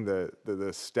 taking the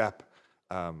step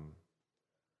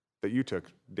that you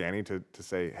took, Danny, to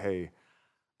say, hey,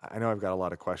 I know I've got a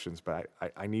lot of questions, but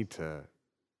I need to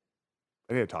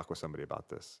talk with somebody about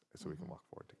this so we can walk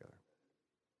forward together.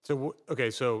 So, okay,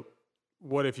 so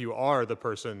what if you are the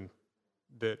person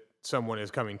that someone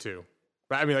is coming to?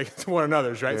 Right? I mean, like, it's one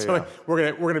another's, right? Yeah, so yeah. Like,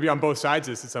 we're gonna be on both sides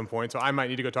of this at some point. So I might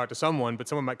need to go talk to someone, but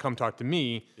someone might come talk to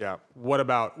me. Yeah. What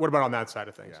about on that side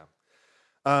of things?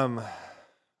 Yeah.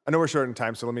 I know we're short in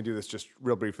time, so let me do this just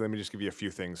real briefly. Let me just give you a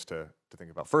few things to think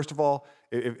about. First of all,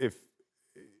 if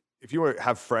you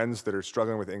have friends that are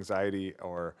struggling with anxiety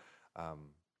or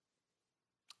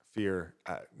fear,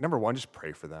 number one, just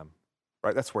pray for them,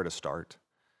 right? That's where to start.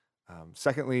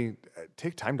 Secondly,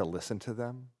 take time to listen to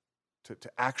them, to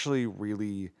actually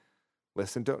really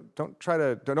listen. Don't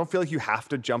feel like you have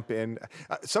to jump in.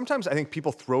 Sometimes I think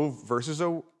people throw verses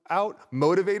out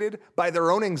motivated by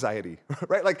their own anxiety,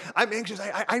 right? Like, I'm anxious.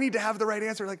 I need to have the right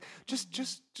answer. Like,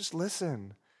 just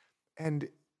listen. And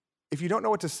if you don't know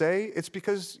what to say, it's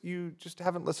because you just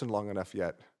haven't listened long enough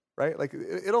yet, right? Like,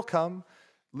 it'll come.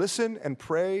 Listen and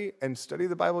pray and study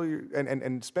the Bible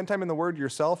and spend time in the Word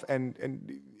yourself,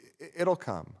 and it'll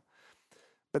come.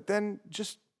 But then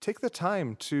just take the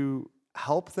time to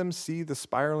help them see the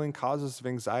spiraling causes of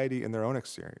anxiety in their own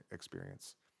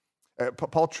experience.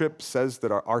 Paul Tripp says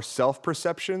that our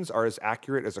self-perceptions are as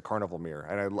accurate as a carnival mirror,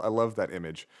 and I love that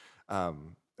image.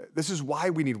 This is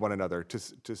why we need one another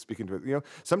to speak into it. You know,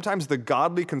 sometimes the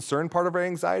godly concern part of our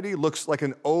anxiety looks like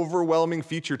an overwhelming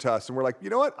feature to us, and we're like,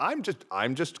 you know what? I'm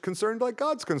just concerned like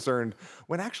God's concerned.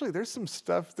 When actually there's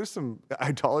some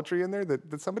idolatry in there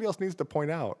that somebody else needs to point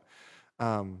out.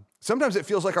 Sometimes it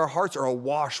feels like our hearts are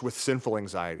awash with sinful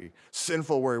anxiety,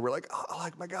 sinful worry. We're like, oh,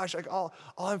 like my gosh, like all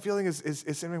I'm feeling is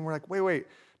sin. And we're like, wait.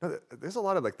 No, there's a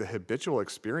lot of like the habitual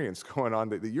experience going on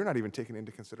that you're not even taking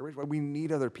into consideration. We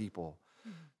need other people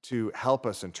to help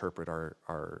us interpret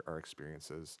our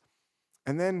experiences.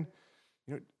 And then,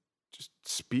 you know, just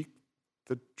speak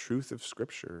the truth of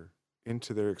Scripture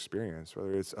into their experience,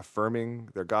 whether it's affirming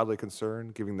their godly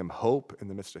concern, giving them hope in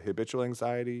the midst of habitual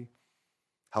anxiety,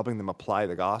 helping them apply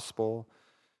the gospel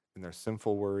in their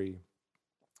sinful worry.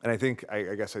 And I think,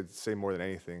 I guess I'd say more than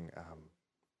anything, I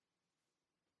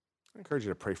encourage you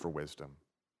to pray for wisdom.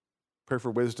 Pray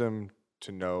for wisdom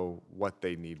to know what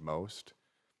they need most,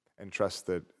 and trust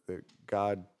that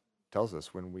God tells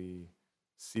us when we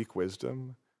seek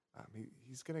wisdom,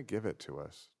 He's going to give it to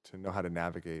us to know how to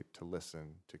navigate, to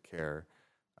listen, to care,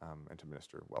 and to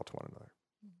minister well to one another.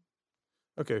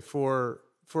 Okay, for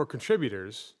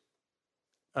contributors,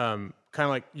 kind of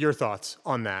like your thoughts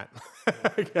on that,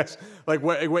 I guess. Like,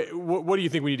 what do you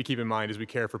think we need to keep in mind as we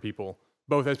care for people,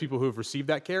 both as people who have received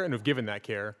that care and have given that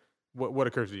care? What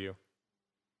occurs to you?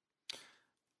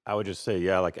 I would just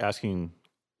say, like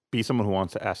be someone who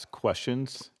wants to ask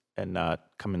questions and not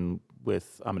come in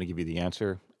with, I'm going to give you the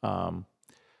answer.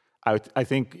 I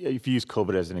think if you use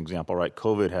COVID as an example, right?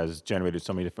 COVID has generated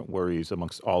so many different worries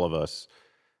amongst all of us.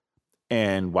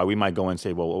 And while we might go and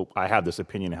say, well, I have this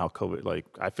opinion of how COVID, like,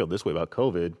 I feel this way about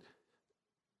COVID,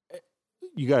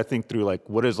 you got to think through, like,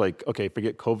 what is, like, okay,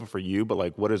 forget COVID for you, but,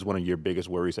 like, what is one of your biggest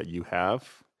worries that you have?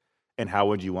 And how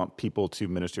would you want people to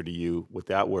minister to you with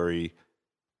that worry?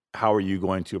 How are you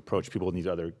going to approach people in these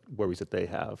other worries that they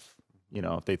have? You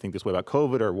know, if they think this way about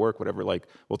COVID or work, whatever, like,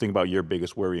 well, think about your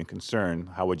biggest worry and concern.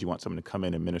 How would you want someone to come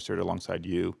in and minister alongside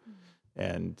you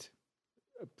and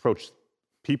approach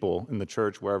people in the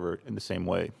church, wherever, in the same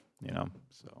way, you know?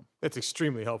 So that's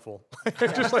extremely helpful.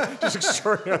 just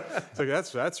extraordinary. It's like,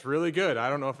 that's really good. I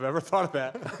don't know if I've ever thought of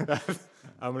that.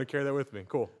 I'm going to carry that with me.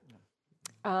 Cool.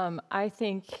 I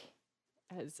think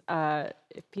as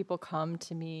if people come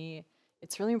to me,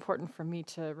 it's really important for me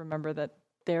to remember that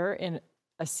they're in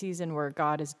a season where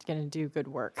God is going to do good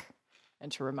work,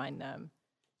 and to remind them.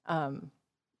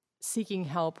 Seeking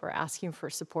help or asking for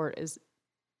support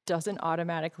doesn't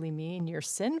automatically mean you're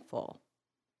sinful.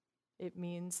 It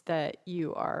means that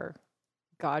you are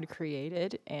God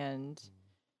created, and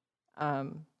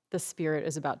the Spirit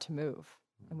is about to move.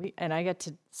 And I get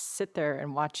to sit there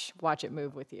and watch it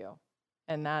move with you.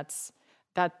 And that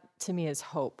to me is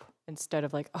hope, instead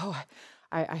of like, oh,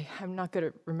 I'm not good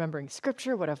at remembering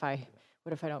scripture. What if I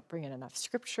don't bring in enough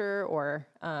scripture, or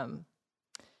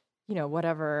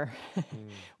whatever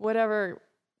whatever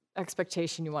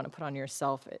expectation you want to put on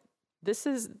yourself. This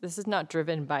is not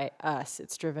driven by us.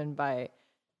 It's driven by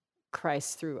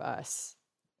Christ through us.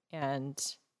 And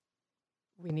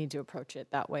we need to approach it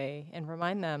that way and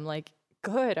remind them, like,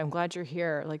 good, I'm glad you're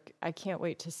here. Like, I can't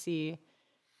wait to see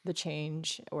the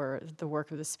change or the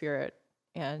work of the Spirit.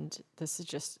 And this is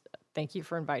just, thank you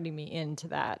for inviting me into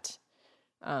that.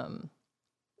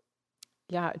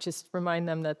 Just remind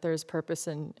them that there's purpose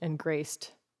and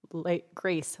grace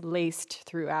laced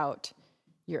throughout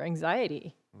your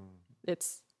anxiety.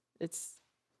 It's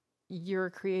you're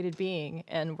a created being,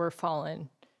 and we're fallen,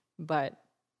 but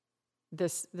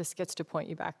this gets to point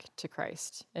you back to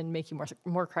Christ and make you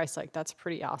more Christ-like. That's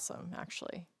pretty awesome,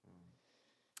 actually.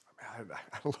 I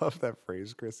love that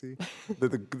phrase, Chrissy.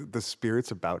 The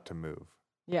Spirit's about to move.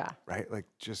 Yeah. Right? Like,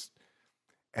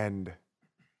 and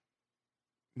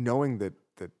knowing that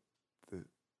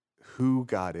who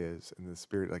God is and the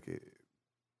Spirit, like,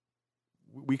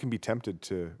 we can be tempted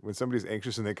to, when somebody's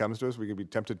anxious and they comes to us, we can be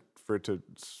tempted for it to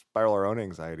spiral our own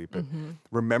anxiety. But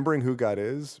remembering who God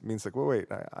is means, like, well, wait,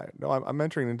 I'm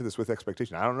entering into this with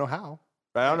expectation. I don't know how,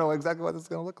 but I don't know exactly what it's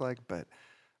going to look like. But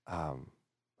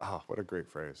what a great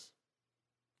phrase.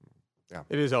 Yeah,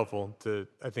 It is helpful to,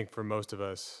 I think, for most of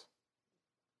us,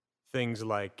 things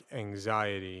like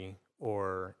anxiety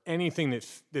or anything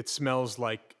that smells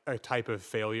like a type of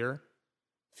failure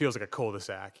feels like a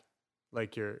cul-de-sac.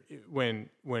 Like when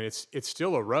it's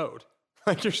still a road.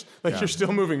 You're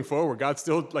still moving forward. God's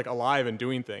still, like, alive and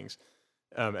doing things.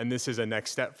 And this is a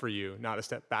next step for you, not a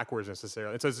step backwards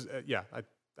necessarily. It says,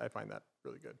 I find that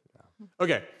really good. Yeah.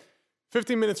 Okay.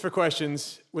 15 minutes for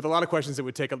questions, with a lot of questions that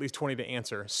would take at least 20 to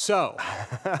answer. So,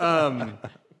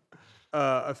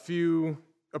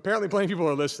 apparently plenty of people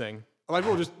are listening. A lot of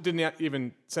people just didn't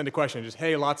even send a question, just,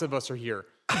 hey, lots of us are here.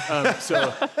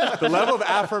 So the level of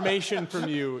affirmation from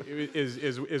you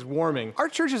is warming. Our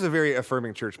church is a very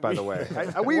affirming church, by the way.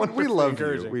 We love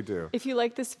you. We do. If you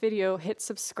like this video, hit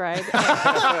subscribe.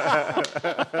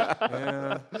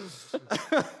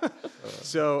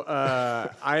 So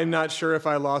I'm not sure if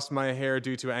I lost my hair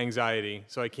due to anxiety,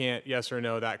 so I can't yes or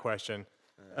no that question.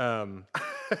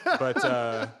 But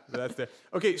that's there.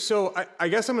 Okay, so I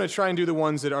guess I'm going to try and do the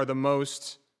ones that are the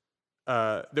most,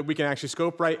 that we can actually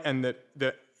scope right and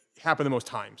that happen the most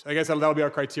times. I guess that'll be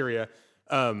our criteria.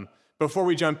 Before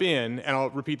we jump in, and I'll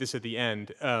repeat this at the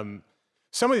end,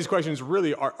 some of these questions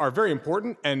really are very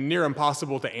important and near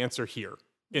impossible to answer here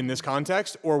in this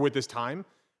context or with this time.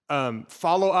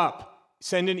 Follow up.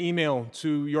 Send an email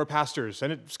to your pastors.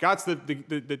 Scott's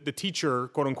the teacher,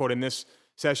 quote unquote, in this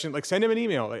session. Like, send him an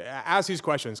email. Like, ask these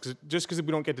questions, because just because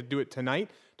we don't get to do it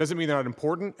tonight doesn't mean they're not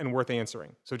important and worth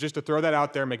answering. So just to throw that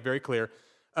out there, make very clear.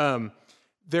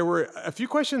 There were a few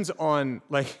questions on,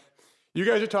 like, you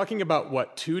guys are talking about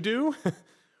what to do.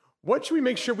 What should we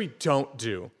make sure we don't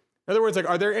do? In other words, like,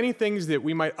 are there any things that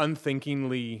we might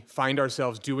unthinkingly find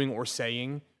ourselves doing or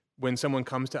saying when someone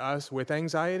comes to us with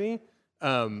anxiety?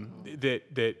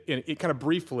 It kind of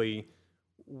briefly,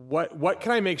 what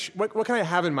can I what can I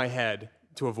have in my head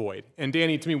to avoid? And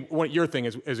Danny, to me, your thing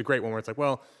is a great one, where it's like,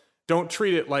 well, don't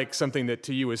treat it like something that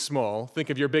to you is small. Think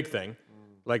of your big thing.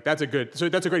 Like, that's a great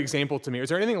example to me. Is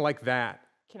there anything like that?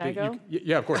 Can I go?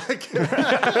 Yeah, of course.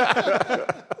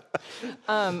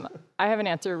 I have an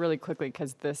answer really quickly,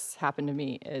 because this happened to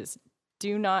me, is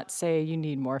do not say you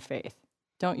need more faith.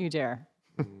 Don't you dare.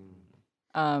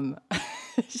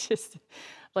 It's just,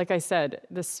 like I said,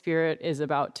 the Spirit is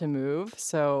about to move.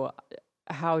 So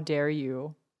how dare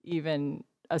you even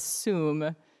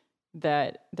assume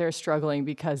that they're struggling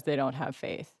because they don't have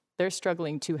faith? They're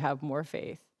struggling to have more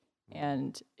faith.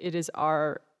 And it's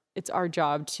our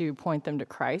job to point them to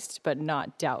Christ, but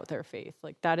not doubt their faith.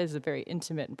 Like, that is a very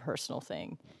intimate and personal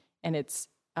thing. And it's,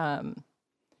 that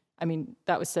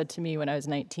was said to me when I was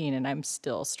 19, and I'm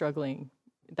still struggling.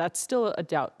 That's still a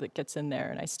doubt that gets in there,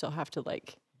 and I still have to,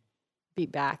 like,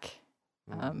 beat back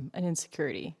an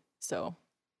insecurity. So,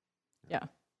 yeah.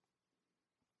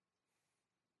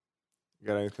 You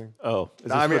got anything? Oh, is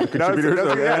this I mean, for the contributors? no,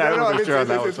 Okay, yeah, I no, no, I wasn't mean, sure on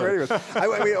that one, it's for sorry.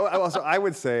 anyone. I mean, also, I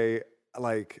would say,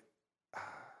 like,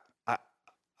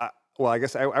 well, I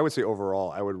guess I would say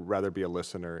overall, I would rather be a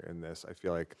listener in this. I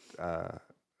feel like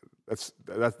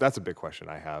that's a big question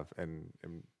I have, and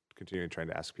continuing trying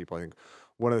to ask people. I think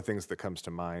one of the things that comes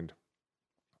to mind,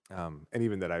 and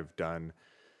even that I've done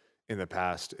in the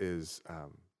past, is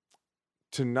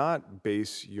to not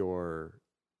base your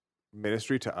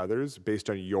ministry to others based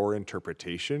on your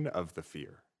interpretation of the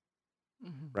fear.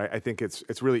 Right? I think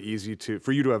it's really easy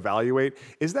for you to evaluate,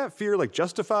 is that fear like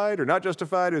justified or not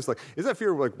justified? Is that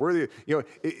fear like worthy? You know,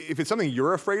 if it's something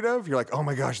you're afraid of, you're like, oh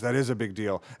my gosh, that is a big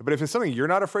deal. But if it's something you're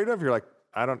not afraid of, you're like,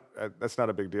 that's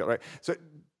not a big deal, right? So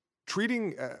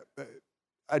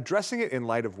addressing it in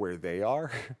light of where they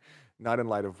are, not in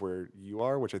light of where you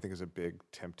are, which I think is a big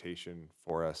temptation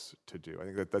for us to do. I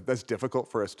think that's difficult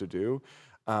for us to do.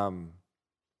 I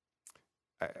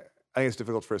think it's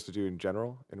difficult for us to do in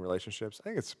general in relationships. I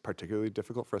think it's particularly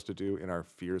difficult for us to do in our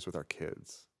fears with our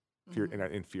kids,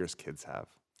 in fears kids have,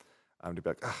 to be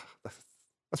like,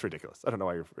 that's ridiculous. I don't know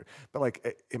why you're, but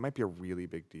like it might be a really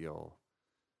big deal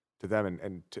to them,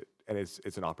 and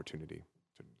it's an opportunity.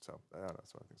 So I don't know.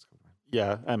 That's one of the things that come to mind.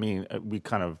 Yeah, I mean, we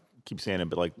kind of keep saying it,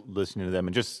 but like listening to them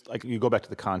and just like you go back to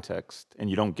the context, and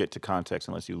you don't get to context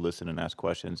unless you listen and ask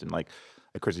questions. And like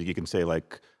Chris, you can say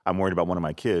like, I'm worried about one of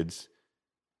my kids.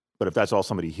 But if that's all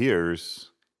somebody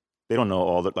hears, they don't know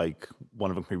all that, like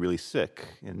one of them could be really sick,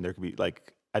 and there could be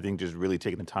like, I think just really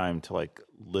taking the time to like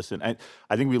listen. And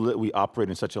I think we operate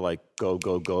in such a like go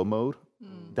mode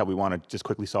that we want to just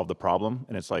quickly solve the problem.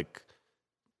 And it's like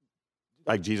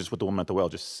Jesus with the woman at the well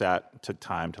just took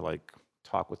time to like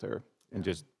talk with her and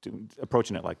just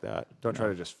approaching it like that. Don't try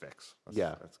to just fix.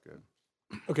 That's good.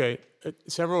 Okay,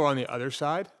 several on the other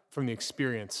side from the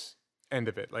experience end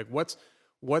of it. Like what's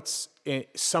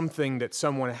something that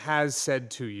someone has said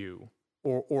to you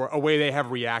or a way they have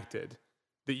reacted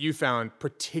that you found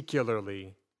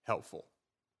particularly helpful?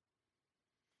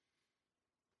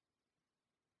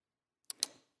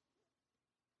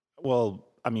 Well,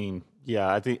 I mean,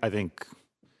 yeah, I think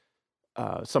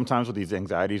sometimes with these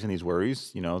anxieties and these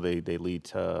worries, you know, they lead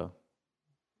to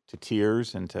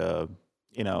tears and to,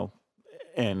 you know,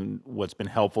 and what's been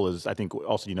helpful is I think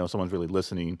also, you know, someone's really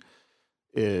listening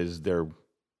is they're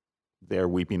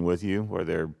weeping with you, or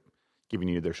they're giving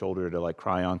you their shoulder to like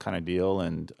cry on kind of deal.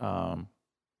 And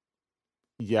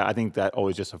yeah, I think that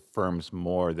always just affirms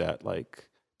more that like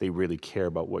they really care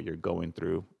about what you're going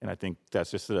through. And I think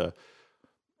that's just I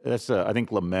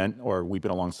think lament or weeping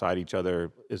alongside each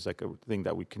other is like a thing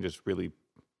that we can just really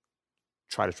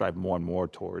try to strive more and more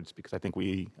towards, because I think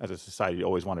we as a society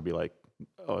always want to be like,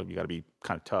 oh, you got to be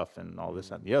kind of tough and all this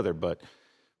and the other. But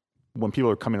when people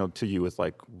are coming up to you with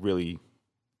like really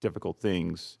difficult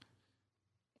things,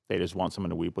 they just want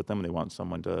someone to weep with them, and they want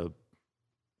someone to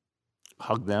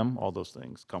hug them, all those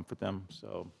things, comfort them.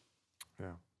 So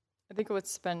Yeah. I think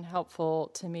what's been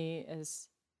helpful to me is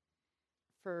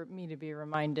for me to be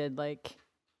reminded, like,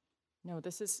 no,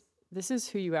 this is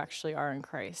who you actually are in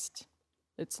Christ.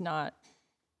 It's not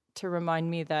to remind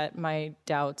me that my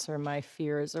doubts or my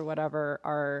fears or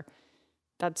whatever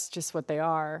that's just what they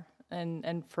are.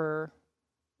 And for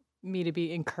me to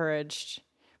be encouraged.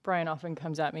 Brian often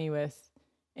comes at me with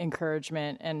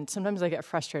encouragement, and sometimes I get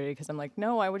frustrated because I'm like,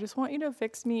 no, I would just want you to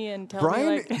fix me and tell me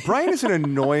like Brian is an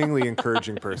annoyingly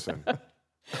encouraging person.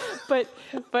 but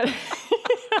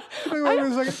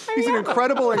He's an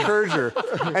incredible encourager,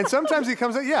 and sometimes he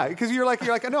comes, because you're like,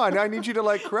 no, I need you to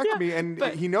like correct me, and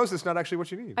he knows it's not actually what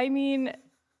you need. I mean,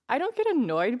 I don't get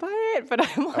annoyed by it, but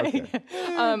I'm like,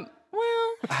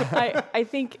 I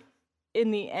think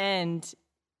in the end,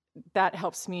 that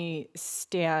helps me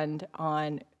stand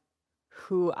on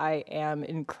who I am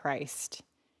in Christ,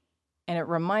 and it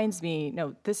reminds me,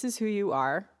 no, this is who you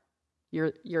are.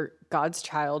 You're God's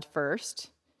child first,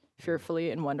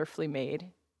 fearfully and wonderfully made.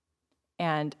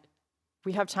 And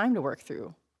we have time to work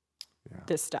through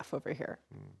this stuff over here.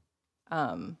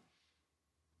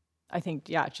 I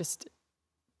think, just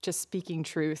speaking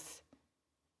truth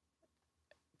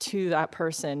to that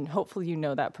person. Hopefully you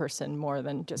know that person more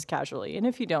than just casually. And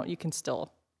if you don't, you can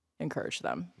still encourage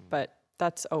them. But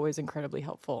that's always incredibly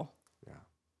helpful.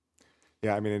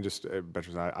 Yeah, I mean, and just,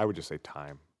 Beatrice, I would just say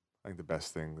time. I think the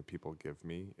best thing that people give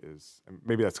me is, and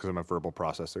maybe that's because I'm a verbal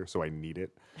processor, so I need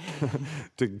it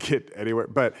to get anywhere.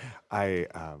 But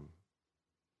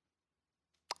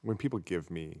when people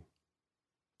give me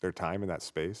their time in that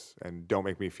space and don't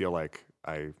make me feel like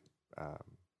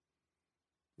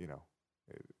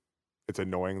it's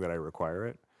annoying that I require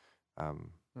it,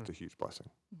 it's a huge blessing.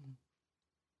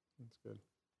 That's good.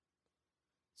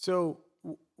 So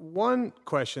one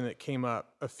question that came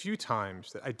up a few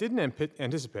times that I didn't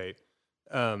anticipate,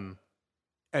 and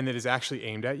that is actually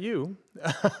aimed at you,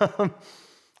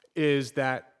 is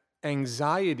that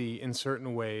anxiety in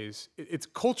certain ways, it's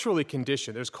culturally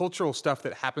conditioned. There's cultural stuff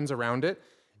that happens around it,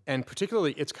 and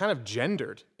particularly it's kind of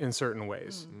gendered in certain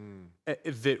ways.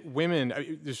 That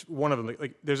women, there's one of them,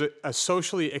 like there's a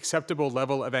socially acceptable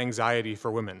level of anxiety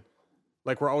for women.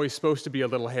 Like we're always supposed to be a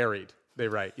little harried, they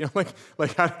write.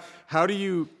 Like how do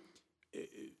you,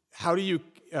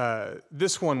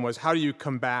 this one was, how do you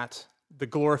combat the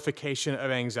glorification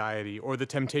of anxiety or the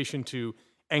temptation to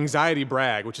anxiety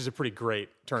brag, which is a pretty great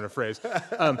turn of phrase.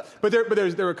 But there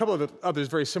were a couple of others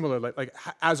very similar. Like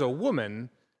as a woman,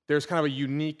 there's kind of a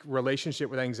unique relationship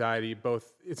with anxiety,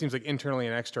 both it seems like internally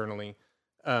and externally.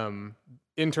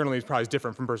 Internally is probably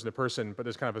different from person to person, but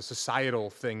there's kind of a societal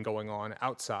thing going on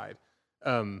outside.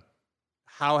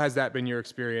 How has that been your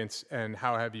experience, and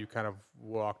how have you kind of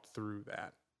walked through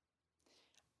that?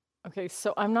 Okay,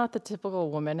 so I'm not the typical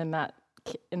woman in that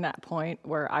point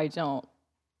where I don't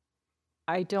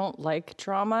like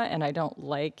drama, and I don't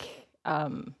like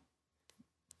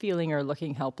feeling or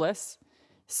looking helpless.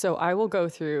 So I will go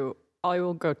to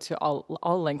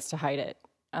all lengths to hide it.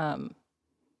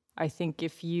 I think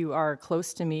if you are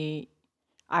close to me,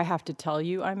 I have to tell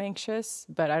you I'm anxious,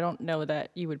 but I don't know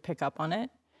that you would pick up on it.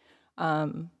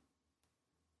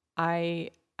 I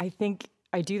think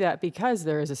I do that because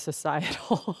there is a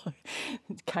societal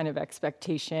kind of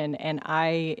expectation, and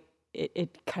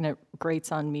it kind of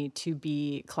grates on me to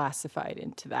be classified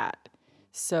into that.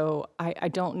 So I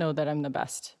don't know that I'm the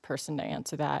best person to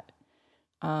answer that.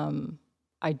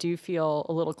 I do feel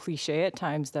a little cliche at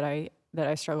times that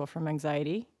I struggle from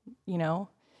anxiety,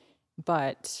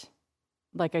 but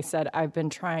like I said, I've been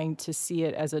trying to see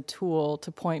it as a tool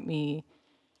to point me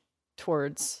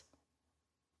towards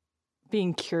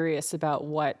being curious about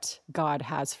what God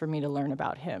has for me to learn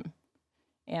about him,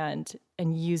 and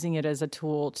using it as a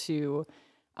tool to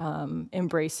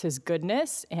embrace his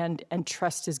goodness and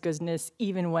trust his goodness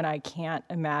even when I can't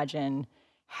imagine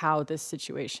how this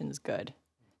situation's good.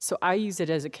 So I use it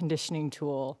as a conditioning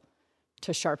tool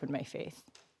to sharpen my faith,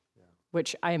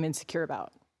 which I am insecure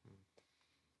about.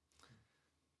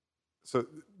 So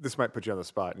this might put you on the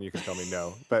spot, and you can tell me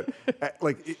no, but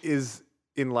is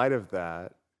in light of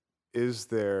that, is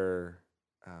there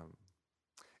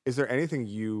anything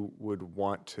you would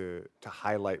want to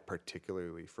highlight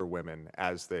particularly for women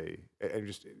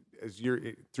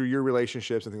through your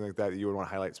relationships and things like that you would want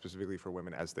to highlight specifically for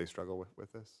women as they struggle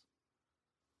with this?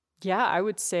 Yeah, I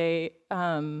would say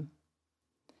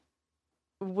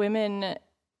women,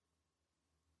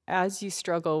 as you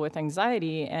struggle with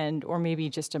anxiety or maybe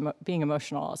just being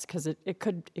emotional, because it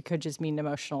could just mean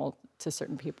emotional to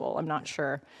certain people. I'm not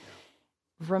sure.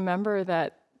 Remember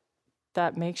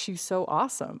that makes you so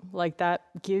awesome. Like that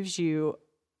gives you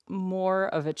more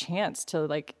of a chance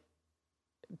to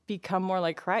become more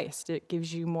like Christ. It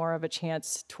gives you more of a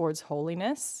chance towards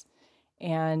holiness,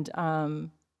 and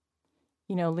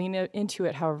lean into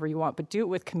it however you want, but do it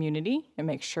with community and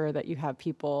make sure that you have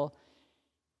people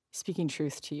speaking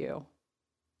truth to you.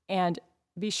 And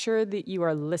be sure that you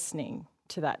are listening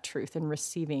to that truth and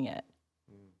receiving it,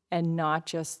 and not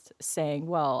just saying,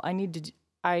 well, I need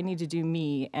to do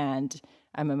me, and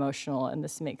I'm emotional and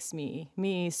this makes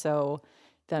me. So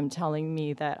them telling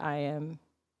me that I am,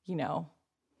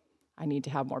 I need to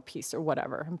have more peace or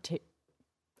whatever.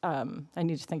 I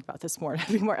need to think about this more,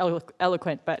 be more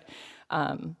eloquent, but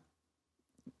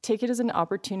take it as an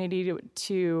opportunity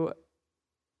to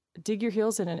dig your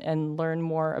heels in and learn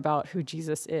more about who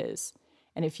Jesus is.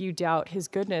 And if you doubt his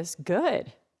goodness,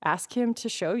 good. Ask him to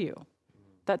show you.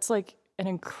 That's like an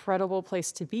incredible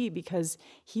place to be, because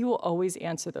he will always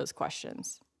answer those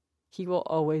questions. He will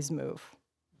always move.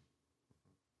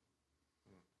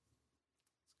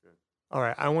 All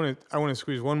right, I want to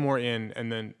squeeze one more in, and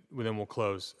then we'll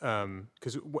close.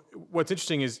 Because what's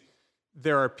interesting is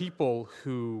there are people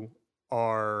who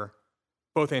are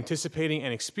both anticipating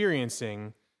and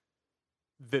experiencing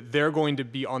that they're going to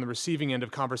be on the receiving end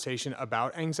of conversation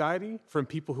about anxiety from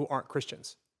people who aren't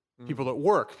Christians, people at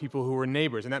work, people who are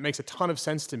neighbors, and that makes a ton of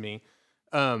sense to me.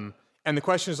 And the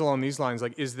question is along these lines: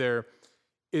 like, is there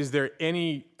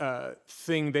any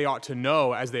thing they ought to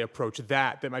know as they approach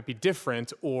that might be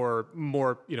different or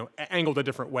more, angled a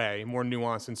different way, more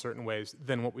nuanced in certain ways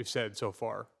than what we've said so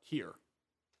far here?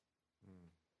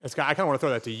 I kind of want to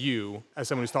throw that to you as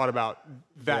someone who's thought about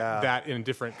that in a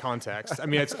different context. I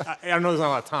mean, I don't know there's not a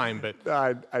lot of time, but...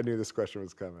 I knew this question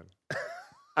was coming.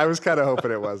 I was kind of hoping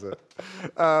it wasn't.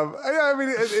 I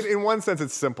mean, in one sense,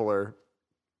 it's simpler.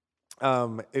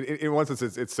 In one sense,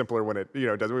 it's simpler when it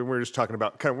does. We're just talking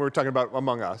about we're talking about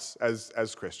among us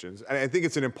as Christians, and I think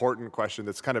it's an important question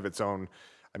that's kind of its own.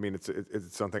 I mean, it's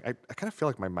its own thing. I kind of feel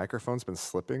like my microphone's been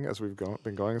slipping as we've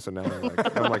been going, so now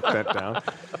I'm like bent down.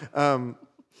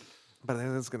 But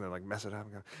it's gonna like mess it up.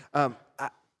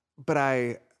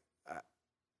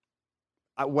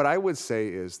 What I would say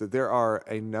is that there are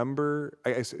a number.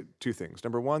 I say two things.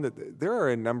 Number one, that there are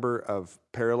a number of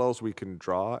parallels we can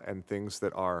draw and things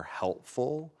that are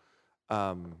helpful,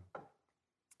 that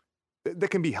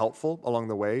can be helpful along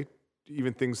the way.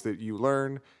 Even things that you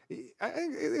learn.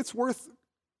 It's worth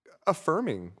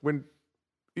affirming when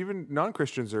even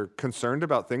non-Christians are concerned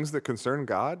about things that concern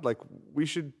God. Like we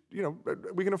should,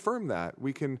 we can affirm that.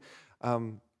 We can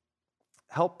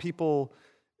help people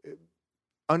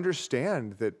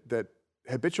understand that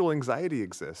habitual anxiety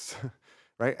exists,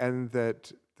 right? And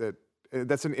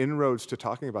that's an inroads to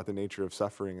talking about the nature of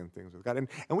suffering and things with God. And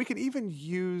we can even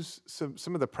use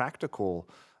some of the practical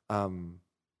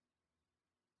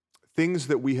things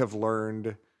that we have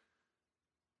learned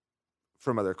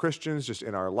from other Christians just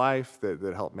in our life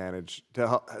that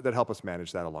help us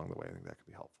manage that along the way. I think that could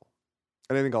be helpful.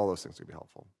 And I think all those things could be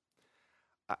helpful.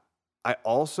 I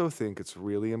also think it's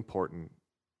really important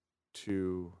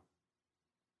to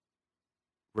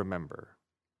remember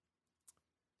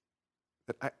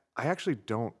that I actually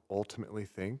don't ultimately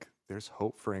think there's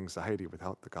hope for anxiety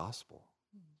without the gospel.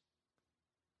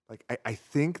 Like I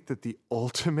think that the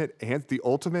ultimate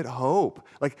hope,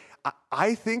 like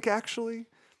I think actually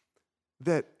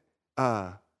that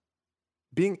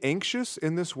being anxious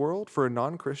in this world for a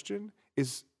non-Christian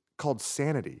is called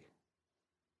sanity.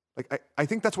 Like I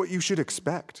think that's what you should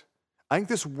expect. I think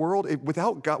this world,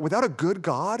 without God, without a good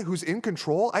God who's in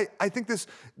control, I think this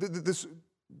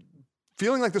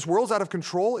feeling like this world's out of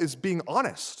control is being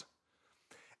honest.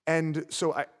 And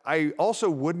so I also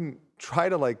wouldn't try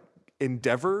to like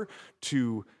endeavor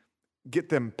to get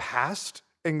them past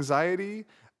anxiety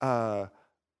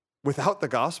without the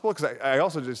gospel, because I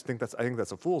also just think that's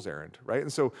a fool's errand, right?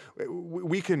 And so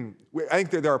I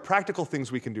think there are practical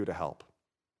things we can do to help,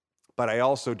 but I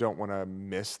also don't want to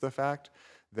miss the fact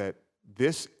that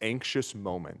this anxious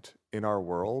moment in our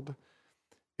world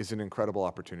is an incredible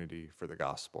opportunity for the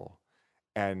gospel.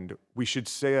 And we should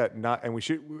say that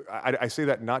I say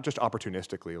that not just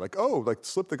opportunistically, like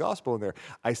slip the gospel in there.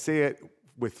 I say it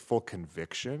with full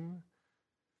conviction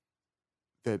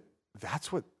that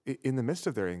that's what, in the midst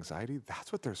of their anxiety,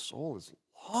 that's what their soul is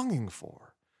longing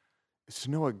for, is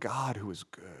to know a God who is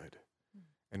good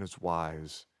and is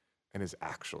wise and is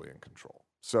actually in control.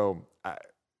 So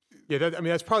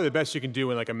that's probably the best you can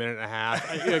do in like a minute and a half.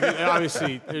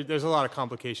 Obviously, there's a lot of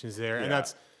complications there, and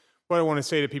that's what I want to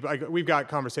say to people. We've got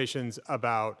conversations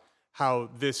about how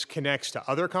this connects to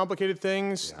other complicated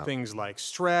things, things like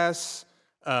stress,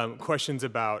 questions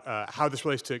about how this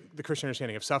relates to the Christian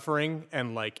understanding of suffering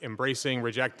and like embracing,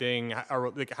 rejecting,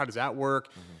 how does that work?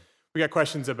 Mm-hmm. We got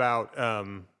questions about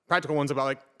practical ones about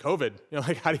like COVID.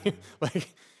 Like how do you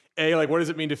what does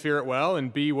it mean to fear it well?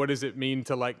 And B, what does it mean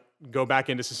to like go back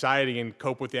into society and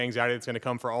cope with the anxiety that's going to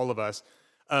come for all of us?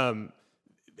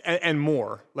 And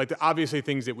more, like obviously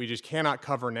things that we just cannot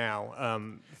cover now.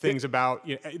 Things about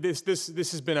this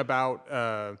has been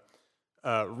about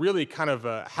really kind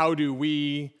of how do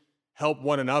we help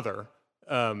one another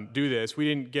do this. We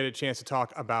didn't get a chance to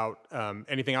talk about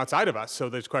anything outside of us. So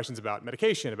there's questions about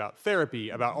medication, about therapy,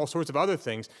 about all sorts of other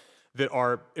things that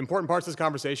are important parts of this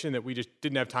conversation that we just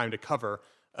didn't have time to cover.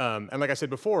 And like I said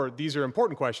before, these are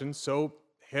important questions. So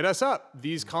hit us up.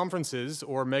 These conferences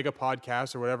or mega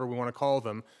podcasts or whatever we want to call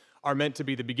them are meant to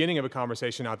be the beginning of a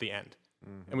conversation, not the end.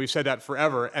 Mm-hmm. And we've said that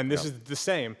forever, and this is the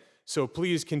same. So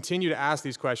please continue to ask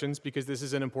these questions because this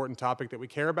is an important topic that we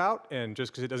care about, and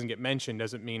just because it doesn't get mentioned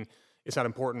doesn't mean it's not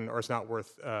important or it's not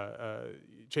worth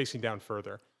chasing down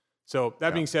further. So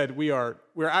that being said, we're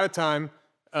out of time.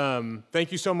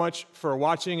 Thank you so much for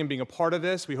watching and being a part of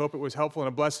this. We hope it was helpful and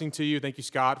a blessing to you. Thank you,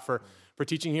 Scott, for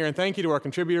teaching here, and thank you to our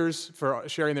contributors for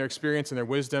sharing their experience and their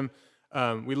wisdom.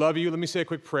 We love you. Let me say a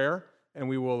quick prayer, and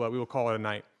we will call it a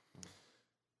night.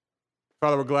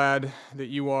 Father, we're glad that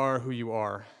you are who you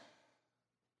are,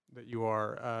 that you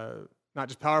are not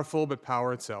just powerful, but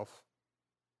power itself,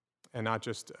 and not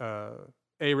just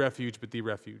a refuge, but the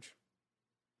refuge.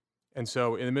 And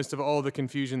so in the midst of all the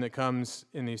confusion that comes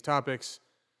in these topics,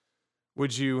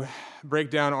 would you break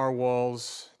down our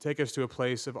walls, take us to a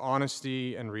place of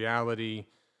honesty and reality,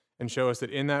 and show us that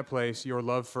in that place, your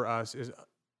love for us is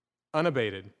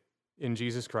unabated in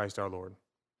Jesus Christ our Lord.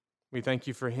 We thank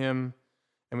you for him,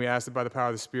 and we ask that by the power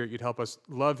of the Spirit, you'd help us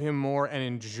love him more and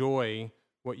enjoy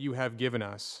what you have given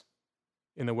us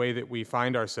in the way that we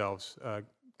find ourselves,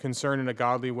 concerned in a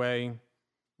godly way,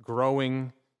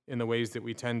 growing in the ways that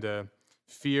we tend to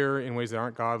fear in ways that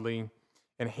aren't godly,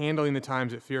 and handling the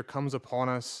times that fear comes upon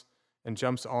us and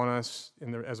jumps on us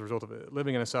as a result of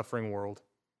living in a suffering world.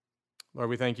 Lord,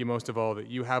 we thank you most of all that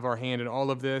you have our hand in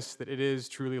all of this, that it is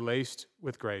truly laced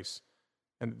with grace,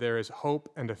 and that there is hope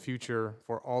and a future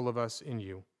for all of us in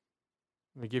you.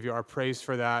 We give you our praise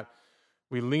for that.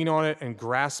 We lean on it and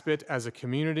grasp it as a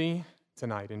community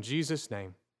tonight. In Jesus'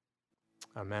 name,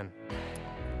 amen.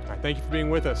 All right, thank you for being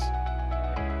with us.